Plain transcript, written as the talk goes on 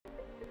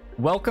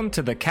Welcome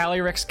to the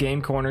Calyrex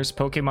Game Corner's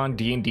Pokemon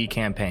D&D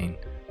campaign,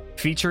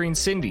 featuring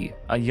Cindy,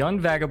 a young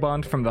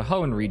vagabond from the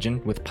Hoenn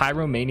region with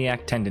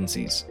pyromaniac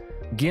tendencies,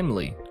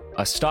 Gimli,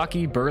 a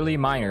stocky, burly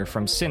miner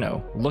from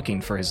Sinnoh looking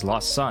for his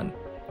lost son,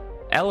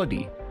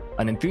 Elodie,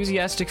 an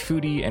enthusiastic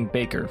foodie and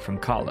baker from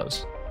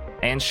Kalos,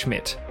 and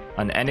Schmidt,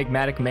 an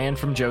enigmatic man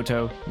from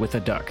Johto with a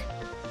duck.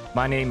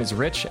 My name is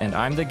Rich, and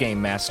I'm the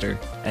Game Master,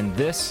 and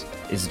this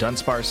is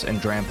Dunsparce and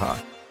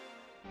Drampa.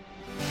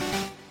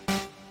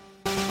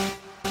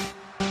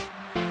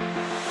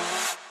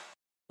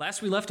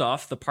 Last we left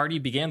off, the party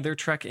began their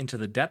trek into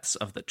the depths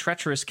of the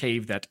treacherous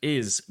cave that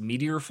is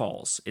Meteor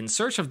Falls, in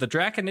search of the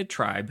Draconid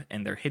tribe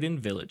and their hidden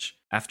village.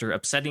 After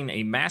upsetting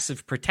a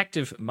massive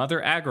protective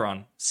Mother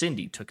Aggron,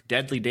 Cindy took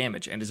deadly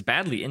damage and is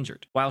badly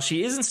injured. While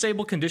she is in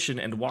stable condition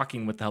and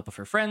walking with the help of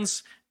her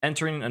friends,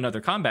 entering another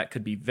combat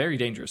could be very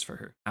dangerous for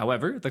her.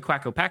 However, the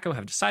Quacko Packo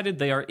have decided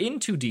they are in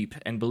too deep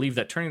and believe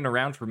that turning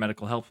around for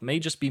medical help may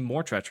just be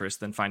more treacherous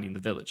than finding the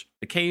village.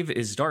 The cave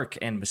is dark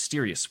and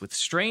mysterious, with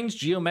strange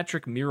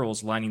geometric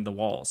murals lining the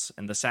walls,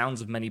 and the sounds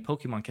of many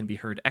Pokemon can be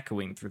heard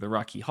echoing through the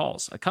rocky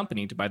halls,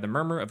 accompanied by the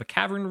murmur of a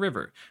cavern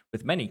river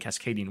with many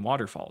cascading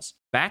waterfalls.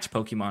 Bat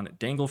Pokemon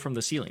dangle from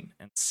the ceiling,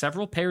 and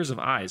several pairs of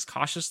eyes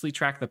cautiously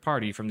track the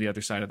party from the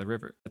other side of the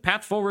river. The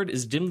path forward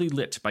is dimly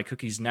lit by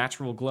Cookie's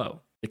natural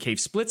glow. The cave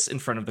splits in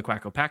front of the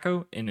Quacko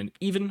Packo in an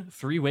even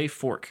three-way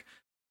fork.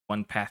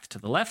 One path to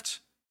the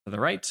left, to the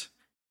right,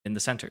 in the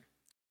center.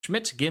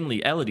 Schmidt,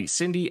 Gimli, Elodie,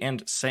 Cindy,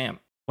 and Sam.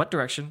 What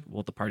direction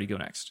will the party go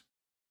next?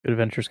 Good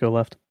adventures go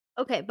left.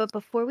 Okay, but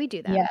before we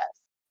do that,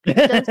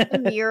 Yes. does the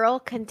mural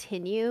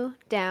continue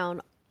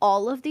down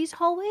all of these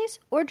hallways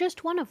or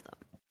just one of them?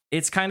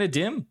 It's kind of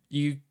dim.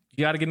 You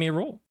got to give me a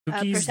roll.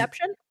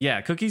 Perception?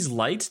 Yeah, Cookie's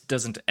light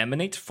doesn't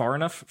emanate far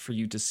enough for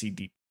you to see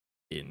deep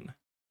in.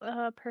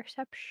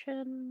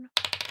 Perception.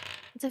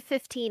 It's a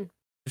 15.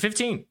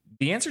 15.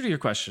 The answer to your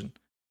question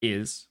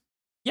is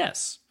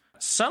yes.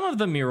 Some of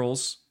the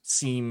murals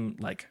seem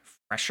like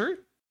fresher.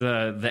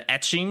 The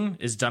etching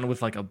is done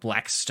with like a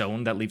black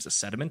stone that leaves a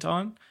sediment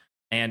on,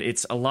 and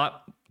it's a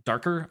lot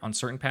darker on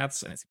certain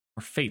paths and it's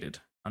more faded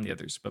on the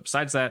others. But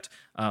besides that,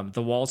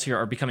 the walls here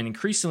are becoming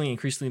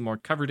increasingly more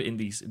covered in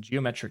these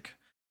geometric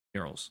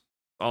murals.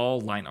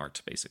 All line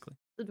art, basically.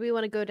 Do we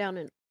want to go down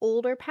an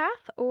older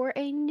path or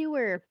a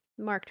newer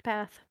marked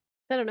path?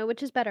 I don't know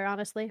which is better,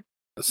 honestly.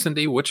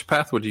 Cindy, which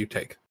path would you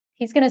take?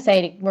 He's gonna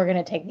say we're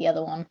gonna take the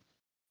other one.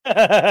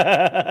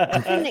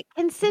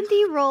 Can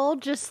Cindy roll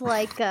just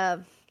like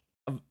a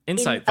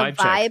Insight, a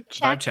vibe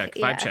check?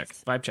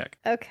 Vibe check.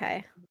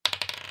 Okay.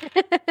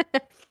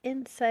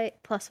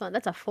 Insight +1.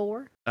 That's a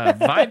 4.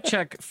 Vibe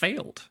check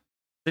failed.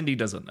 Cindy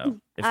doesn't know.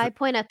 I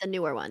point at the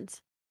newer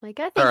ones. Like,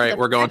 I think All right, the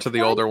we're going to first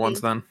the older one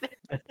ones then.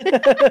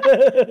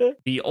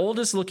 The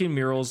oldest looking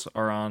murals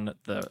are on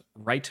the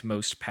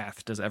rightmost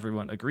path. Does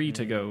everyone agree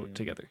to go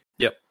together?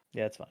 Yeah,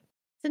 it's fine.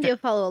 Cindy will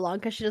follow along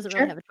because she doesn't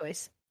really have a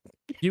choice.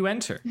 You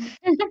enter.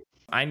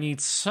 I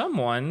need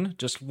someone,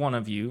 just one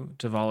of you,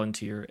 to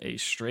volunteer a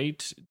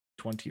straight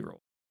 20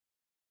 roll.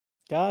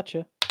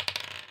 Gotcha.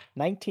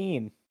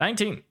 19.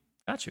 19.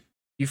 Got you.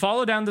 You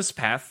follow down this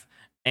path,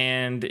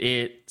 and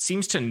it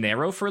seems to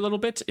narrow for a little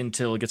bit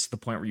until it gets to the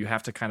point where you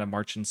have to kind of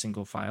march in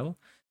single file.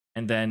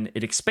 And then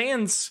it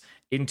expands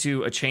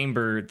into a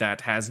chamber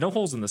that has no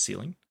holes in the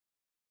ceiling.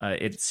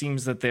 It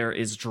seems that there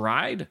is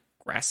dried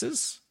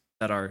grasses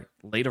that are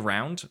laid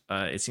around.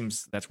 It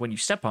seems that when you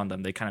step on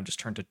them, they kind of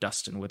just turn to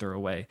dust and wither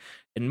away.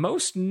 And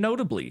most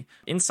notably,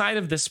 inside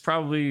of this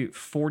probably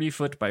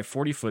 40-foot by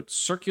 40-foot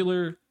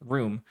circular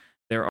room,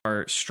 there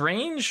are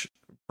strange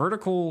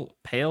vertical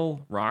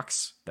pale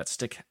rocks that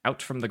stick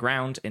out from the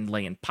ground and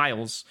lay in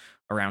piles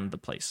around the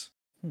place.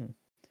 Can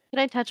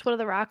I touch one of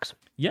the rocks?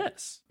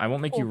 Yes. I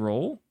won't make you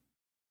roll.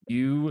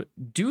 You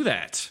do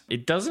that.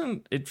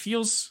 It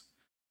feels,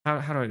 how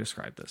do I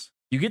describe this?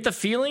 You get the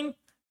feeling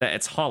that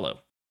it's hollow.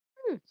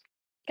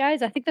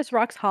 Guys, I think this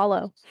rock's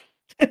hollow.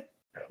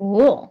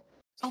 Cool.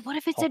 Oh, what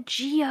if it's a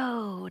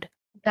geode?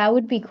 That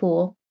would be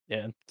cool.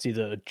 Yeah, it's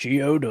either a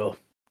geode or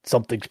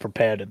something's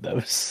prepared in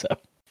those. So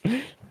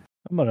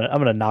I'm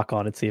gonna knock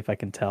on it, see if I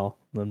can tell,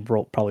 then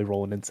probably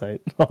roll an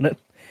insight on it.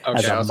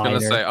 Okay, I was going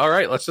to say, all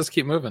right, let's just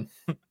keep moving.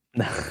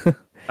 Yeah,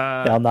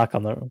 I'll knock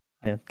on the.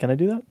 Yeah, can I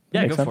do that?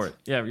 Yeah, Makes go sense? for it.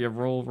 Yeah,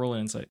 roll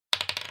an insight.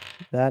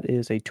 That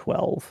is a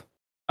 12.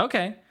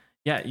 Okay.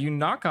 Yeah, you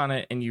knock on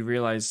it and you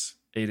realize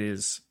it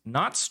is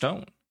not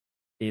stone.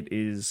 It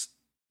is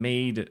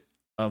made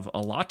of a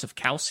lot of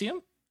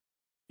calcium.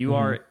 You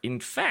are, in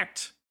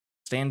fact,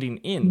 standing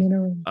in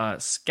Mineral. a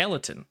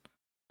skeleton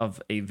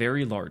of a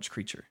very large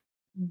creature.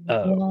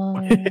 Oh.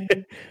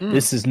 What?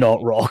 This is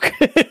not rock.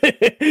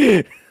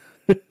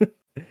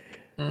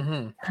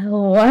 Mm-hmm.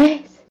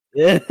 What?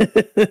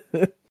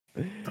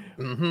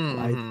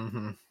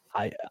 Mm-hmm.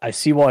 I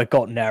see why it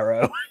got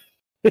narrow.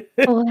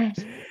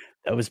 What?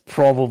 That was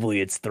probably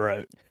its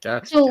throat.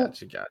 Gotcha.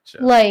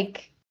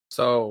 Like,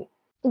 So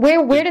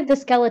where did the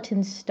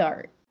skeleton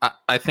start?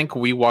 I think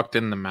we walked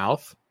in the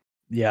mouth,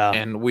 Yeah.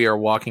 and we are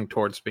walking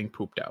towards being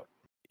pooped out.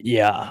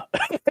 Yeah.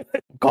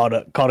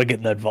 Gotta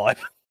get that vibe.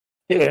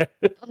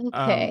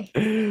 Okay.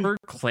 For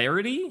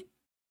clarity,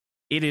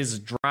 it is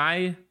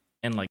dry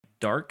and like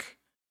dark.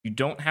 You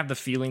don't have the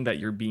feeling that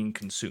you're being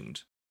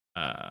consumed.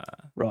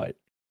 Right.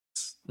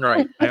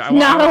 Right. It's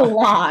not a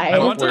lie. I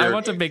want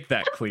Weird. to make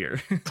that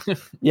clear.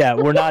 Yeah,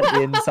 we're not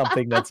in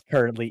something that's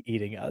currently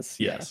eating us.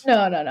 Yes. No,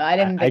 I didn't. I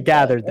think so.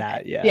 gathered Okay.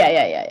 that. Yeah.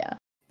 Yeah.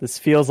 This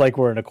feels like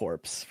we're in a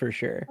corpse for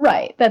sure.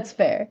 Right. That's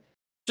fair.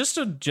 Just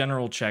a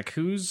general check.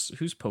 Whose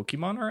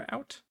Pokemon are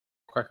out?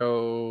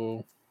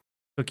 Quacko.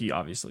 Cookie,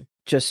 obviously.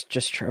 Just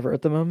Trevor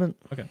at the moment.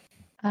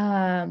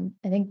 I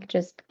think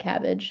just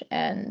cabbage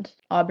and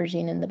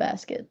aubergine in the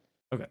basket.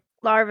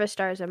 Larva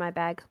stars in my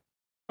bag.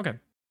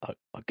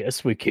 I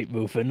guess we keep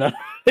moving.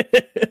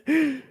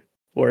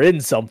 We're in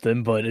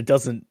something, but it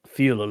doesn't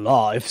feel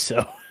alive.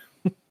 So,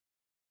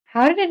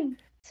 How did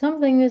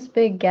something this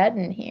big get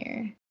in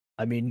here?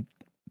 I mean,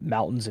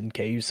 mountains and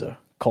caves are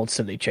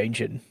constantly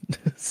changing.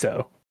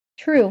 So,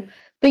 True.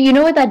 But you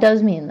know what that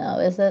does mean, though,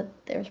 is that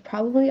there's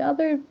probably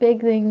other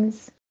big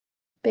things,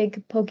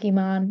 big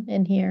Pokemon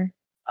in here.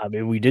 I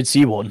mean, we did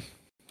see one.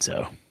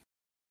 So,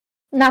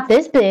 Not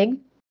this big.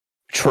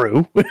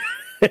 true.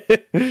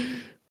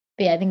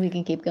 But yeah, I think we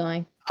can keep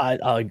going. I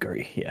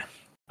agree. Yeah.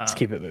 Let's Um,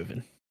 keep it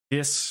moving.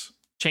 This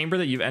chamber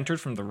that you've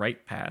entered from the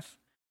right path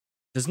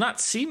does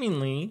not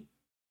seemingly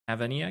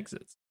have any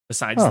exits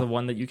besides Huh. the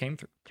one that you came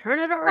through. Turn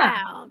it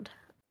around.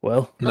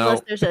 Well, Unless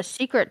No. there's a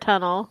secret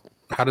tunnel.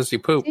 How does he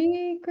poop?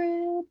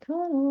 Secret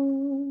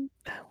tunnel.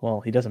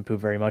 he doesn't poop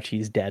very much.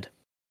 He's dead.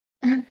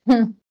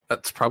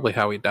 That's probably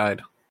how he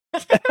died.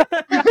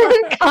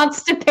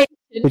 Constipation.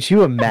 Could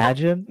you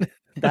imagine?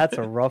 That's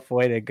a rough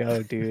way to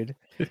go, dude.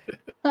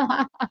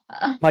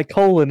 My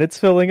colon, it's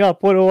filling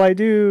up. What do I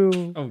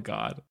do? Oh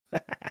God!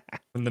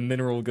 When the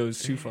mineral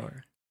goes too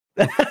far.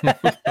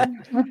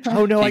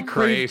 Oh no, He I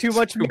craved too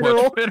much too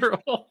mineral.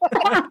 mineral.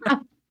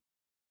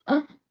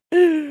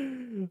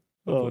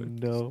 Oh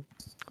no.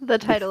 The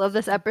title of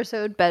this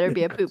episode better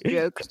be a poop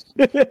joke.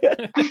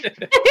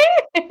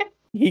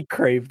 He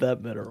craved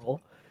that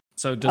mineral.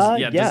 So does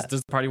Yeah.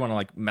 does the party want to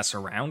like mess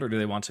around, or do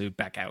they want to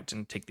back out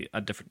and take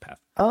a different path?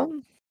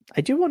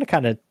 I do want to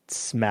kind of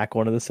smack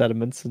one of the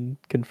sediments and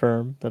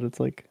confirm that it's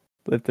like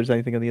if there's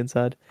anything on the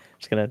inside.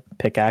 Just gonna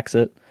pickaxe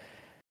it.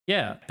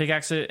 Yeah,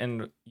 pickaxe it,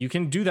 and you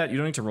can do that. You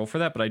don't need to roll for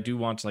that, but I do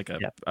want like Yeah.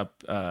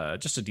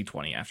 just a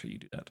d20 after you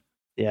do that.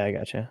 Yeah, I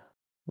gotcha.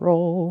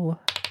 Roll.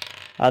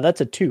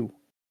 That's a 2.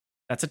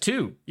 That's a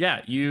 2.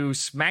 Yeah, you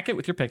smack it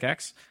with your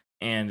pickaxe,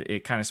 and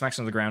it kind of smacks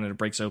on the ground, and it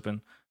breaks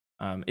open.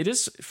 It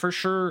is for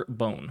sure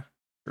bone.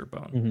 For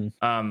bone.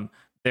 Mm-hmm.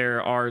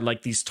 There are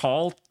like these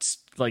tall,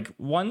 like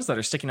ones that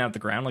are sticking out of the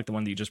ground, like the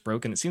one that you just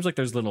broke, and it seems like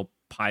there's little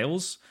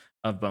piles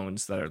of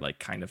bones that are like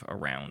kind of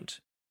around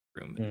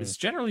the room. Mm. It's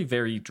generally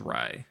very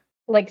dry.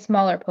 Like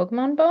smaller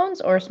Pokemon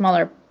bones or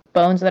smaller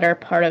bones that are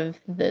part of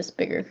this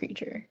bigger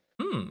creature?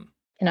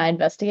 Can I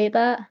investigate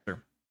that?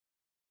 Sure.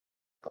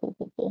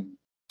 Cool.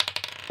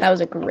 That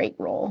was a great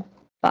roll.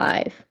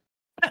 5.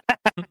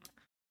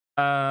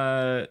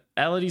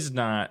 Elodie's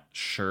not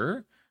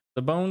sure.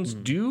 The bones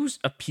do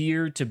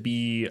appear to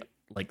be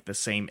like the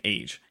same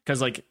age,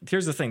 because like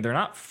here's the thing, they're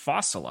not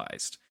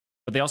fossilized,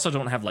 but they also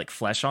don't have like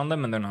flesh on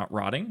them, and they're not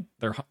rotting.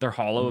 They're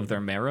hollow of their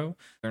marrow.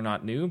 They're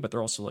not new, but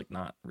they're also like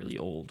not really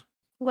old.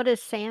 What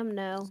does Sam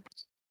know?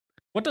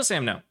 What does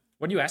Sam know?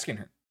 What are you asking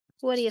her?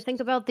 What do you think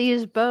about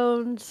these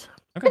bones?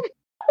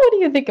 What do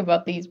you think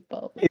about these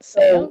bones,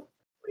 So-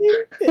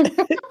 Sam? Can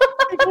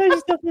I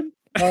just have them?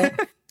 What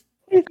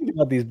do you think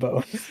about these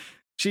bones?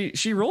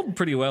 She rolled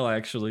pretty well,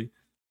 actually.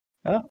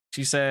 Oh.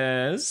 She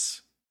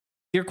says,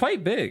 "You're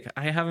quite big.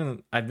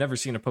 I've never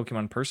seen a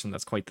Pokemon person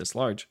that's quite this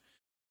large.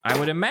 I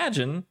would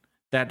imagine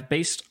that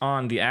based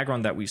on the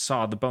Aggron that we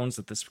saw, the bones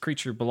that this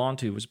creature belonged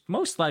to was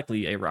most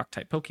likely a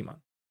rock-type Pokemon."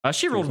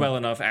 She rolled well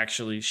enough,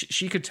 actually.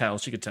 She could tell.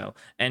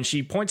 And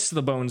she points to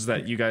the bones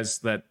that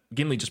that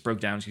Gimli just broke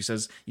down. She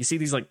says, "You see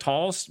these like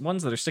tall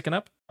ones that are sticking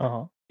up?"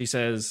 Uh-huh. She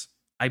says,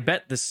 "I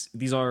bet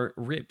these are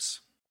ribs."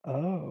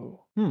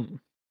 Oh.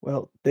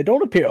 Well, they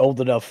don't appear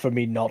old enough for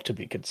me not to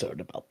be concerned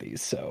about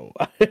these, so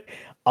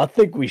I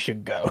think we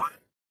should go.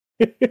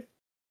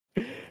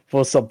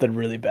 Before something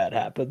really bad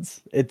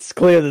happens. It's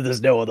clear that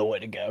there's no other way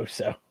to go,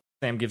 so.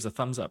 Sam gives a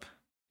thumbs up.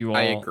 You all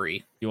I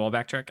agree. You all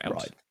backtrack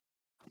out.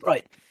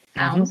 Right.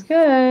 Sounds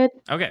good.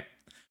 Okay.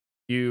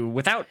 You,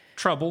 without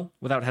trouble,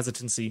 without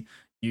hesitancy,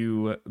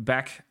 you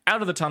back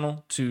out of the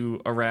tunnel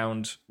to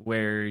around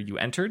where you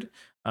entered.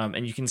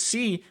 And you can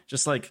see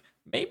just like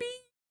maybe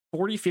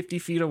 40, 50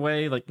 feet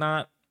away, like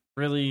not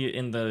really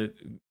in the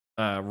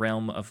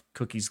realm of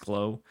Cookie's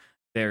glow.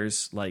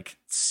 There's like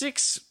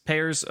 6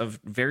 pairs of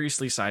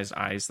variously sized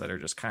eyes that are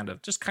just kind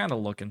of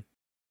looking.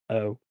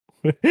 Oh.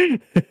 Here,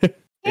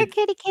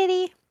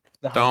 kitty.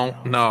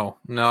 Don't. No.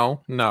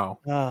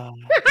 Ah,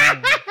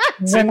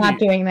 We're not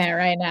doing that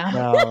right now.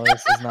 no,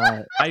 this is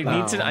not. I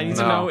need to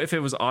No. know if it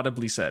was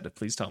audibly said.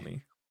 Please tell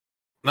me.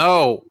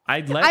 No.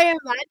 I'd let I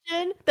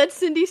imagine that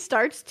Cindy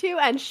starts to,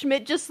 and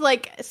Schmidt just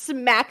like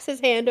smacks his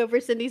hand over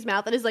Cindy's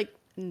mouth and is like,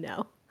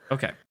 "No."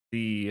 Okay.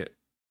 The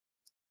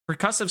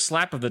percussive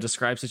slap of the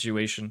described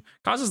situation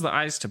causes the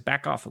eyes to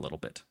back off a little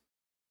bit.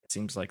 It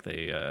seems like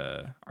they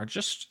are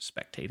just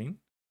spectating.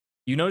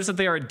 You notice that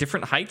they are at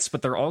different heights,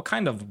 but they're all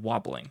kind of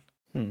wobbling.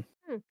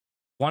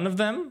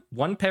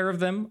 One pair of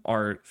them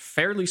are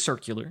fairly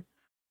circular.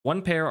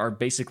 One pair are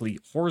basically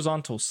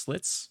horizontal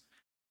slits,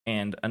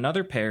 and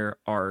another pair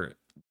are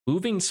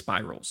moving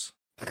spirals.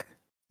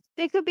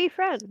 They could be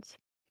friends.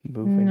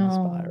 Moving No.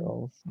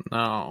 spirals.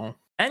 No.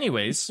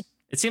 Anyways,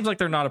 it seems like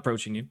they're not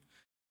approaching you.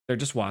 They're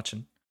just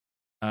watching.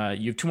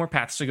 You have 2 more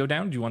paths to go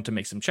down. Do you want to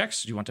make some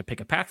checks? Do you want to pick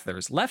a path? There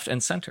is left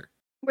and center.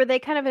 Were they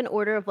kind of in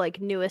order of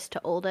like newest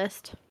to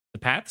oldest? The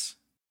paths?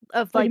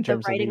 Of Like in like the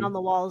terms of writing the- on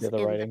the walls yeah, the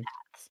in writing. the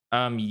paths.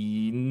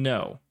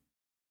 No.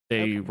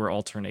 They Okay. were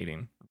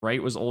alternating.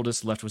 Right was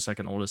oldest, left was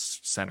second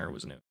oldest, center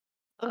was new.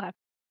 Okay.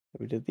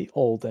 We did the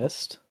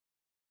oldest.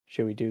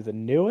 Should we do the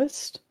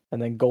newest?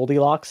 And then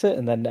Goldilocks it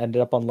and then end it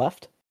up on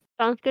left?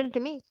 Sounds good to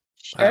me.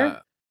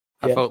 Sure.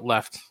 I Yeah. vote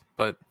left,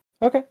 but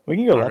Okay, we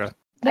can go Okay. left.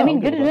 I No, mean,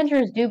 I'm good good with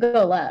adventures do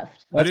go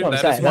left. That's what I'm that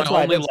is saying. my That's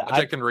why only I've been-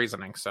 logic and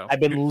reasoning. So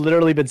I've been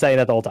literally been saying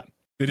that the whole time.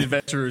 Good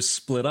adventurers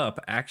split up,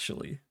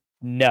 actually.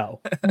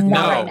 No. Not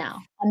No. right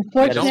now. Don't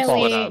split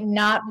Unfortunately, up.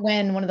 not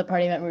when one of the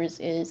party members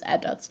is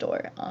at death's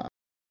door.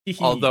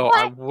 although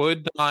I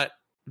would not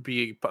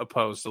be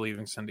opposed to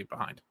leaving Cindy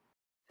behind.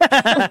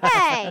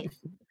 Hey!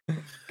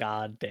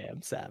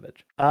 Goddamn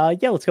savage.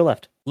 Yeah, let's go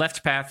left.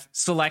 Left path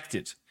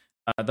selected.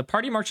 The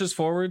party marches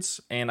forwards,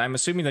 and I'm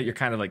assuming that you're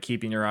kind of like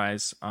keeping your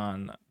eyes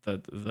on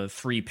the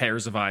 3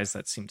 pairs of eyes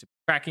that seem to be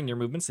tracking your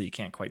movements, that you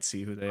can't quite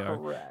see who they are.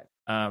 Correct.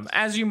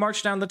 As you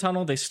march down the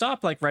tunnel, they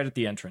stop like right at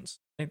the entrance.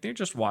 They're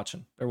just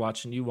watching. They're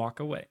watching you walk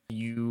away.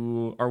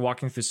 You are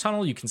walking through this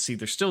tunnel. You can see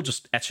there's still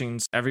just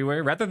etchings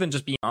everywhere. Rather than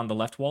just being on the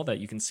left wall that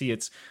you can see,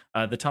 it's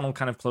the tunnel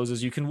kind of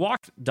closes. You can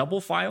walk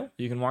double file.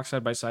 You can walk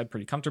side by side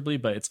pretty comfortably,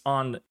 but it's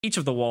on each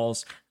of the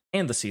walls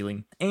and the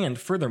ceiling. And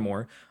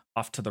furthermore,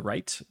 off to the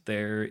right,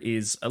 there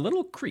is a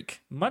little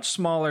creek, much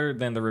smaller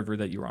than the river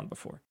that you were on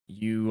before.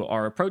 You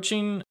are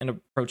approaching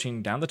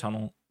down the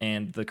tunnel,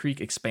 and the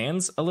creek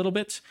expands a little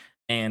bit.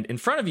 And in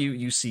front of you,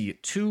 you see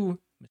 2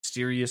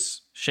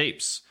 mysterious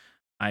shapes.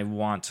 I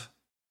want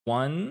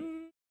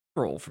 1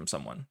 roll from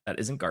someone that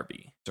isn't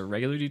Garby. It's a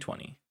regular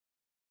d20.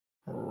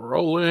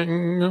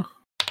 Rolling.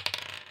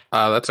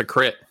 That's a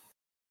crit.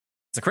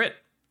 It's a crit.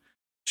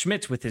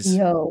 Schmidt, with his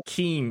Yo.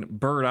 keen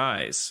bird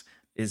eyes,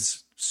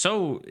 is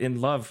so in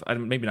love.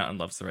 Maybe not in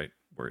love's the right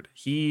word.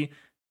 He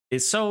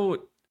is so,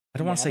 I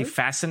don't want to say Enamored?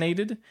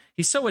 fascinated.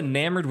 He's so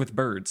enamored with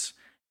birds.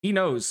 He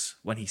knows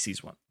when he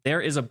sees one. There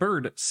is a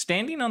bird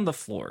standing on the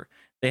floor.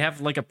 They have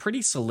like a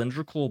pretty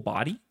cylindrical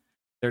body.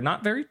 They're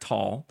not very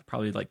tall,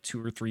 probably like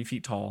 2 or 3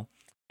 feet tall.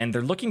 And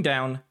they're looking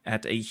down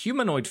at a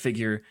humanoid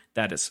figure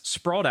that is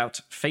sprawled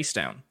out face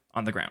down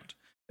on the ground.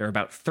 They're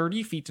about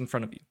 30 feet in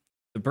front of you.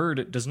 The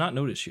bird does not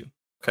notice you.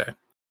 Okay.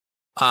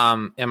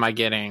 Am I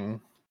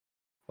getting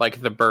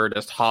like the bird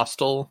is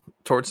hostile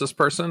towards this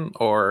person,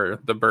 or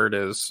the bird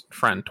is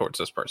friend towards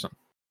this person?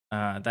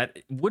 That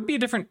would be a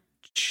different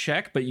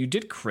check, but you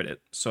did crit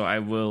it, so I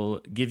will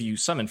give you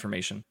some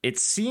information. It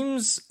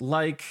seems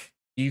like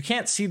you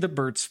can't see the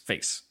bird's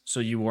face, so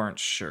you aren't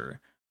sure,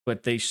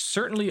 but they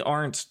certainly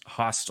aren't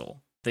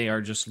hostile. They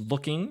are just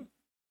looking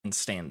and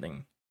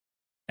standing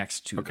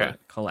next to Okay. the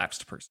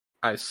collapsed person.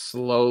 I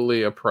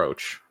slowly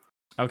approach.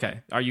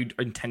 Okay, are you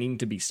intending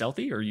to be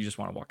stealthy, or you just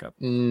want to walk up?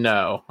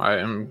 No, I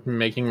am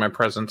making my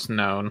presence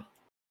known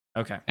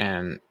Okay,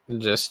 and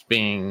just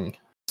being,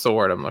 what's the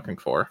word I'm looking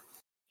for?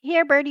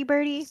 Here, birdie,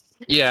 birdie.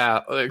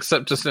 Yeah,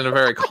 except just in a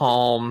very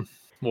calm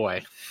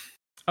way.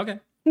 okay.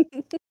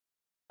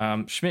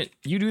 Schmidt,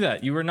 you do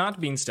that. You are not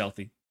being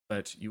stealthy,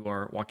 but you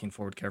are walking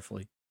forward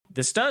carefully.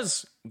 This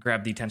does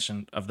grab the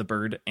attention of the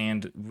bird,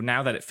 and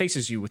now that it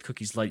faces you with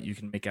Cookie's light, you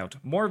can make out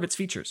more of its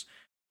features.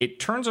 It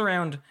turns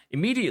around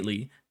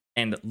immediately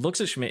and looks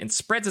at Schmidt and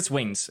spreads its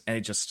wings, and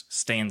it just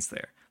stands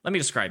there. Let me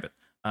describe it.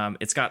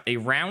 It's got a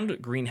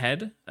round green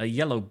head, a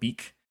yellow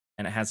beak,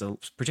 and it has a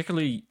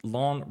particularly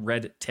long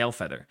red tail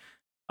feather.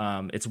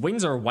 Its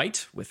wings are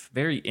white with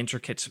very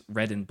intricate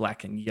red and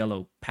black and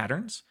yellow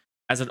patterns.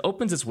 As it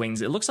opens its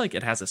wings, it looks like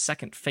it has a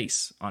second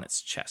face on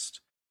its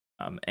chest.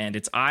 And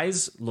its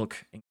eyes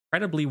look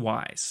incredibly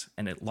wise,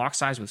 and it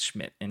locks eyes with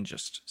Schmidt and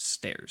just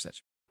stares at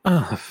you.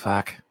 Oh,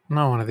 fuck.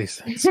 Not one of these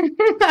things.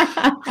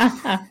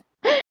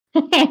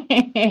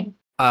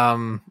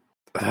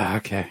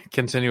 Okay,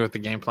 continue with the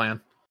game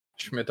plan.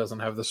 Schmidt doesn't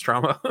have this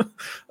trauma.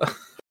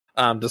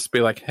 Just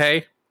be like,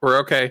 hey, we're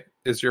okay.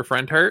 Is your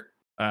friend hurt?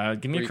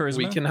 Give me a charisma.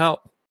 We can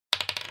help.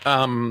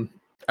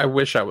 I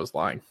wish I was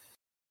lying.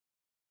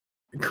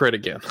 Crit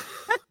again.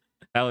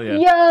 Hell yeah.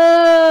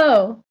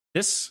 Yo!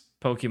 This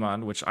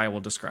Pokemon, which I will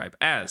describe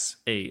as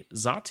a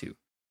Xatu,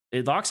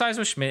 it locks eyes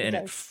with Schmidt and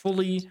it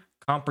fully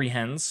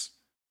comprehends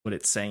what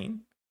it's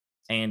saying.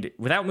 And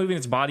without moving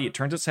its body, it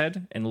turns its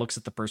head and looks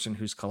at the person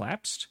who's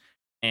collapsed.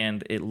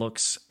 And it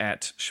looks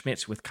at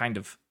Schmidt with kind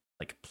of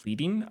like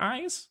pleading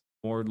eyes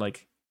or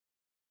like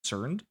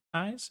concerned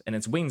eyes. And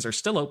its wings are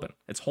still open.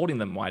 It's holding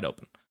them wide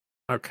open.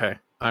 Okay,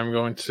 I'm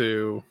going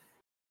to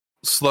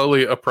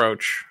slowly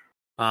approach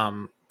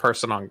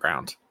person on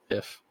ground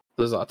if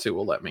the Zatu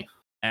will let me.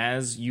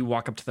 As you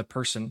walk up to the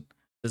person,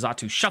 the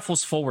Zatu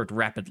shuffles forward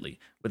rapidly,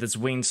 with its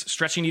wings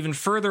stretching even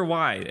further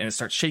wide, and it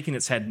starts shaking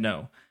its head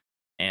no.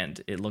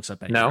 And it looks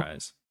up at No. your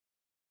eyes.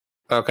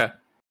 Okay.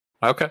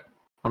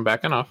 I'm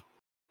backing off.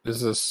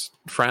 Is this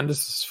friend? Is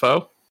this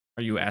foe?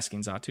 Are you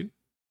asking Zatu?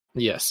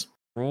 Yes.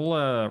 Roll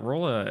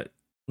a...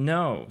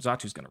 No,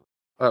 Zatu's gonna...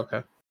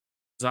 Okay.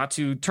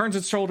 Zatu turns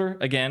its shoulder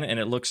again, and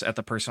it looks at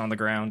the person on the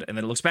ground, and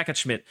then it looks back at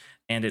Schmidt,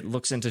 and it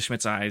looks into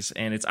Schmidt's eyes,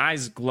 and its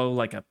eyes glow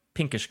like a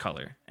pinkish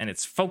color, and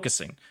it's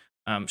focusing.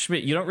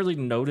 Schmidt, you don't really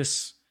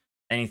notice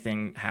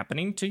anything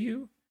happening to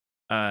you,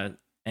 and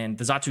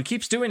the Zatu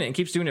keeps doing it, and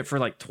keeps doing it for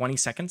like 20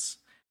 seconds,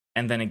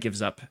 and then it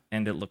gives up,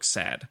 and it looks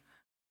sad,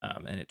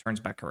 and it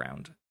turns back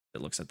around. It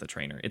looks at the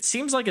trainer. It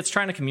seems like it's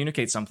trying to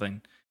communicate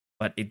something,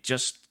 but it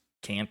just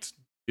can't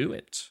do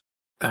it.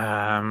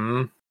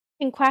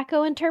 Can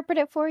Quacko interpret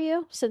it for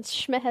you, since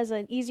Schmidt has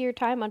an easier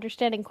time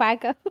understanding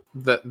Quacko?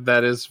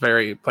 That is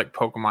very like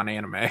Pokemon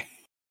anime.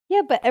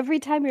 Yeah, but every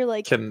time you're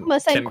like, Can- I'm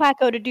assign can-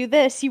 Quacko to do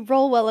this, you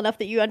roll well enough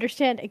that you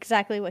understand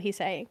exactly what he's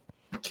saying.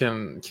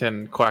 Can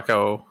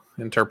Quacko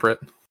interpret?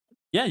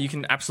 Yeah, you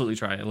can absolutely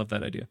try. I love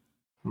that idea.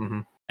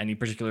 Mm-hmm. Any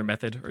particular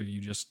method, or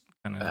you just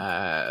kind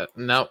of...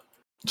 No.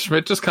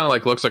 Schmidt just kind of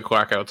like looks at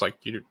Quacko. It's like,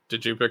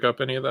 did you pick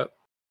up any of that?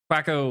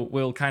 Quacko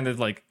will kind of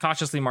like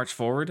cautiously march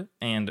forward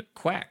and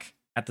quack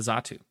at the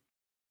Zatu.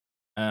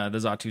 The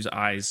Zatu's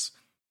eyes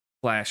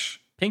flash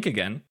pink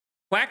again.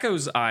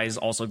 Quacko's eyes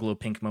also glow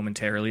pink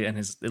momentarily, and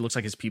it looks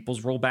like his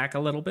pupils roll back a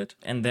little bit.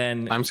 And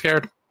then I'm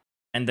scared.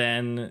 And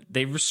then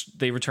they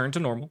return to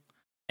normal.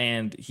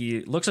 And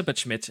he looks up at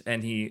Schmidt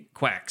and he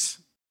quacks.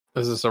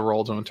 Is this a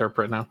roll to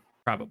interpret now?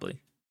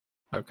 Probably.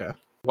 Okay.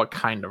 What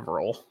kind of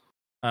roll?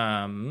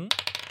 Um.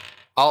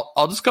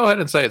 I'll just go ahead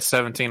and say it's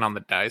 17 on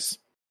the dice.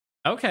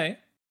 Okay.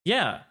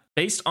 Yeah.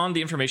 Based on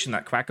the information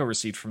that Quacko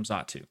received from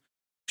Zatu,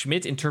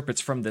 Schmidt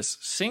interprets from this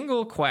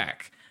single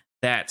quack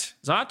that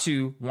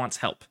Zatu wants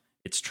help.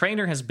 Its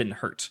trainer has been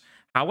hurt.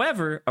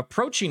 However,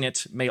 approaching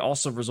it may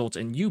also result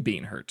in you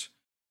being hurt.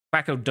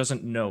 Quacko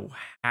doesn't know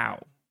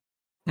how.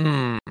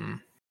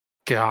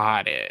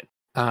 Got it.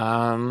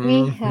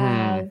 We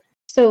have.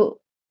 So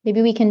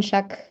maybe we can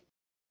check.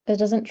 But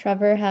doesn't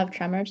Trevor have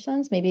tremor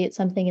sense? Maybe it's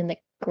something in the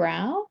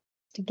ground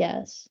to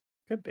guess.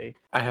 Could be.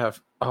 I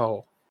have.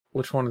 Oh,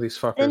 which one of these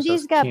fuckers Cindy's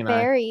has got keen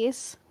eye?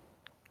 berries.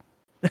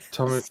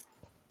 Tell me,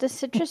 Does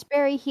citrus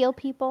berry heal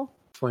people?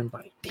 flame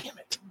body. Damn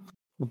it.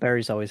 Well,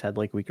 berries always had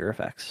like weaker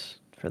effects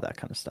for that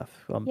kind of stuff.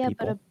 Yeah,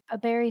 People. but a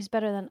berry's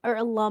better than... Or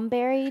a lum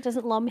berry?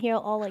 Doesn't lum heal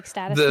all like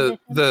status The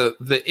conditions?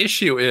 the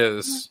issue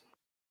is,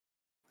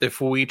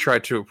 if we try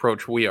to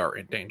approach, we are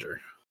in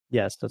danger.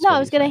 Yes, that's No, what I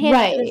was he's going to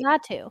saying. hand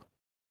it to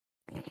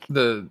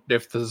Zatu.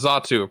 If the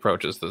Zatu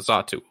approaches, the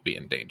Zatu will be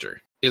in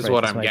danger. Is Right,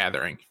 what that's I'm why-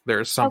 gathering.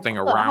 There's something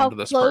how around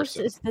this close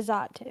person. is the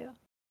Zatu?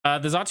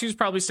 The Zatu's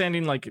probably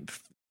standing like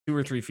 2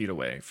 or 3 feet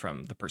away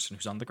from the person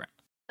who's on the ground.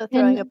 So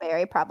throwing And- a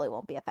berry probably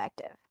won't be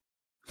effective.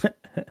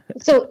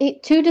 So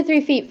 2 to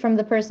 3 feet from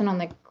the person on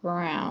the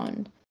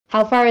ground.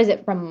 How far is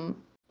it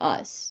from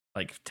us?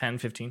 Like 10,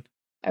 15.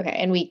 Okay,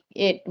 and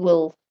it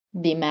will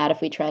be mad if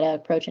we try to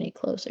approach any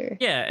closer.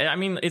 Yeah, I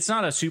mean, it's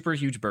not a super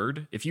huge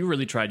bird. If you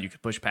really tried, you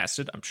could push past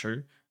it, I'm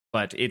sure.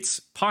 But it's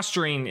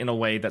posturing in a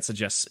way that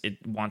suggests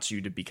it wants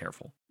you to be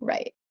careful.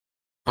 Right.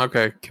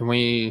 Okay, can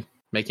we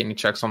make any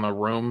checks on the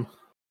room?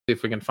 See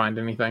if we can find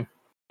anything.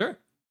 Sure,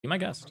 be my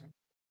guest.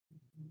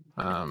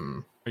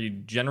 Um, Are you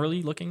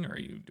generally looking, or are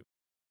you doing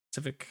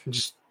specific?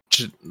 just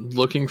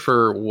looking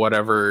for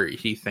whatever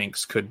he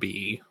thinks could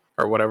be,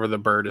 or whatever the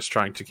bird is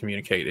trying to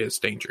communicate is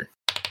danger.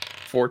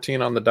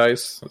 14 on the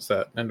dice. Is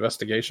that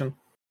investigation?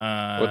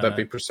 Would that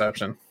be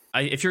perception?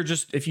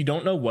 If you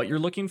don't know what you're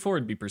looking for,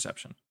 it'd be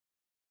perception.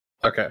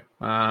 Okay.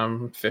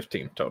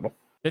 15 total.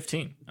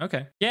 15.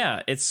 Okay.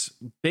 Yeah, it's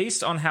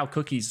based on how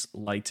Cookie's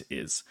light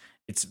is.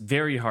 It's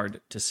very hard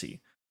to see.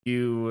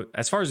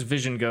 As far as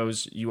vision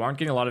goes, you aren't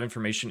getting a lot of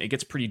information. It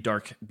gets pretty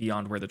dark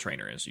beyond where the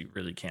trainer is. You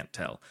really can't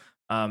tell.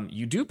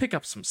 You do pick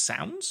up some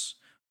sounds.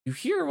 You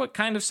hear what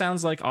kind of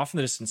sounds like off in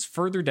the distance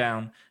further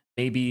down,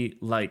 maybe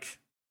like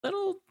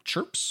little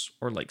chirps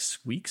or like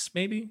squeaks,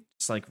 maybe.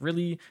 It's like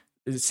really,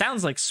 it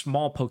sounds like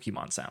small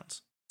Pokemon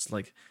sounds. It's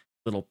like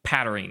little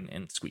pattering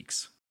and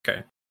squeaks.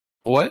 Okay.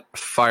 What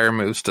fire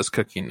moves does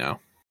Cookie know?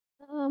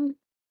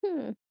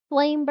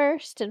 Flame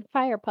burst and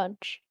fire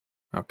punch.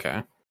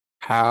 Okay.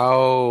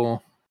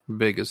 How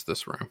big is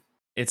this room?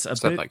 It's a Is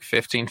that bit, like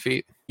 15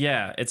 feet?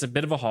 yeah, it's a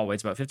bit of a hallway.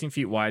 It's about 15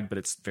 feet wide, but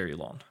it's very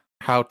long.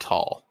 How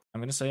tall?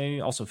 I'm going to say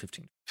also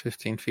 15.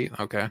 15 feet.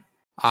 Okay.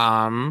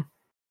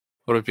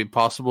 Would it be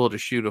possible to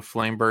shoot a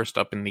flame burst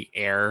up in the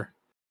air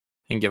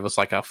and give us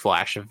like a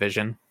flash of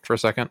vision for a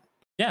second?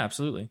 Yeah,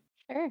 absolutely.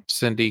 Sure.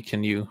 Cindy,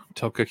 can you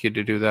tell Cookie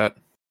to do that?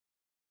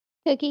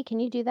 Cookie, can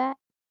you do that?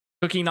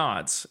 Cookie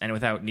nods, and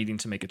without needing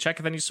to make a check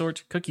of any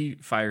sort, Cookie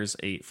fires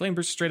a flame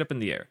burst straight up in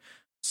the air.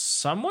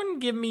 Someone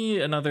give me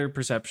another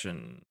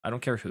perception. I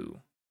don't care who,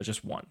 but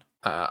just one.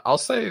 I'll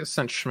say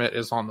since Schmidt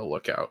is on the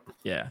lookout.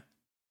 Yeah.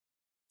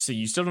 So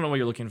you still don't know what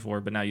you're looking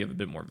for, but now you have a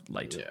bit more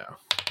light.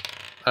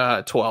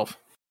 Yeah. 12.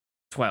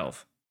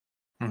 12.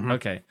 Mhm.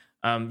 Okay.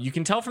 You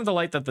can tell from the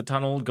light that the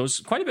tunnel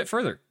goes quite a bit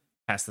further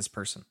past this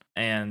person.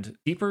 And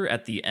deeper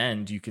at the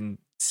end, you can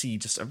see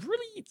just a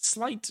really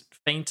slight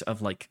feint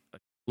of like a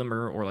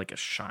glimmer or like a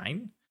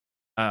shine.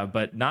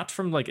 But not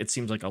from like, it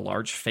seems like a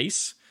large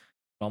face.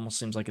 It almost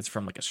seems like it's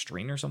from like a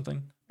string or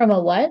something. From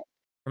a what?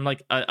 From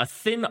like a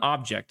thin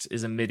object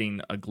is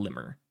emitting a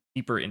glimmer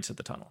deeper into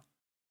the tunnel.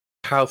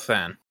 How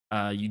thin?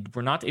 You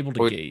were not able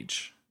to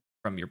gauge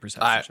from your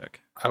perception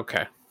check.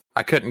 Okay.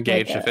 I couldn't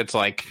gauge Okay. if it's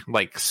like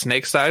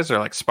snake size or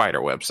like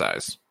spider web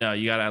size. No,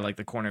 you got to like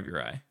the corner of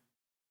your eye.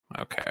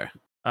 Okay.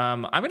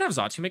 I'm gonna have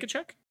Xatu make a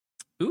check.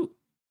 Ooh,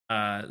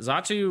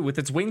 Xatu with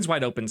its wings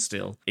wide open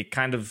still. It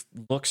kind of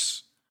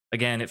looks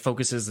again. It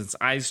focuses. Its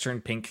eyes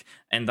turn pink,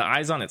 and the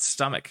eyes on its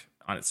stomach,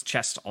 on its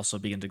chest, also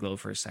begin to glow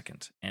for a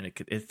second. And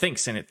it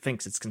thinks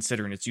it's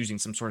considering it's using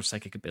some sort of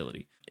psychic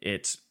ability.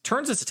 It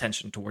turns its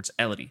attention towards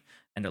Elodie,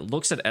 and it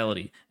looks at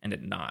Elodie, and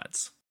it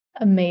nods.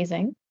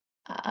 Amazing.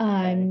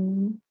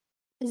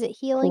 Is it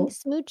healing Cool.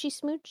 smoochy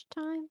smooch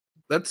time?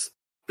 That's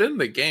been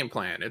the game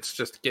plan. It's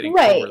just getting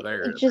Right, over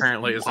there it's just-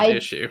 apparently is an I-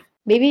 issue.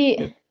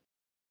 Maybe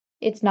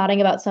it's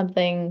nodding about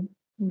something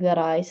that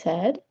I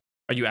said.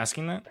 Are you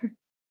asking that?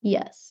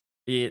 Yes.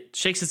 It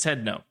shakes its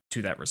head no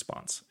to that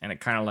response, and it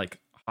kind of like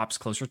hops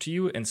closer to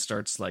you and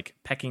starts like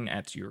pecking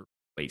at your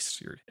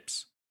waist, your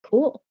hips.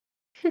 Cool.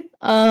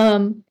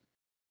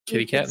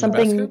 Kitty cat in the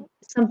basket?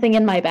 Something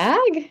in my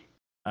bag.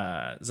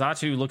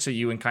 Xatu looks at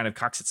you and kind of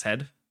cocks its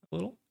head a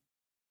little.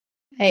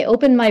 I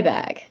open my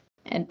bag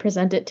and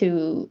present it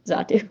to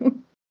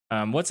Xatu.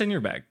 What's in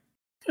your bag?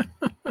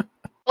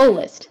 Full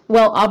list.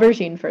 Well,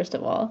 aubergine first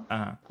of all.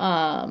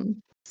 Uh-huh.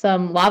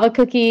 Some lava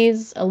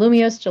cookies, a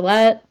Lumiose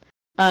Gillette,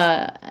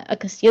 a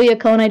Castelia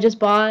cone I just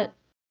bought,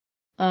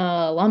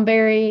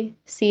 Lumberry,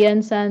 sea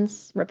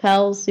incense,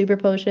 repels, super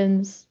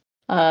potions,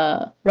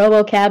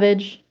 robo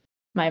cabbage,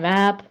 my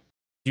map.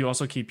 Do you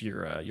also keep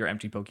your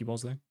empty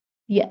Pokeballs there?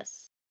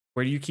 Yes,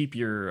 Where do you keep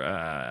your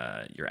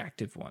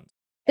active ones?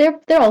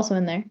 they're also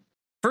in there.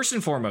 First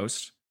and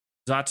foremost,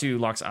 Xatu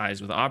locks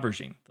eyes with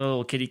Aubergine, the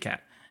little kitty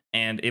cat,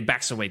 and it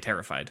backs away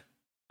terrified.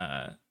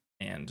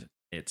 And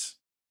it's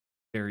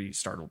very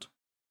startled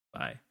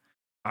by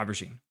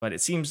Aubergine. But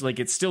it seems like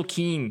it's still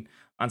keen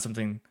on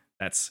something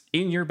that's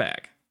in your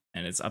bag.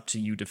 And it's up to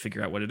you to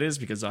figure out what it is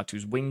because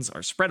Xatu's wings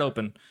are spread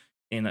open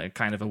in a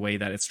kind of a way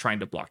that it's trying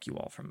to block you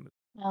all from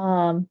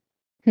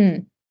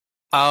moving.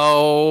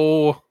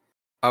 Oh,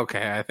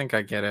 okay. I think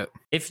I get it.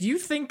 If you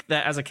think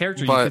that as a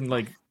character But- you can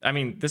like, I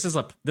mean, this is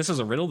a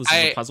riddle, this is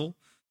a puzzle.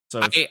 So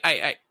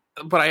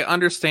But I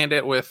understand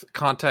it with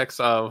context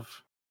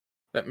of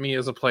that me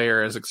as a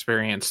player is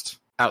experienced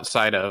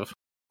outside of.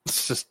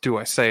 It's just, do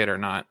I say it or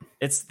not?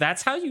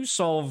 that's how you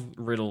solve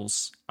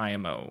riddles,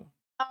 IMO.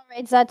 All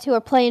right, Xatu, we're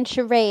playing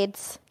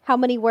charades. How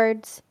many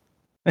words?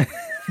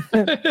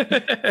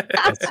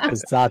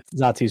 Because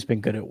Xatu's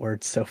been good at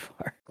words so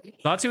far.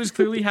 Xatu is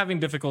clearly having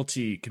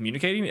difficulty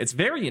communicating. It's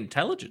very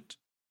intelligent,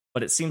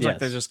 but it seems like Yes.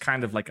 there's just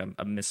kind of like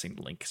a missing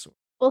link. So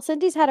Well,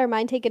 Cindy's had her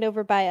mind taken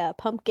over by a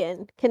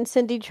pumpkin. Can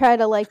Cindy try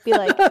to be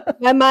like,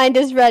 my mind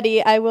is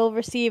ready. I will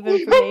receive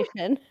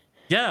information.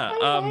 yeah,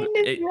 My mind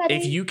is if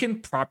ready. you can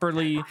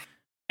properly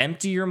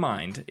empty your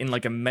mind in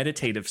like a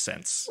meditative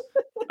sense,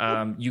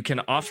 you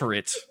can offer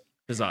it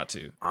to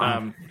Xatu.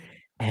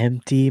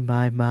 Empty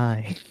my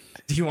mind.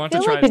 Do you want I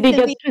to feel try? like Did he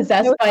Cindy get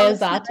possessed knows by how a to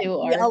say Xatu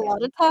a or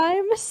lot of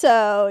time,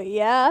 so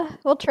yeah,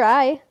 we'll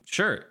try.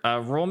 Sure.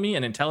 Roll me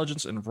an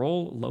intelligence and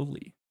roll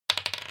lowly.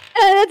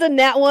 That's a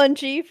nat 1,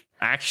 Chief.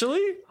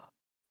 Actually,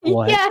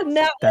 What? Yeah,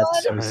 nat 1.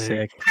 That's so Are you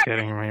sick.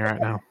 kidding me right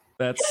now?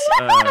 that's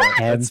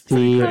that's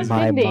pretty Empty crazy.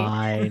 my Cindy.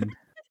 mind.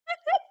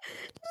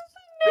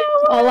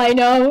 all I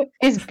know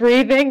is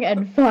breathing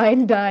and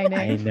fine I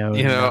dining. know.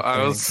 You know, I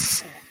nothing.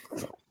 was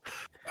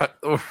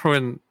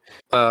when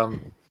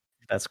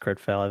Best crit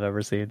fail I've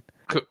ever seen.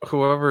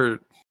 whoever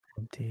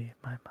Empty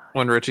my mind.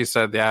 when Richie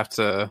said you have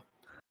to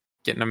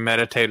get in a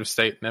meditative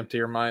state and empty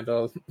your mind,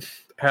 I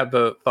had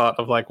the thought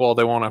of like, well,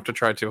 they won't have to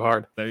try too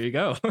hard, There you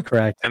go.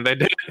 Correct. and they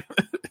did.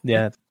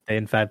 Yeah. They,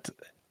 in fact,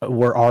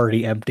 we're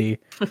already empty.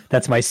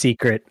 That's my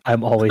secret.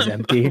 I'm always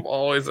empty. I'm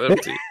always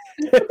empty,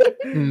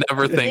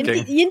 never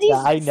thinking.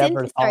 I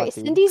never thought to.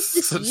 Cindy's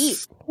just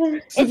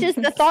deep. It's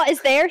just the thought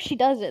is there, she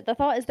does it. The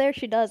thought is there,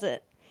 she does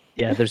it.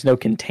 Yeah, there's no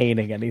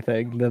containing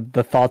anything.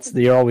 The thoughts,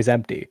 you're always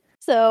empty.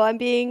 So I'm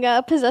being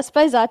possessed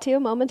by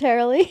Xatu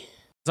momentarily.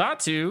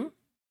 Xatu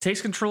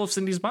takes control of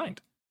Cindy's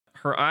mind.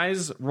 Her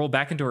eyes roll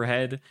back into her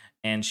head,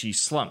 and she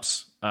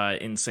slumps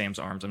in Sam's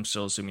arms. I'm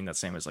still assuming that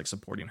Sam is like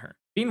supporting her.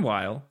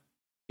 Meanwhile,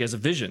 she has a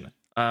vision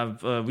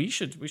of we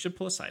should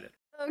pull aside it.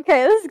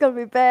 Okay, this is gonna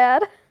be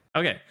bad.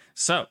 Okay,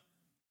 so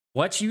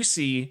what you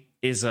see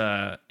is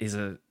a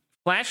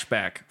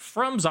flashback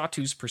from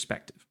Xatu's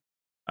perspective.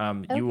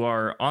 You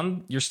are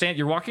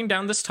you're walking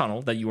down this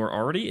tunnel that you are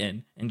already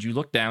in, and you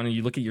look down and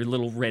you look at your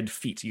little red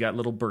feet. You got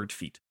little bird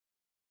feet.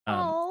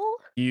 Oh.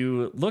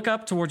 You look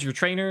up towards your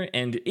trainer,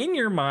 and in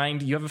your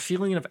mind, you have a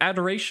feeling of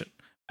adoration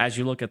as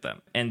you look at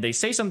them. And they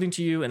say something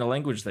to you in a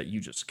language that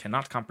you just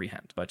cannot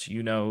comprehend, but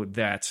you know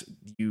that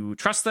you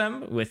trust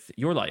them with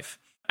your life.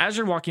 As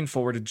you're walking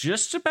forward,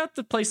 just about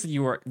the place that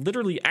you are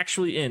literally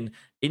actually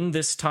in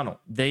this tunnel,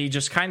 they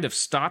just kind of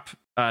stop.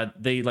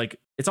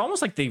 It's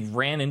almost like they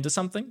ran into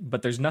something,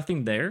 but there's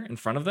nothing there in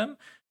front of them.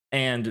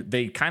 And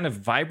they kind of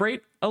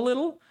vibrate a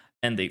little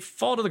and they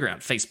fall to the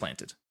ground, face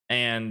planted.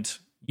 And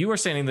you are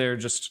standing there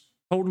just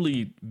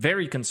totally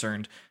very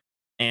concerned.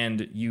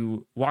 And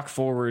you walk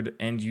forward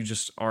and you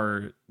just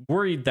are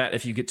worried that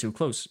if you get too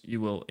close,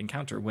 you will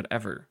encounter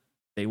whatever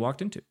they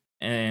walked into.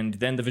 And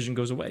then the vision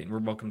goes away and we're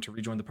welcome to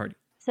rejoin the party.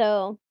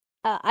 So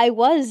I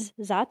was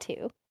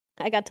Xatu.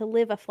 I got to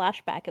live a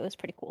flashback. It was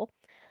pretty cool.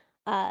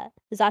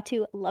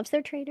 Xatu loves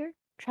their trainer,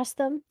 trusts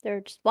them.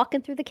 They're just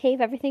walking through the cave.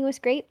 Everything was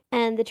great.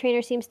 And the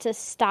trainer seems to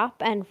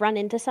stop and run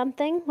into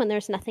something when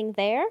there's nothing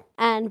there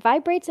and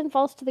vibrates and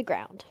falls to the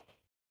ground.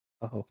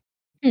 Oh.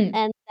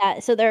 And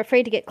so they're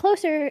afraid to get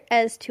closer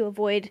as to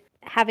avoid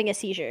having a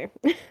seizure.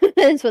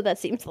 That's what that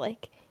seems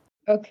like.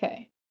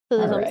 Okay. So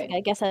there's almost,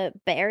 I guess, a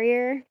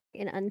barrier,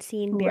 an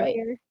unseen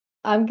barrier. Right.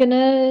 I'm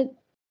gonna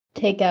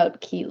take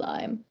out Key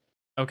Lime.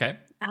 Okay.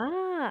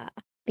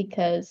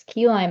 Because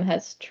Key Lime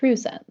has true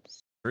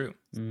sense. True.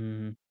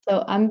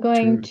 So I'm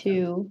going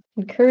to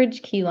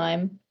encourage Key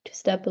Lime to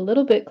step a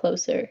little bit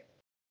closer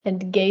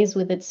and gaze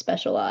with its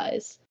special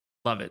eyes.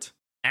 Love it.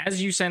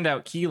 As you send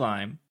out Key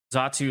Lime,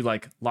 Xatu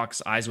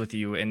locks eyes with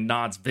you and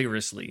nods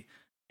vigorously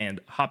and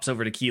hops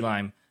over to Key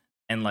Lime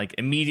and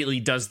immediately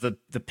does the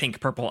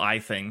pink purple eye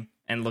thing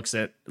and looks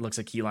at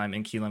Key Lime,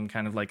 and Key Lime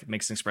kind of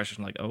makes an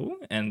expression oh,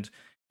 and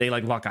they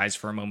lock eyes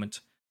for a moment,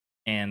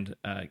 and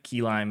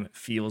Key Lime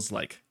feels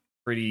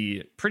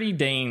pretty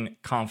dang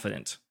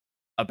confident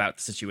about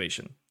the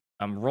situation.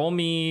 Roll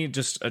me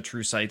just a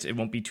true sight. It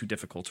won't be too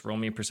difficult. Roll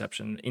me a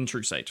perception in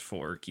true sight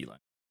for Key Lime.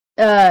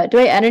 Do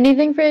I add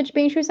anything for it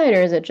being true sight,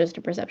 or is it just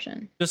a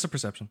perception? Just a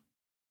perception.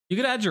 You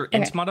could add your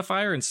int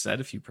modifier instead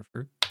if you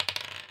prefer.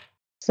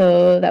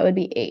 So that would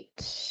be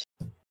 8.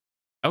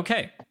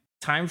 Okay.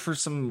 Time for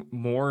some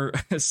more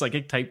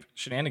psychic type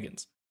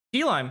shenanigans.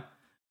 Key Lime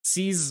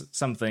sees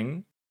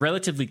something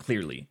relatively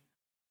clearly.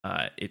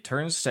 It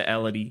turns to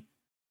Elodie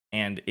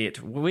and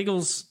it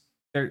wiggles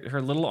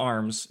her little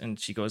arms and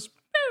she goes,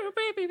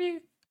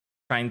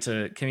 trying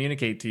to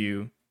communicate to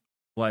you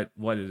what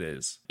it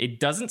is. It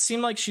doesn't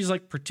seem like she's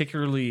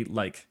particularly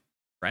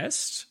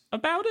stressed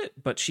about it,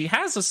 but she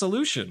has a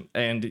solution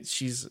and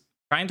she's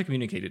trying to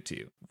communicate it to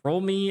you.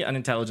 Roll me an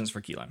intelligence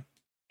for Key Lime.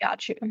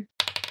 Got you.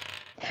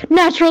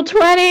 Natural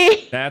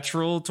 20.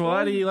 Natural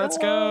 20. Let's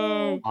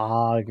go.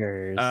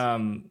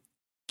 Augers.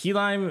 Key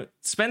Lime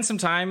spends some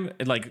time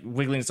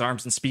wiggling its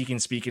arms and speaking.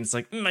 It's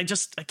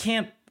I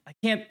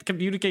can't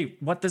communicate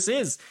what this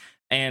is.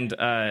 And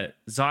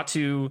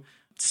Xatu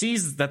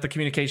sees that the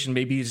communication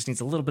maybe just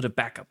needs a little bit of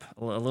backup,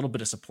 a little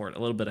bit of support, a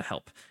little bit of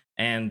help.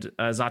 And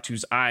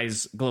Zatu's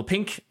eyes glow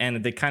pink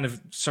and they kind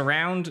of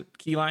surround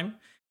Key Lime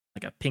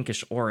like a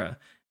pinkish aura.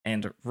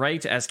 And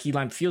right as Key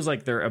Lime feels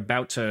like they're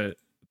about to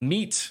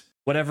meet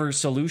whatever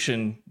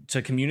solution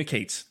to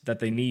communicate that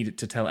they need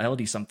to tell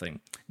Elodie something,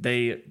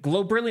 they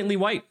glow brilliantly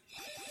white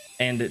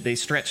and they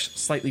stretch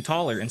slightly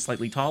taller and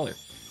slightly taller.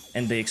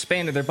 And they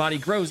expand and their body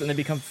grows and they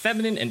become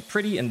feminine and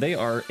pretty and they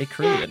are a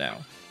Corellia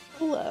now.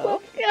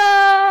 Hello.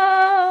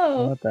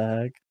 Go! What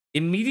the heck?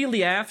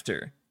 Immediately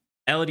after,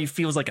 Elodie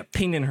feels like a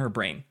ping in her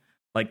brain.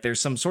 There's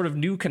some sort of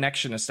new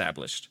connection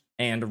established.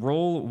 And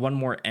roll one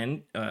more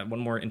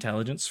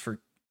intelligence for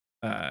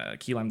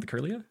Key Lime the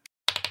Corellia.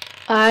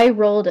 I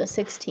rolled a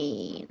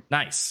 16.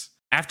 Nice.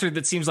 After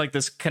that seems like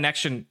this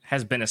connection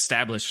has been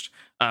established.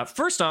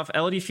 First off,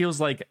 Elodie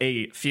feels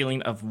a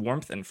feeling of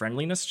warmth and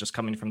friendliness just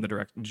coming from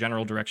the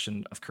general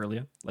direction of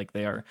Corellia.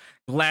 They are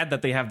glad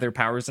that they have their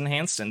powers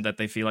enhanced and that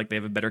they feel like they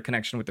have a better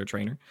connection with their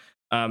trainer.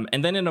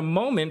 And then in a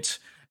moment,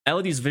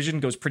 Elodie's vision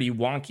goes pretty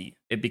wonky.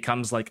 It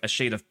becomes a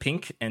shade of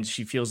pink, and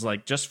she feels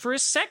just for a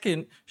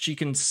second, she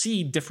can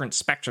see different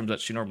spectrums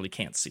that she normally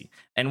can't see.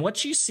 And what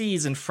she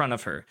sees in front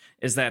of her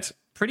is that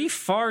pretty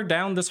far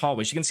down this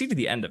hallway, she can see to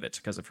the end of it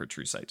because of her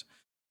true sight.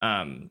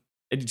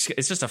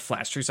 It's just a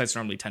flash. True sight's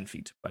normally 10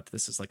 feet, but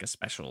this is a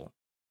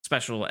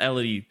special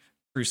Elodie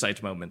true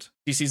sight moment.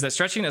 She sees that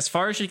stretching as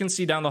far as she can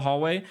see down the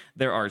hallway,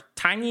 there are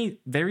tiny,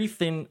 very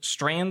thin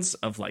strands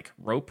of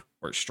rope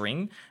or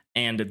string,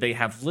 and they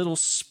have little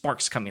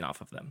sparks coming off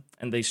of them,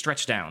 and they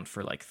stretch down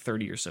for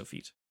 30 or so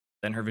feet.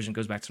 Then her vision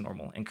goes back to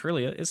normal, and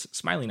Corellia is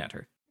smiling at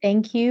her.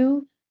 Thank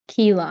you,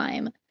 Key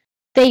Lime.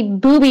 They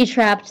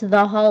booby-trapped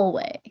the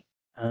hallway.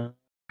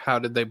 How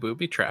did they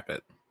booby-trap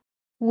it?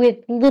 With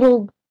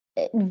little,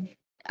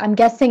 I'm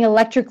guessing,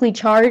 electrically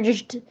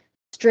charged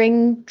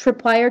string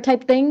tripwire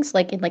type things,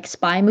 in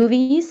spy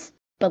movies.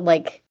 But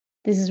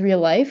this is real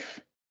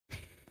life.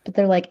 But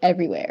they're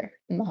everywhere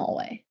in the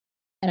hallway.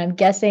 And I'm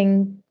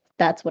guessing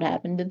that's what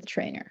happened to the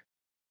trainer.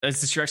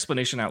 Is this your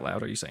explanation out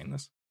loud? Are you saying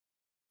this?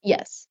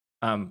 Yes.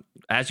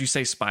 As you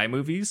say spy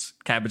movies,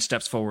 Cabbage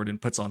steps forward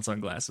and puts on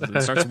sunglasses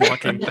and starts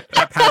walking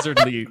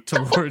haphazardly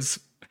towards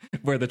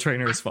where the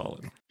trainer has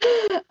fallen.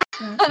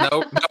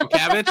 No,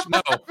 cabbage,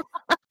 no.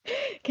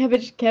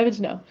 Cabbage,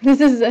 no.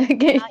 This is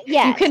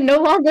yeah. You can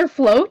no longer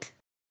float.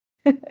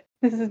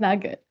 This is not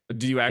good.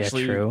 Do you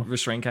actually true.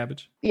 restrain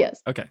Cabbage?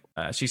 Yes. Okay.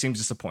 She seems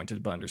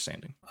disappointed but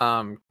understanding.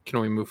 Can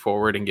we move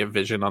forward and get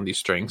vision on these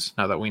strings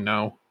now that we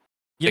know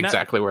Yeah,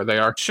 exactly where they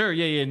are? Sure.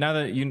 Yeah. Now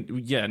that you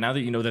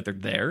know that they're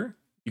there,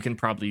 you can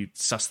probably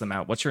suss them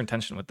out. What's your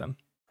intention with them?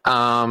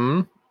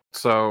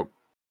 So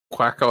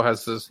Quacko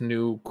has this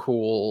new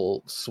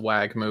cool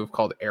swag move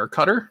called Air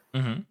Cutter.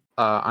 Mm-hmm.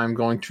 I'm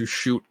going to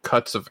shoot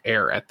cuts of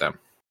air at them.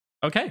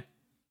 Okay.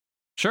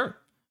 Sure.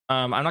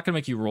 I'm not gonna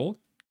make you roll.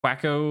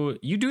 Quacko,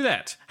 you do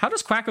that. How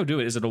does Quacko do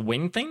it? Is it a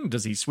wing thing?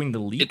 Does he swing the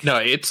leak? No,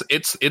 it's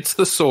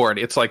the sword.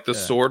 It's like the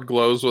sword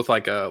glows with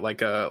like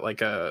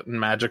a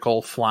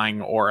magical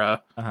flying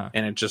aura,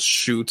 and it just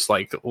shoots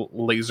like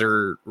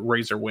razor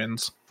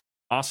winds.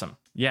 Awesome.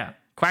 Yeah.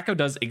 Quacko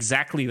does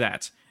exactly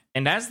that.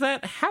 And as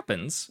that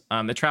happens,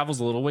 it travels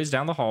a little ways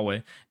down the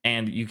hallway,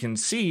 and you can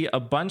see a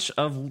bunch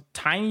of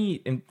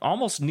tiny and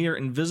almost near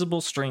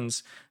invisible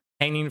strings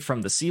hanging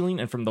from the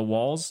ceiling and from the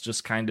walls,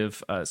 just kind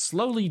of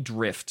slowly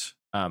drift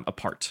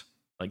apart.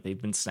 Like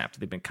they've been snapped.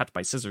 They've been cut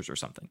by scissors or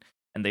something.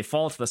 And they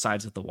fall to the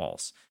sides of the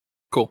walls.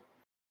 Cool.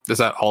 Is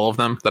that all of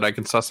them that I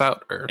can suss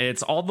out? Or?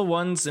 It's all the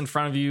ones in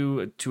front of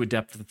you to a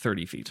depth of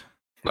 30 feet.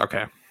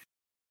 Okay.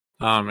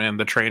 And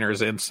the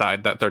trainer's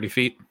inside that 30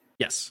 feet?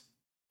 Yes.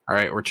 All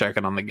right, we're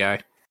checking on the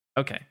guy.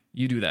 Okay,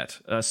 you do that.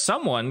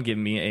 Someone give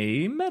me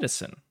a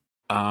medicine.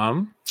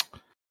 You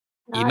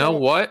know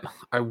what?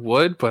 I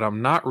would, but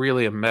I'm not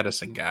really a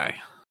medicine guy.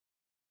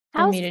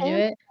 Want me to do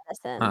it?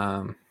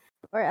 Medicine?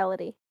 Or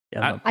Elodie?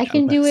 Yeah, I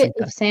can do it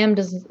if Sam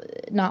does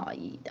not.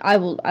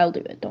 I'll do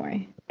it.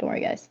 Don't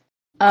worry, guys.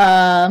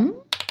 10.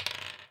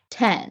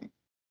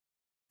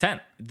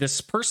 10.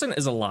 This person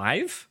is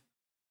alive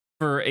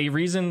for a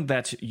reason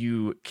that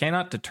you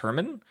cannot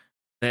determine.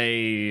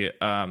 They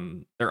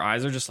their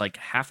eyes are just like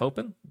half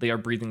open. They are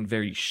breathing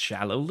very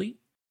shallowly,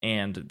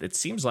 and it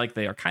seems like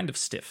they are kind of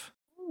stiff.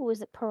 Ooh,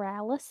 is it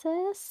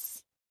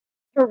paralysis?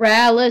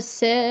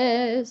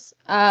 Paralysis.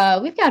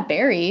 We've got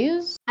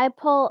berries. I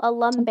pull a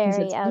lumberry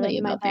Something out of silly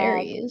my about bag.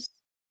 berries.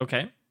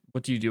 Okay,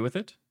 what do you do with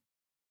it?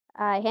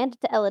 I hand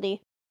it to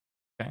Elodie.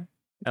 Okay,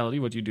 Elodie,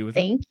 what do you do with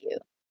it?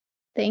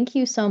 Thank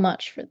you so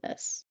much for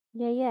this.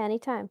 Yeah,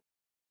 anytime.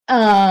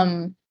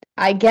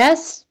 I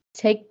guess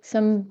take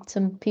some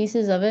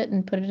pieces of it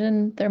and put it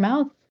in their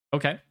mouth.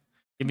 Okay,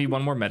 give me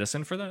one more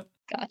medicine for that.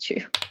 Got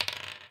you.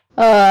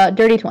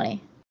 Dirty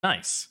 20.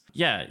 Nice.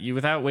 Yeah, you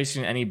without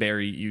wasting any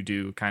berry, you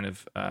do kind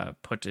of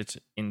put it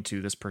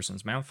into this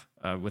person's mouth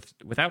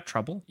without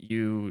trouble.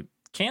 You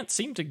can't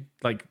seem to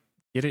like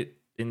get it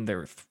in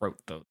their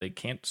throat though. They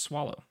can't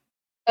swallow.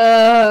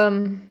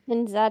 Can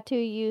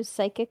Xatu use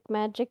psychic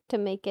magic to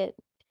make it?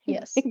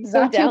 Yes. go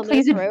Xatu, down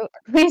their throat?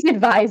 please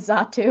advise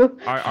Xatu.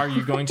 Are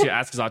you going to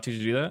ask Xatu to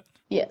do that?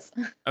 Yes.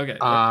 Okay.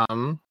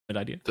 Good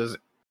idea. Does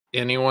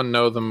anyone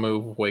know the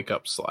move Wake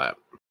Up Slap?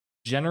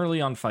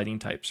 Generally on fighting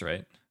types,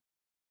 right?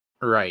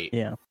 Right.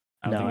 Yeah.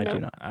 I do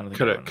not. I don't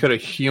think Could a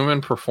human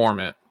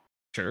perform it?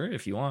 Sure,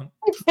 if you want.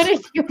 Can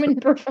a human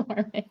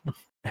perform it?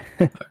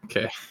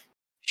 Okay.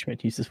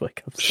 Schmidt uses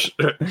wake up.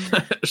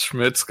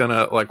 Schmidt's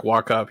gonna like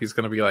walk up. He's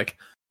gonna be like,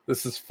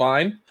 "This is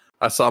fine.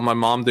 I saw my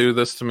mom do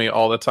this to me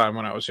all the time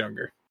when I was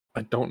younger.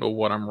 I don't know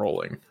what I'm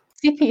rolling.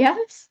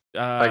 CPS?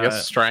 I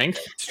guess strength.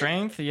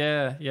 Strength,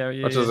 yeah.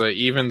 Which is an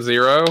even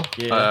 0.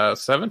 Yeah.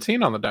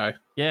 17 on the die.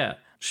 Yeah.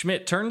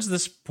 Schmidt turns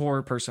this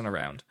poor person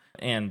around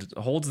and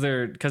holds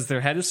because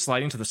their head is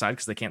sliding to the side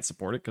because they can't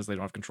support it because they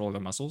don't have control of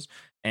their muscles.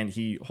 And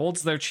he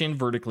holds their chin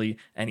vertically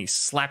and he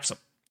slaps them.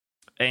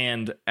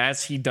 And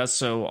as he does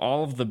so,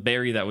 all of the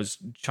berry that was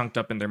chunked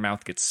up in their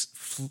mouth gets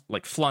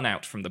flung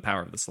out from the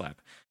power of the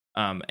slap.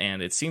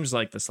 And it seems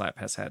like the slap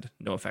has had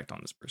no effect on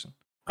this person.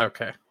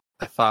 Okay.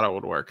 I thought it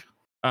would work.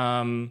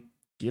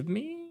 Give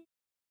me.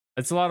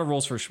 It's a lot of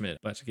rolls for Schmidt,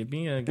 but give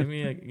me a.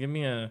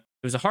 It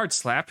was a hard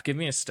slap. Give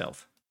me a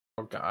stealth.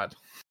 Oh God.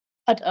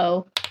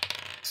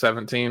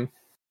 17.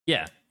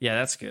 Yeah,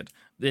 that's good.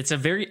 It's a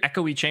very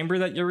echoey chamber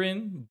that you're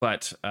in,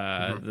 but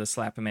the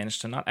slap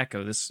managed to not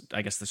echo.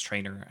 I guess this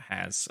trainer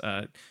has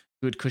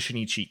good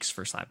cushiony cheeks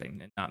for slapping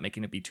and not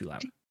making it be too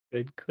loud.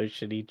 Good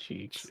cushiony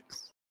cheeks.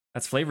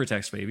 That's flavor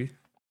text, baby.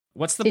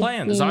 What's the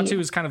plan? Xatu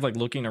is kind of like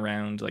looking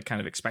around, like kind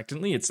of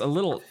expectantly.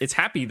 It's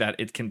happy that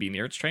it can be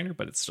near its trainer,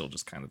 but it's still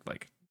just kind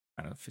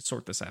of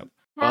sort this out.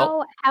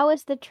 How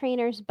is the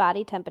trainer's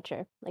body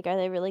temperature? Like, are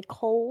they really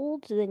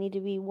cold? Do they need to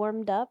be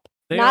warmed up?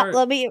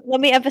 Let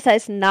me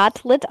emphasize,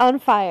 not lit on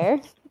fire.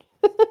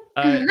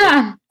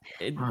 I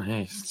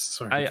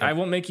I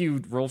won't make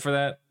you roll for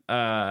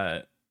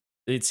that.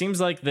 It seems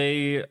like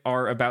they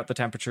are about the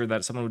temperature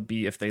that someone would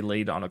be if they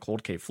laid on a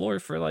cold cave floor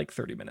for like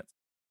 30 minutes.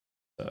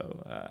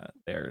 So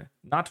they're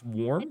not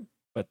warm,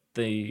 but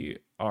they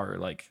are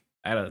like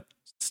at a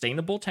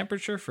sustainable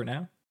temperature for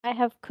now. I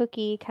have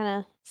Cookie kind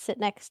of sit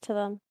next to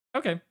them.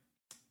 Okay.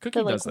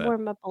 Cookie to does that.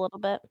 Warm up a little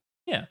bit.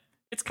 Yeah.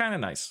 It's kind of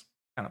nice.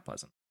 Kind of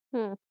pleasant.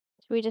 Should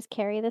we just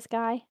carry this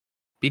guy?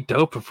 Be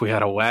dope if we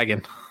had a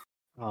wagon.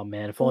 Oh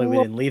man, if only we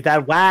didn't leave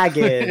that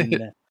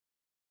wagon.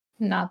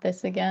 Not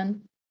this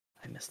again.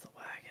 I missed the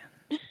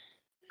wagon.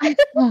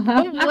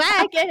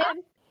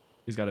 Wagon.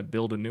 He's got to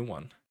build a new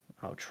one.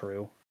 Oh,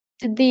 true.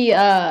 Did the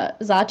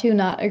Zatu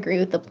not agree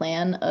with the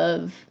plan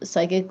of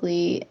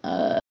psychically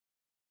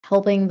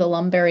helping the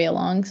Lumberry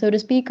along, so to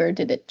speak, or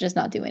did it just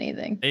not do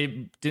anything?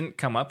 It didn't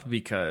come up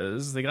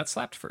because they got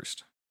slapped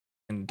first.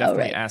 And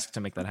definitely right. asked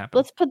to make that happen.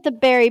 Let's put the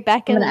berry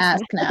back I'm in gonna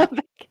ask now.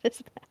 back in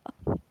his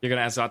mouth. You're going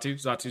to ask Zatu.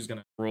 Zatu's going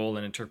to roll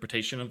an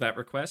interpretation of that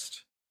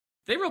request.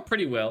 They roll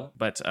pretty well,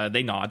 but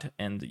they nod,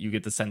 and you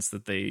get the sense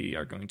that they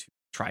are going to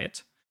try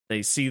it.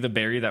 They see the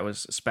berry that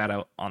was spat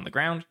out on the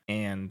ground,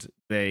 and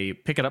they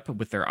pick it up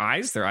with their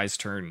eyes. Their eyes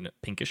turn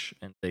pinkish,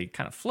 and they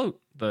kind of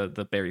float.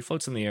 The berry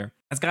floats in the air.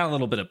 It's got a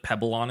little bit of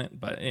pebble on it,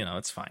 but,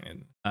 it's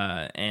fine.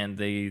 And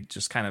they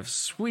just kind of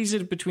squeeze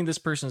it between this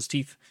person's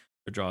teeth.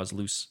 Their jaw is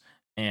loose.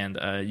 And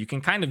you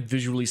can kind of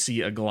visually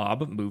see a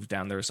glob move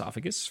down their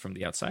esophagus from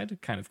the outside.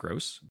 Kind of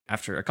gross.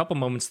 After a couple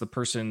moments, the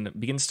person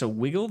begins to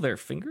wiggle their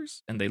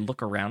fingers, and they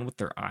look around with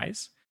their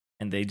eyes,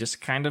 and they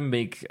just kind of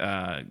make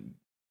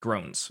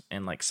groans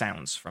and like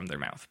sounds from their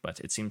mouth. But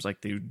it seems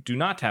like they do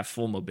not have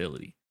full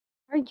mobility.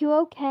 Are you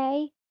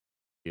okay?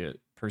 The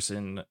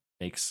person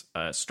makes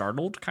a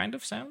startled kind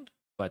of sound,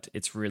 but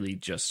it's really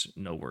just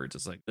no words.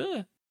 It's like,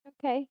 ugh.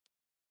 Okay.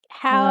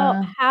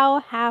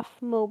 How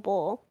half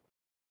mobile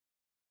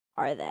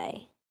are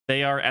they?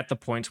 They are at the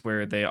point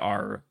where they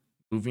are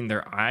moving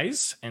their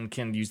eyes and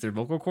can use their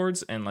vocal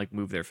cords and like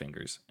move their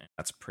fingers. And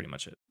that's pretty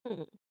much it.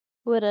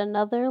 Would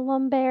another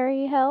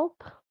Lumberry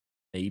help?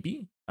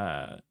 Maybe.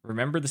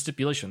 Remember the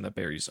stipulation that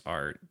berries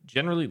are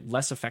generally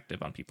less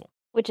effective on people.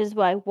 Which is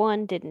why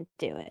one didn't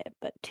do it,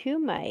 but two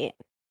might.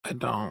 I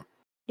don't.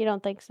 You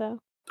don't think so?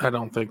 I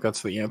don't think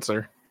that's the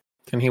answer.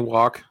 Can he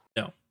walk?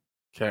 No.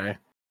 Okay.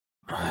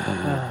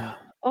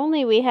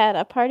 Only we had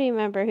a party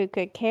member who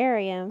could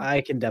carry him.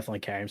 I can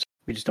definitely carry him.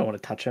 We just don't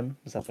want to touch him.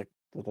 Is that like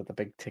the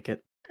big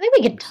ticket? I think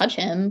we can touch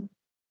him.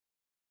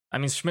 I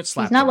mean, Schmidt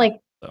slapped He's not him, like,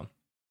 so.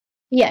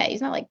 yeah,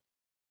 he's not like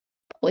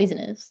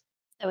poisonous.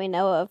 That we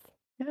know of.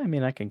 Yeah, I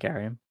mean, I can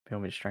carry him. If you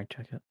want me to strength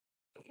check it?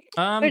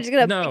 We're just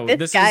gonna no, pick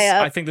this guy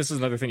up. I think this is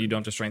another thing you don't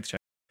have to strength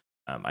check.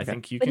 I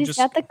think you But can he's just.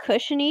 got the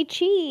cushiony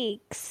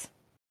cheeks.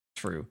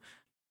 True.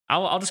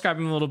 I'll describe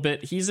him a little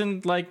bit. He's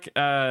in like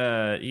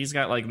he's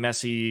got like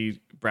messy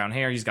brown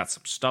hair. He's got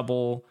some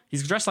stubble.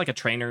 He's dressed like a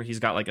trainer. He's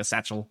got like a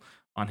satchel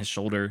on his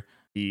shoulder.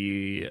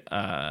 He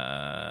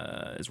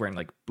is wearing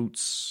like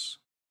boots,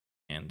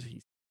 and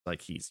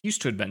he's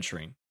used to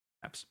adventuring,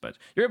 perhaps. But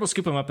you're able to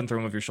scoop him up and throw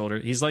him over your shoulder.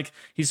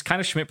 He's kind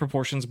of Schmidt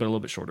proportions, but a little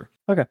bit shorter.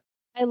 Okay.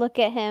 I look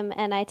at him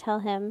and I tell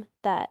him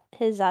that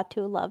his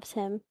Zatu loves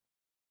him.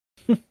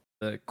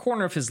 The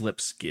corner of his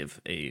lips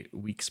give a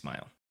weak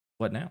smile.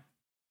 What now?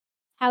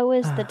 How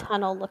is the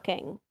tunnel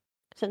looking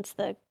since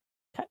the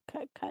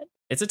cut?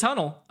 It's a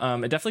tunnel.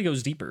 It definitely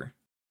goes deeper.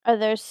 Are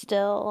there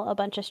still a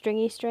bunch of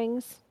stringy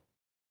strings?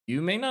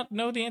 You may not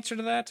know the answer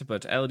to that,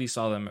 but Elodie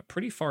saw them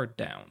pretty far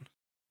down.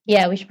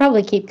 Yeah, we should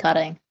probably keep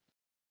cutting.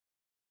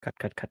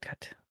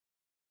 Cut.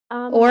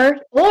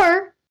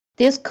 Or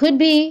this could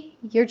be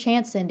your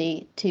chance,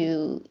 Cindy,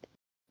 to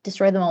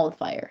destroy them all with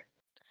fire.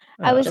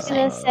 I was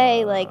going to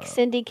say, like,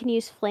 Cindy can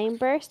use Flame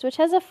Burst, which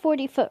has a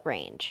 40-foot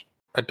range.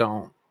 I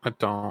don't.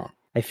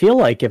 I feel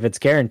like if it's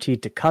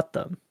guaranteed to cut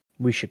them,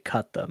 we should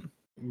cut them.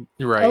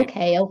 You're right.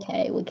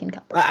 Okay, we can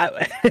cut them.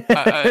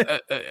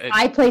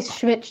 I place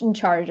Schmidt in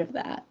charge of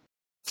that.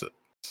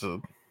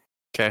 So,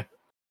 okay.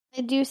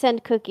 I do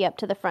send Cookie up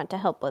to the front to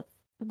help with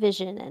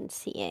vision and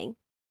seeing.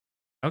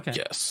 Okay.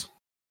 Yes.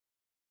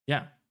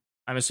 Yeah.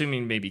 I'm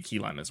assuming maybe Key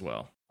Lime as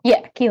well.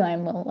 Yeah, Key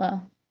Lime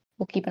will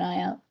keep an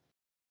eye out.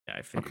 Yeah,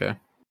 I figured. Okay.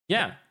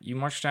 Yeah, you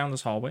march down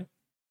this hallway.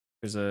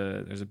 There's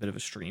a bit of a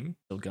stream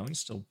still going,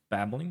 still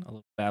babbling, a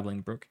little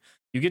babbling brook.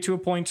 You get to a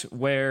point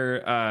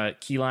where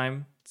Key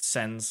Lime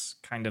sends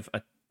kind of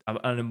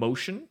an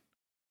emotion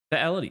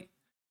to Elodie,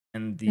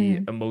 and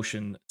the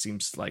emotion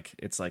seems like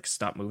it's like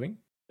stop moving.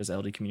 Does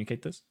Elodie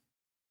communicate this?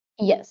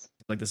 Yes.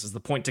 Like this is the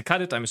point to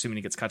cut it. I'm assuming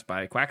it gets cut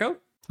by Quacko.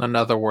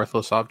 Another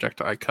worthless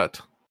object I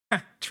cut.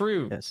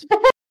 True. Yes.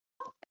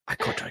 I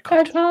cut.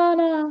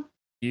 Cortana.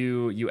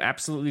 You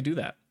absolutely do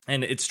that.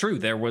 And it's true.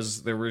 There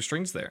were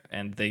strings there,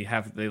 and they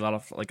let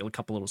off like a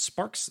couple little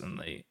sparks, and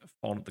they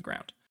fall to the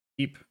ground.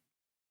 Keep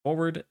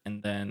forward,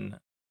 and then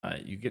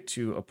you get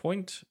to a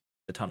point,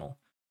 the tunnel,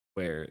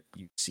 where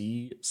you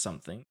see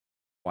something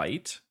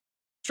quite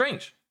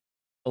strange,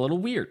 a little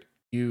weird.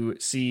 You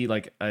see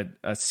like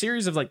a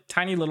series of like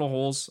tiny little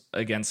holes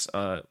against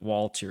a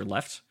wall to your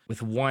left,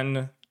 with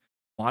one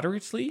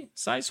moderately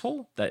sized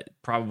hole that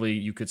probably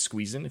you could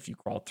squeeze in if you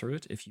crawled through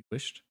it if you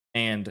wished.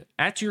 And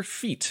at your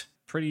feet,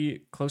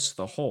 pretty close to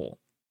the hole,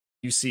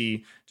 you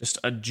see just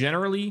a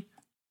generally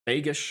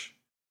vaguish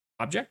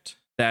object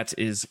that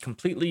is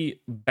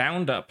completely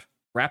bound up,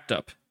 wrapped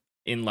up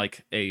in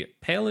like a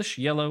palish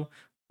yellow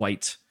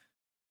white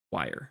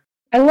wire.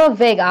 I love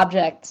vague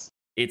objects.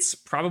 It's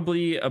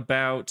probably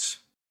about,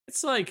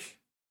 it's like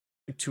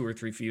 2 or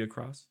 3 feet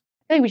across.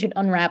 I think we should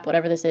unwrap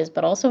whatever this is,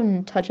 but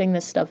also touching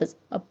this stuff is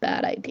a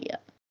bad idea.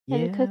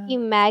 And Cookie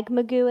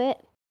magma goo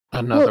it.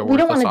 Another we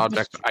don't worthless wanna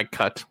object I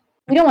cut.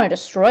 We don't want to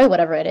destroy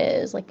whatever it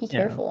is. Like, be Yeah.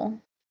 careful.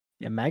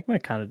 Yeah, magma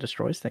kind of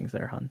destroys things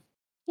there, hun.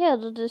 Yeah,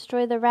 it'll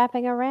destroy the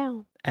wrapping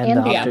around. And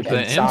the the object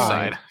The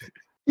inside.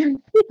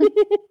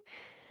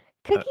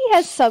 Cookie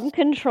has some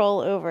control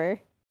over.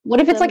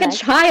 What if it's The like a mag-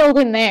 child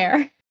in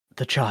there?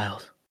 The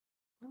child.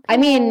 I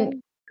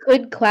mean,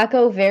 could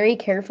Quacko very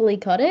carefully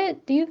cut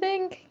it, do you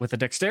think? With a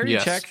dexterity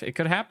Yes. check, it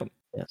could happen.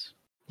 Yes.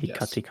 He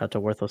Yes. cut a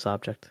worthless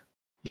object.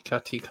 He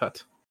cut. He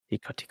cut.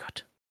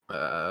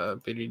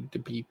 Beep,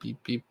 beep,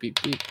 beep,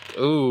 beep, beep.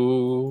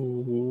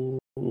 Ooh.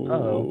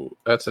 Uh-oh.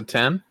 That's a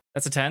 10?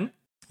 That's a 10.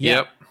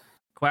 Yep.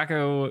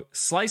 Quacko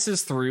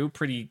slices through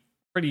pretty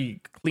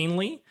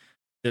cleanly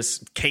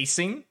this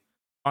casing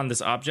on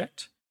this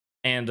object,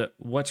 and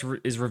what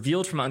is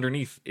revealed from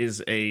underneath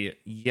is a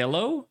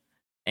yellow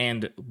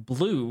and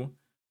blue,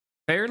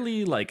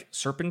 fairly like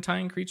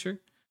serpentine creature.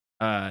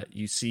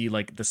 You see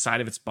like the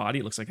side of its body.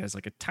 It looks like it has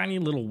like a tiny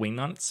little wing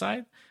on its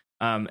side,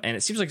 and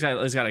it seems like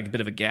it's got a bit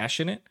of a gash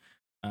in it.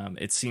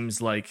 It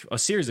seems like a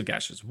series of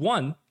gashes.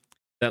 One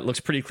that looks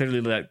pretty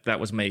clearly that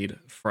was made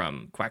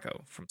from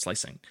Quacko, from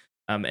slicing.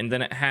 And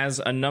then it has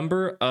a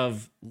number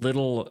of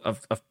little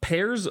of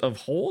pairs of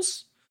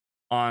holes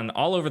on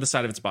all over the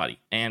side of its body,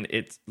 and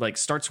it like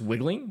starts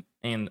wiggling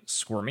and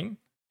squirming,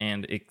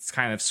 and it's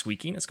kind of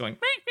squeaking. It's going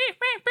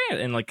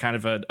in like kind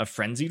of a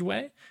frenzied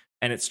way,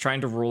 and it's trying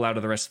to roll out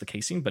of the rest of the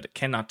casing, but it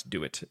cannot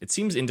do it. It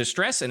seems in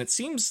distress, and it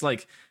seems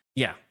like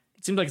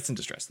it's in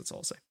distress. That's all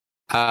I'll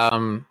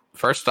say.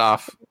 First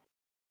off,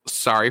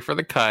 sorry for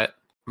the cut.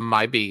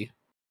 My B.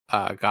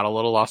 Got a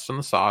little lost in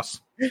the sauce.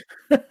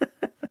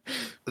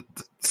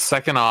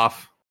 Second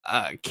off,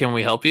 can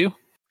we help you?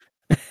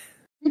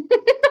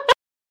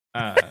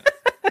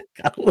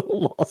 Got a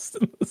little lost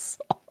in the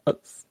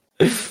sauce.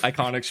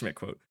 Iconic Schmidt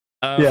quote.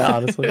 Yeah,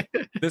 honestly.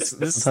 This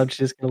Sometimes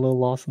you just get a little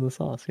lost in the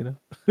sauce, you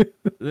know?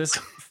 this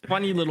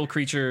funny little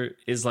creature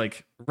is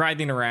like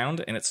writhing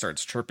around, and it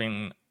starts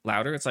chirping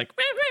louder. It's like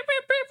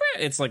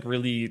it's like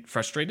really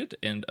frustrated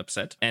and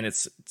upset, and it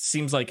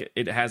seems like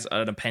it has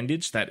an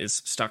appendage that is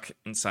stuck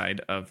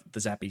inside of the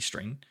zappy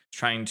string,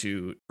 trying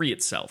to free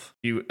itself.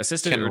 Do you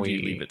assist it, Can or do we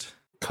you leave it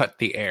cut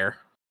the air?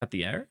 at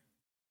the air,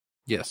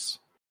 Yes,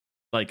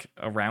 like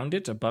around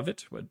it, above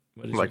it? What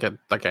is like it?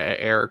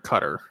 a air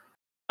cutter.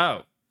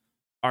 Oh,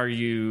 are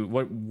you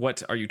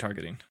what are you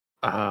targeting?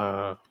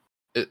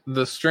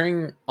 The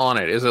string on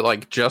it, is it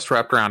like just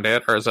wrapped around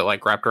it, or is it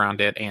like wrapped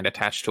around it and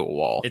attached to a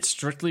wall? It's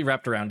strictly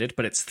wrapped around it,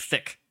 but it's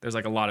thick. There's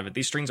like a lot of it.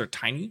 These strings are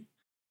tiny,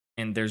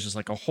 and there's just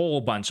like a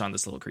whole bunch on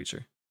this little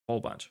creature.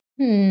 Whole bunch.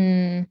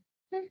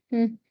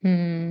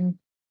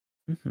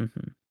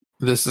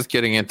 This is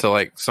getting into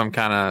like some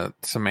kind of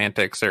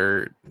semantics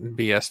or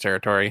BS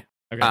territory.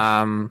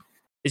 Okay.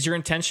 Is your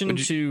intention would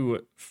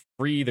to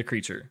free the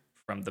creature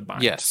from the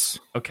bind? Yes.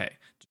 Okay.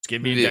 Just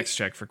give me a Yeah. dex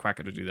check for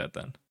Quacko to do that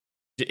then.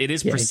 It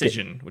is Yeah,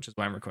 precision, which is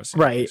why I'm requesting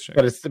a Right, dex check.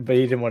 but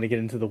he didn't want to get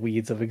into the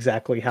weeds of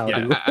exactly how Yeah,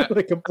 to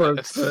like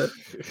approach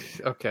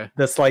Okay.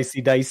 the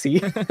slicey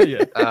dicey.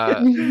 Yeah.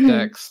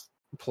 Dex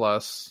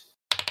plus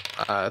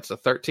it's a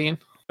 13.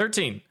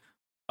 13.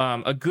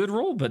 A good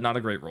roll, but not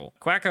a great roll.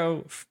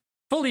 Quacko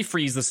fully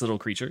frees this little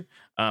creature.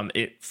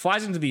 It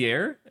flies into the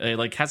air. It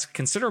like has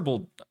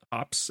considerable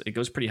hops. It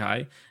goes pretty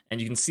high,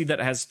 and you can see that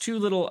it has two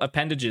little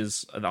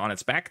appendages on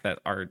its back that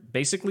are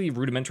basically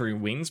rudimentary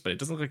wings, but it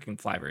doesn't look like it can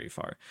fly very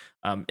far.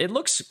 It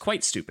looks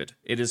quite stupid.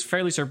 It is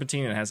fairly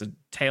serpentine and has a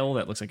tail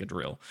that looks like a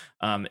drill.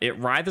 It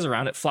writhes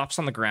around. It flops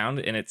on the ground,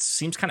 and it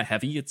seems kind of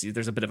heavy.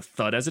 There's a bit of a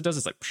thud as it does.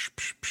 It's like psh,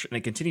 psh, psh, and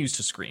it continues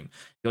to scream.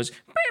 It goes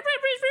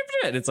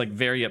and it's like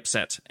very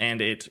upset,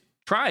 and it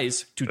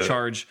tries to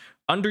charge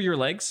under your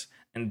legs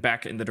and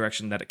back in the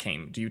direction that it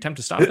came. Do you attempt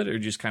to stop it, or do you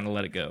just kind of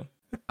let it go?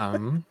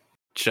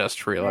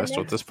 Just realized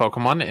what this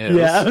Pokemon is.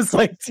 Yeah, I was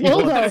like, do you Still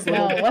want don't to-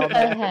 know. What the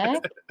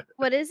heck?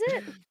 What is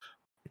it?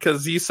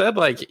 Because you said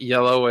like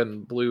yellow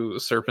and blue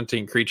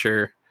serpentine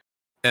creature,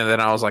 and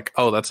then I was like,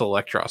 oh, that's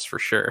Electros for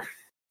sure.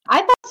 I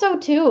thought so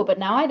too, but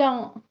now I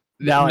don't.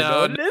 Now I No, know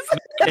what it is.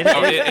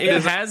 It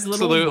is has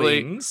little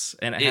absolutely- wings,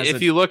 and it has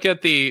If you look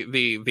at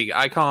the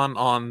icon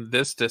on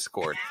this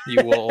Discord,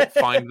 you will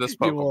find this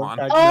You will Pokemon.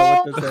 in fact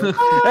know what this is.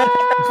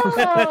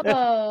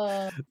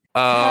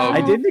 Oh,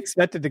 I didn't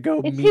expect it to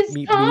go It's meet, his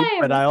meet, time.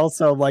 meet, but I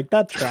also like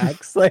that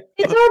tracks. Like,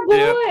 it's our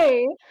Yeah.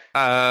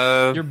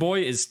 boy. your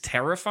boy is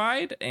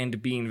terrified and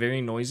being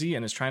very noisy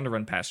and is trying to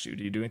run past you.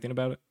 Do you do anything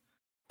about it?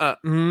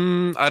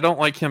 I don't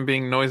like him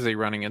being noisy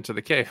running into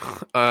the cave.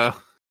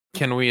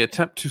 Can we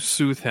attempt to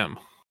soothe him,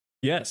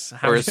 Yes.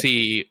 or is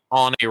he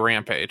on a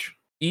rampage?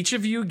 Each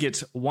of you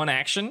gets one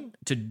action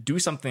to do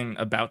something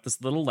about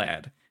this little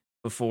lad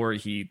before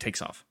he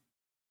takes off.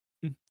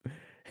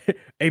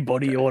 hey,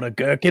 buddy, you want a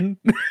gherkin?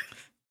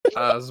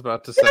 I was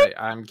about to say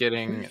I'm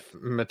getting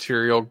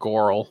material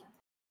Goral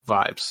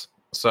vibes.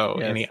 So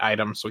Yes. any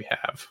items we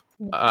have.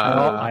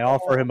 I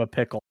offer him a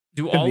pickle.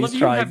 Do all He's of you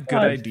trying have good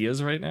hard.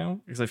 ideas right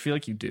now? Because I feel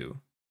like you do.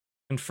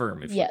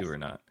 Confirm if Yes. you do or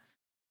not.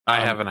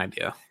 I have an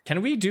idea.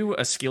 Can we do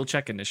a skill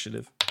check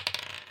initiative?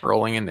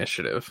 Rolling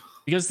initiative.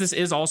 Because this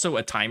is also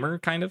a timer,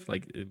 kind of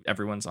like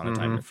everyone's on a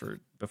timer for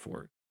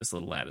before this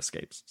little lad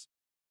escapes.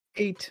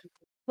 8.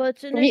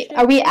 What's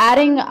Are we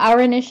adding our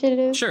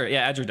initiative? Sure,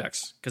 yeah, add your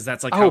dex because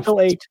that's like Oh, how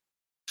 8.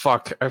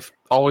 Fuck,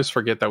 always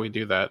forget that we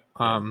do that.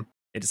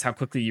 it is how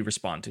quickly you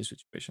respond to a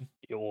situation.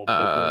 You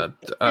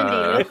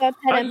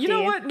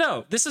know what?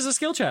 No, this is a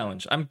skill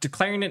challenge. I'm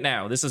declaring it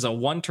now. This is a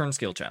 1-turn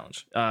skill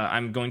challenge.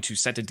 I'm going to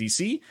set a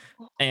DC,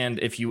 and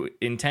if you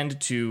intend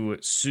to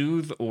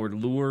soothe or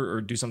lure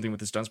or do something with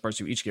this Dunsparce,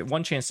 you each get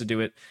 1 chance to do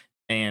it.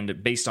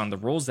 And based on the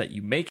rolls that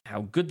you make,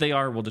 how good they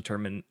are will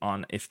determine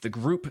on if the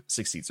group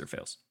succeeds or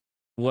fails.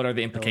 What are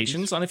the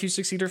implications on if you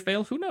succeed or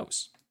fail? Who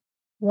knows?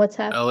 What's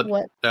happening?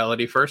 What?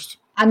 Elodie first.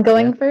 I'm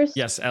going first?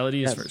 Yes,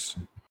 Elodie is first.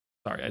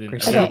 Sorry, I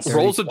didn't. Okay.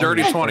 Rolls a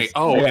dirty 20.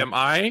 Oh, am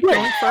I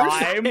going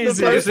first? I'm Is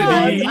the it person.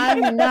 me?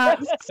 I'm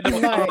not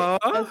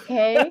smart.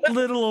 Okay.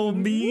 Little old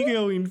me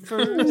going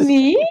first.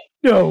 Me?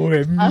 No,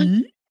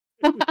 me.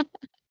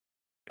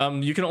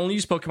 You can only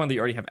use Pokemon that you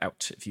already have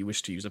out if you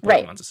wish to use a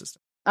Pokemon's Right.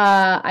 assistant.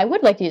 I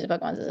would like to use a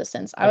Pokemon's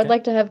assistance. I would Okay.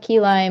 like to have Key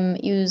Lime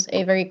use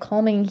a very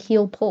calming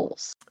heal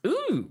pulse.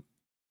 Ooh,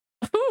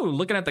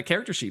 looking at the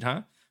character sheet,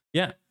 huh?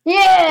 Yeah.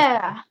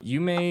 Yeah.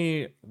 You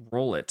may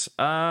roll it.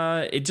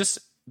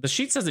 The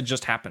sheet says it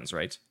just happens,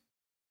 right?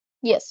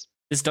 Yes.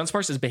 This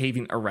Dunsparce is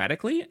behaving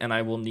erratically, and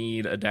I will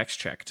need a dex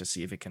check to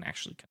see if it can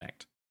actually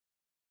connect.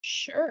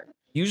 Sure.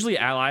 Usually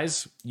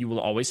allies you will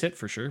always hit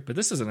for sure, but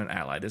this isn't an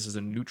ally. This is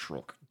a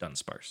neutral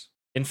Dunsparce.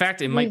 In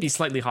fact, it might be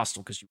slightly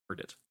hostile because you heard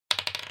it.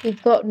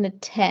 We've gotten a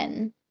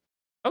 10.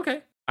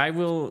 Okay. I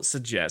will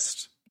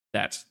suggest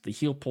that the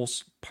heal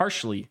pulse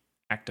partially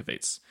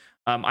activates.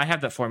 I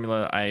have that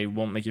formula. I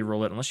won't make you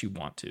roll it unless you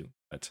want to,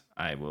 but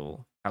I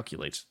will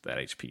calculate that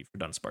HP for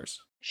Dunsparce.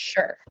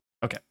 Sure.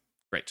 Okay,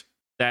 great.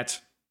 That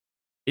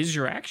is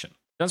your action.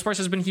 Dunsparce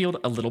has been healed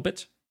a little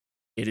bit.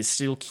 It is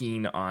still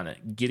keen on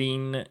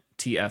getting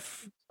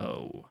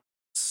TFO.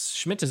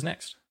 Schmidt is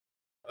next.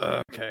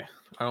 Okay.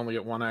 I only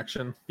get 1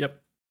 action.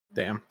 Yep.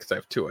 Damn, because I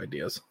have 2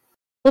 ideas.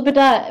 Flip a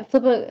die.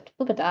 Flip a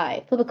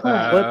die. Flip a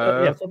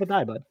coin. Flip a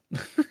die, bud.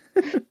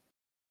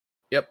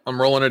 Yep,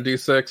 I'm rolling a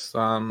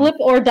d6. Flip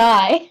or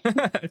die. True.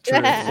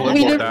 Flip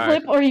Either or die.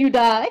 flip or you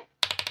die.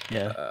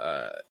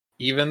 Yeah.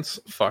 Evens.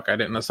 Fuck, I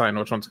didn't assign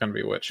which one's going to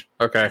be which.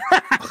 Okay.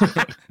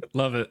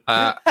 Love it.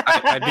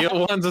 Idea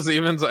 1 is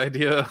evens.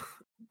 Idea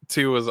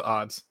 2 is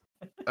odds.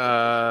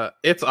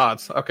 It's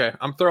odds. Okay,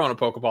 I'm throwing a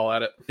Pokeball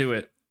at it. Do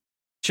it.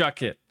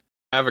 Chuck it.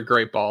 I have a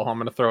Great Ball. I'm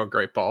going to throw a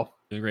Great Ball.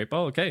 Do a great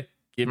ball. Okay.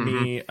 Give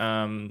me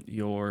add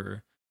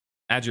your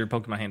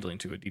Pokemon handling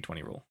to a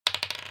D20 roll.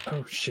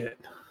 Oh shit,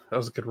 that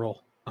was a good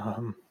roll.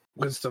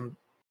 Wisdom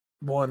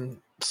 1,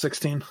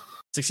 16.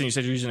 16. You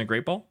said you're using a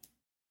great ball?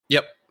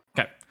 Yep.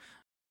 Okay.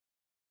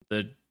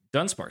 The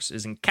Dunsparce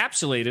is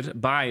encapsulated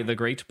by the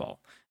great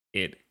ball.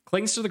 It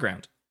clings to the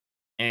ground,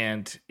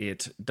 and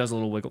it does a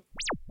little wiggle,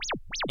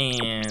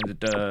 and it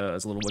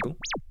does a little wiggle,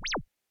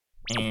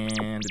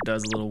 and it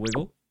does a little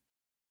wiggle,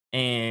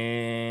 and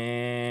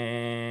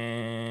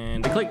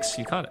it clicks.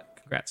 You caught it.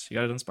 Congrats. You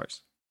got a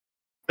Dunsparce.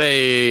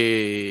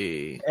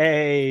 Hey,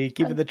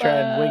 Keeping the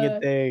trend,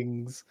 winged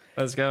things.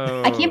 Let's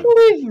go. I can't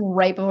believe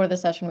right before the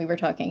session we were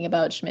talking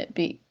about Schmidt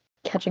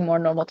catching more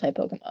normal type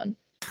Pokemon.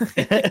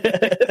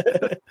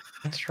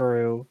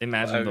 True.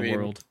 Imagine the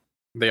world.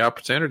 The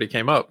opportunity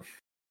came up.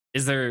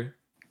 Is there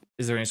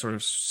any sort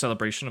of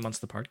celebration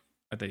amongst the party?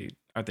 Are they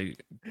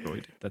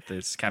annoyed that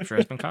this capture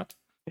has been caught?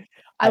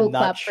 I will I'm not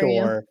clap for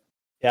you. sure.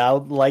 Yeah,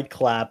 I'll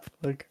clap.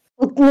 Like,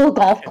 A little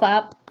golf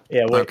clap.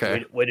 yeah,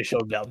 Okay. way to show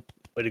down.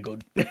 Way to go.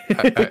 I-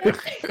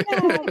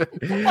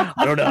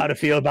 I don't know how to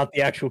feel about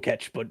the actual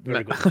catch, but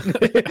very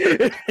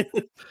good.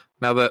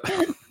 now that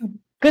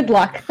Good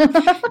luck.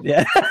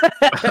 Yeah.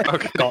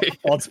 Okay.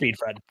 Godspeed,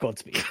 friend.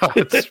 Godspeed.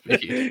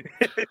 Godspeed.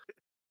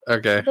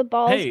 Okay. The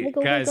balls. Hey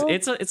wiggle, guys,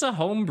 wiggle. it's a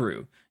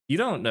homebrew. You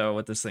don't know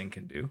what this thing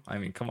can do. I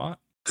mean, come on.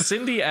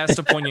 Cindy asked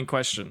a poignant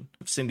question.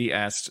 Cindy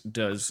asked,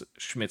 "Does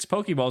Schmidt's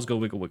Pokeballs go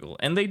wiggle wiggle?"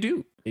 And they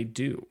do. They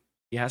do.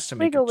 He has to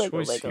make Wiggle, a wiggle,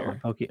 choice wiggle.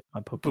 here.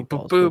 My Boo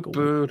Pokeballs. boo wiggle,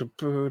 boo wiggle.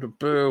 boo boo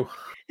boo.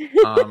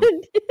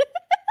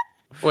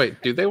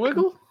 Wait, do they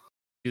wiggle?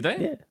 Do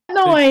they?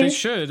 Yeah. They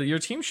should. Your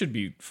team should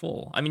be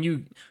full. I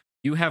mean,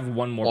 you have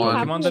one more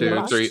 1, Pokemon than 2,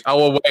 most. 3. Oh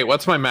well, wait.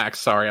 What's my max?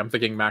 Sorry, I'm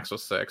thinking max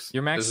was 6.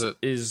 Your max Is it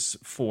is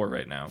 4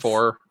 right now.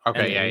 4?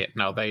 Okay, And- yeah.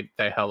 No, they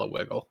hella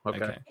wiggle.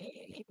 Okay.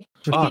 Okay.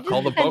 Fuck,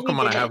 all the Because you Pokemon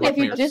I did have it. with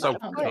me You are just so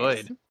don't.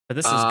 good. But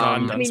this is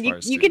gone I I mean,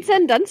 Dunsparce. you could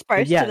send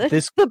Dunsparce Yeah, to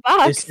this- the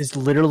box. This is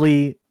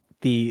literally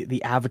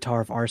the avatar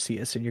of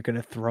Arceus, and you're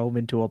gonna throw him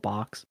into a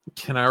box.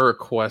 Can I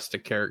request a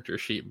character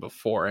sheet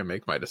before I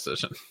make my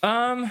decision?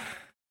 I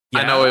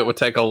I know it would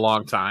take a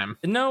long time.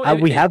 No,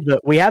 We have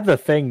the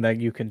thing that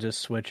you can just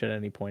switch at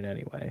any point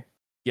anyway.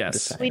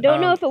 yes. We don't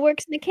know Um, if it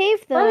works in the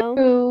cave though.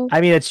 True.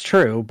 I mean, it's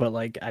true, but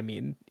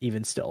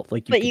even still,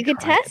 But you could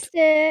try test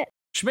it.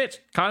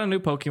 Schmidt caught a new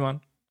Pokemon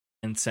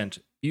and sent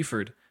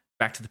Buford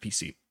back to the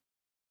PC.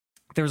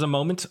 There was a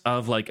moment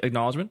of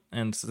acknowledgement,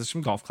 and there's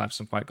some golf claps,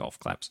 some quiet golf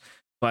claps.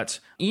 But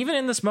even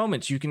in this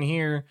moment, you can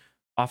hear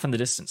off in the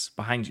distance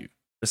behind you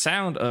the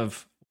sound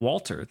of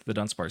Walter, the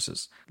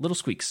Dunsparce's little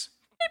squeaks,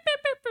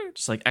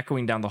 just like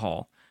echoing down the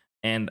hall.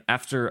 And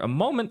after a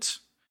moment,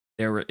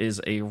 there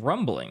is a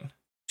rumbling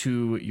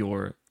to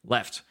your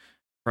left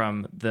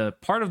from the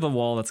part of the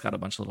wall that's got a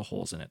bunch of little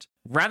holes in it.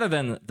 Rather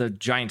than the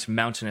giant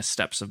mountainous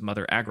steps of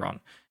Mother Agron,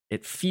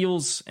 it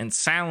feels and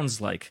sounds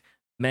like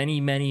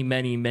many, many,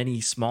 many, many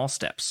small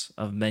steps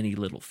of many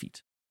little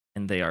feet.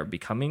 And they are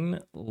becoming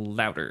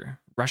louder,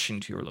 rushing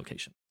to your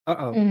location.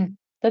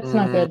 That's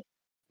not good.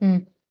 I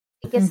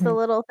think it's the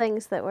little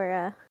things that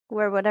were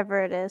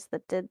whatever it is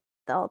that did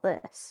all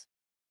this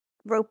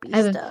ropey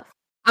stuff.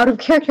 Out of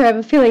character, I have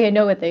a feeling I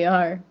know what they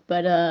are,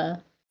 but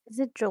is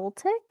it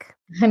Joltik?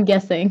 I'm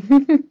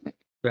guessing.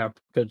 Yeah,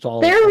 it's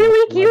all. They're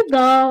really cute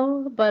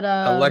though, but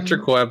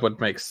Electric web would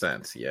make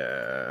sense.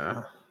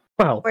 Yeah.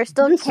 Well, We're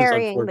still this is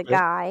carrying the unfortunate.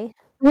 guy,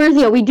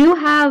 we do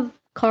have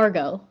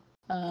cargo,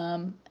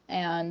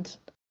 and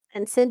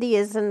Cindy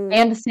is in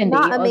Cindy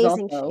not was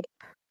amazing also shape.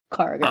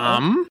 cargo.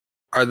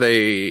 Are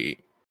they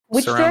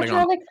Which surrounding direction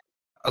on? are they?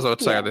 I was about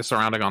to say, Yeah. are they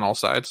surrounding on all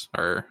sides,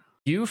 or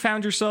You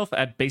found yourself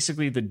at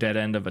basically the dead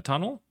end of a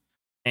tunnel,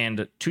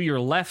 and to your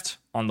left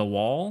on the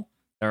wall,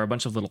 there are a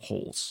bunch of little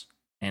holes.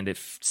 And it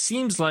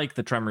seems like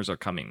the tremors are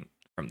coming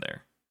from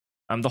there.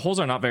 The holes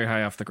are not very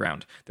high off the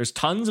ground. There's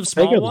tons of Big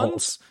small of ones.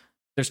 holes.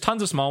 There's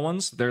tons of small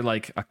ones. They're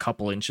like a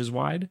couple inches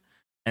wide.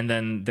 And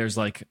then there's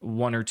like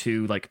one or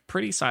two like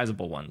pretty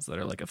sizable ones that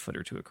are like a foot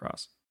or two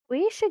across.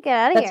 We should get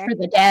out of That's here. for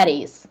the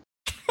daddies.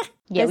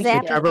 Yeah, we The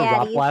should zappy Trevor Rock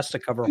daddies. Blast to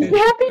cover go. holes.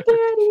 Happy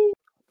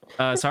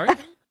daddy. Sorry?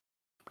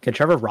 Can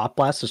Trevor Rock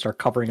Blast to start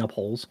covering up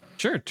holes?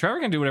 Sure, Trevor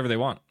can do whatever they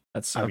want.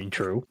 That's I mean,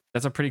 true.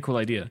 That's a pretty cool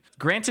idea.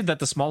 Granted that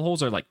the small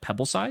holes are like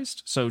pebble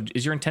sized. So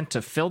is your intent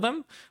to fill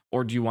them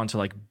or do you want to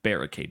like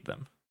barricade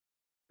them?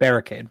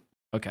 Barricade.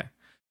 Okay.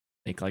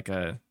 Make like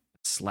a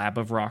slab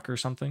of rock or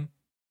something?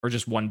 Or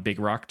just one big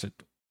rock to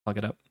plug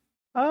it up?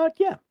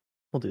 Yeah,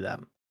 we'll do that.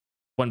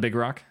 One big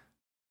rock?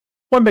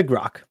 One big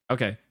rock.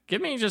 Okay.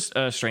 Give me just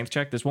a strength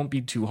check. This won't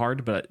be too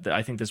hard, but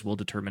I think this will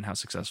determine how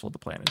successful the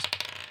plan is.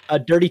 A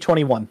dirty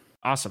 21.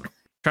 Awesome.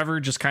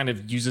 Trevor just kind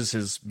of uses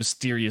his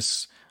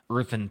mysterious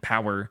earthen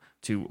power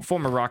to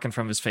form a rock in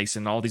front of his face,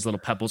 and all these little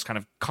pebbles kind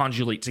of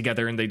congealate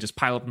together and they just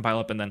pile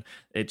up, and then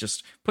it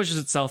just pushes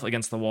itself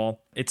against the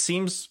wall. It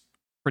seems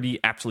pretty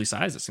aptly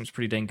sized. It seems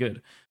pretty dang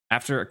good.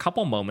 After a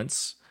couple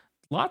moments,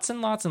 lots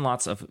and lots and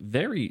lots of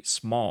very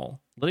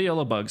small little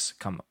yellow bugs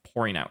come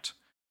pouring out.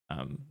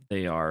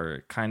 They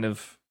are kind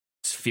of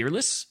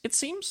fearless, it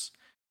seems.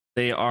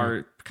 They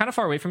are kind of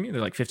far away from you.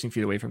 They're like 15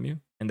 feet away from you,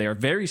 and they are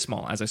very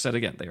small. As I said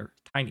again, they are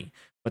tiny,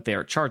 but they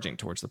are charging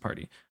towards the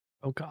party.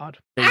 Oh, God.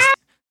 They,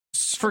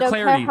 for Don't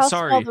clarity, care how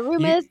sorry. small the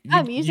room is.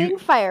 I'm using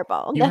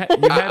Fireball. You had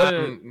a,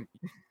 Um,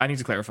 I need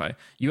to clarify.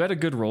 You had a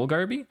good roll,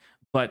 Garby,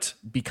 but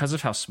because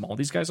of how small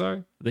these guys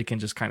are, they can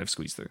just kind of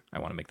squeeze through. I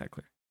want to make that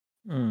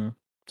clear.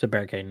 So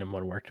barricading them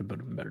would work,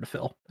 but better to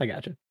fill. I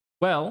got you.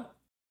 Well,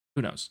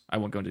 who knows? I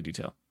won't go into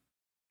detail.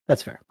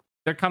 That's fair.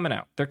 They're coming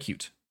out. They're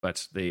cute,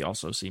 but they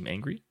also seem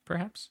angry,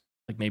 perhaps.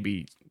 Like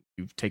maybe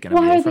you've taken a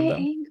Why meal are from they them.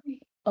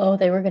 angry? Oh,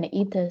 they were gonna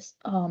eat this.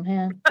 Oh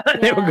man.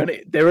 they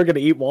were gonna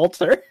eat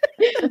Walter.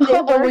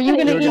 Oh, were you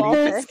gonna They eat were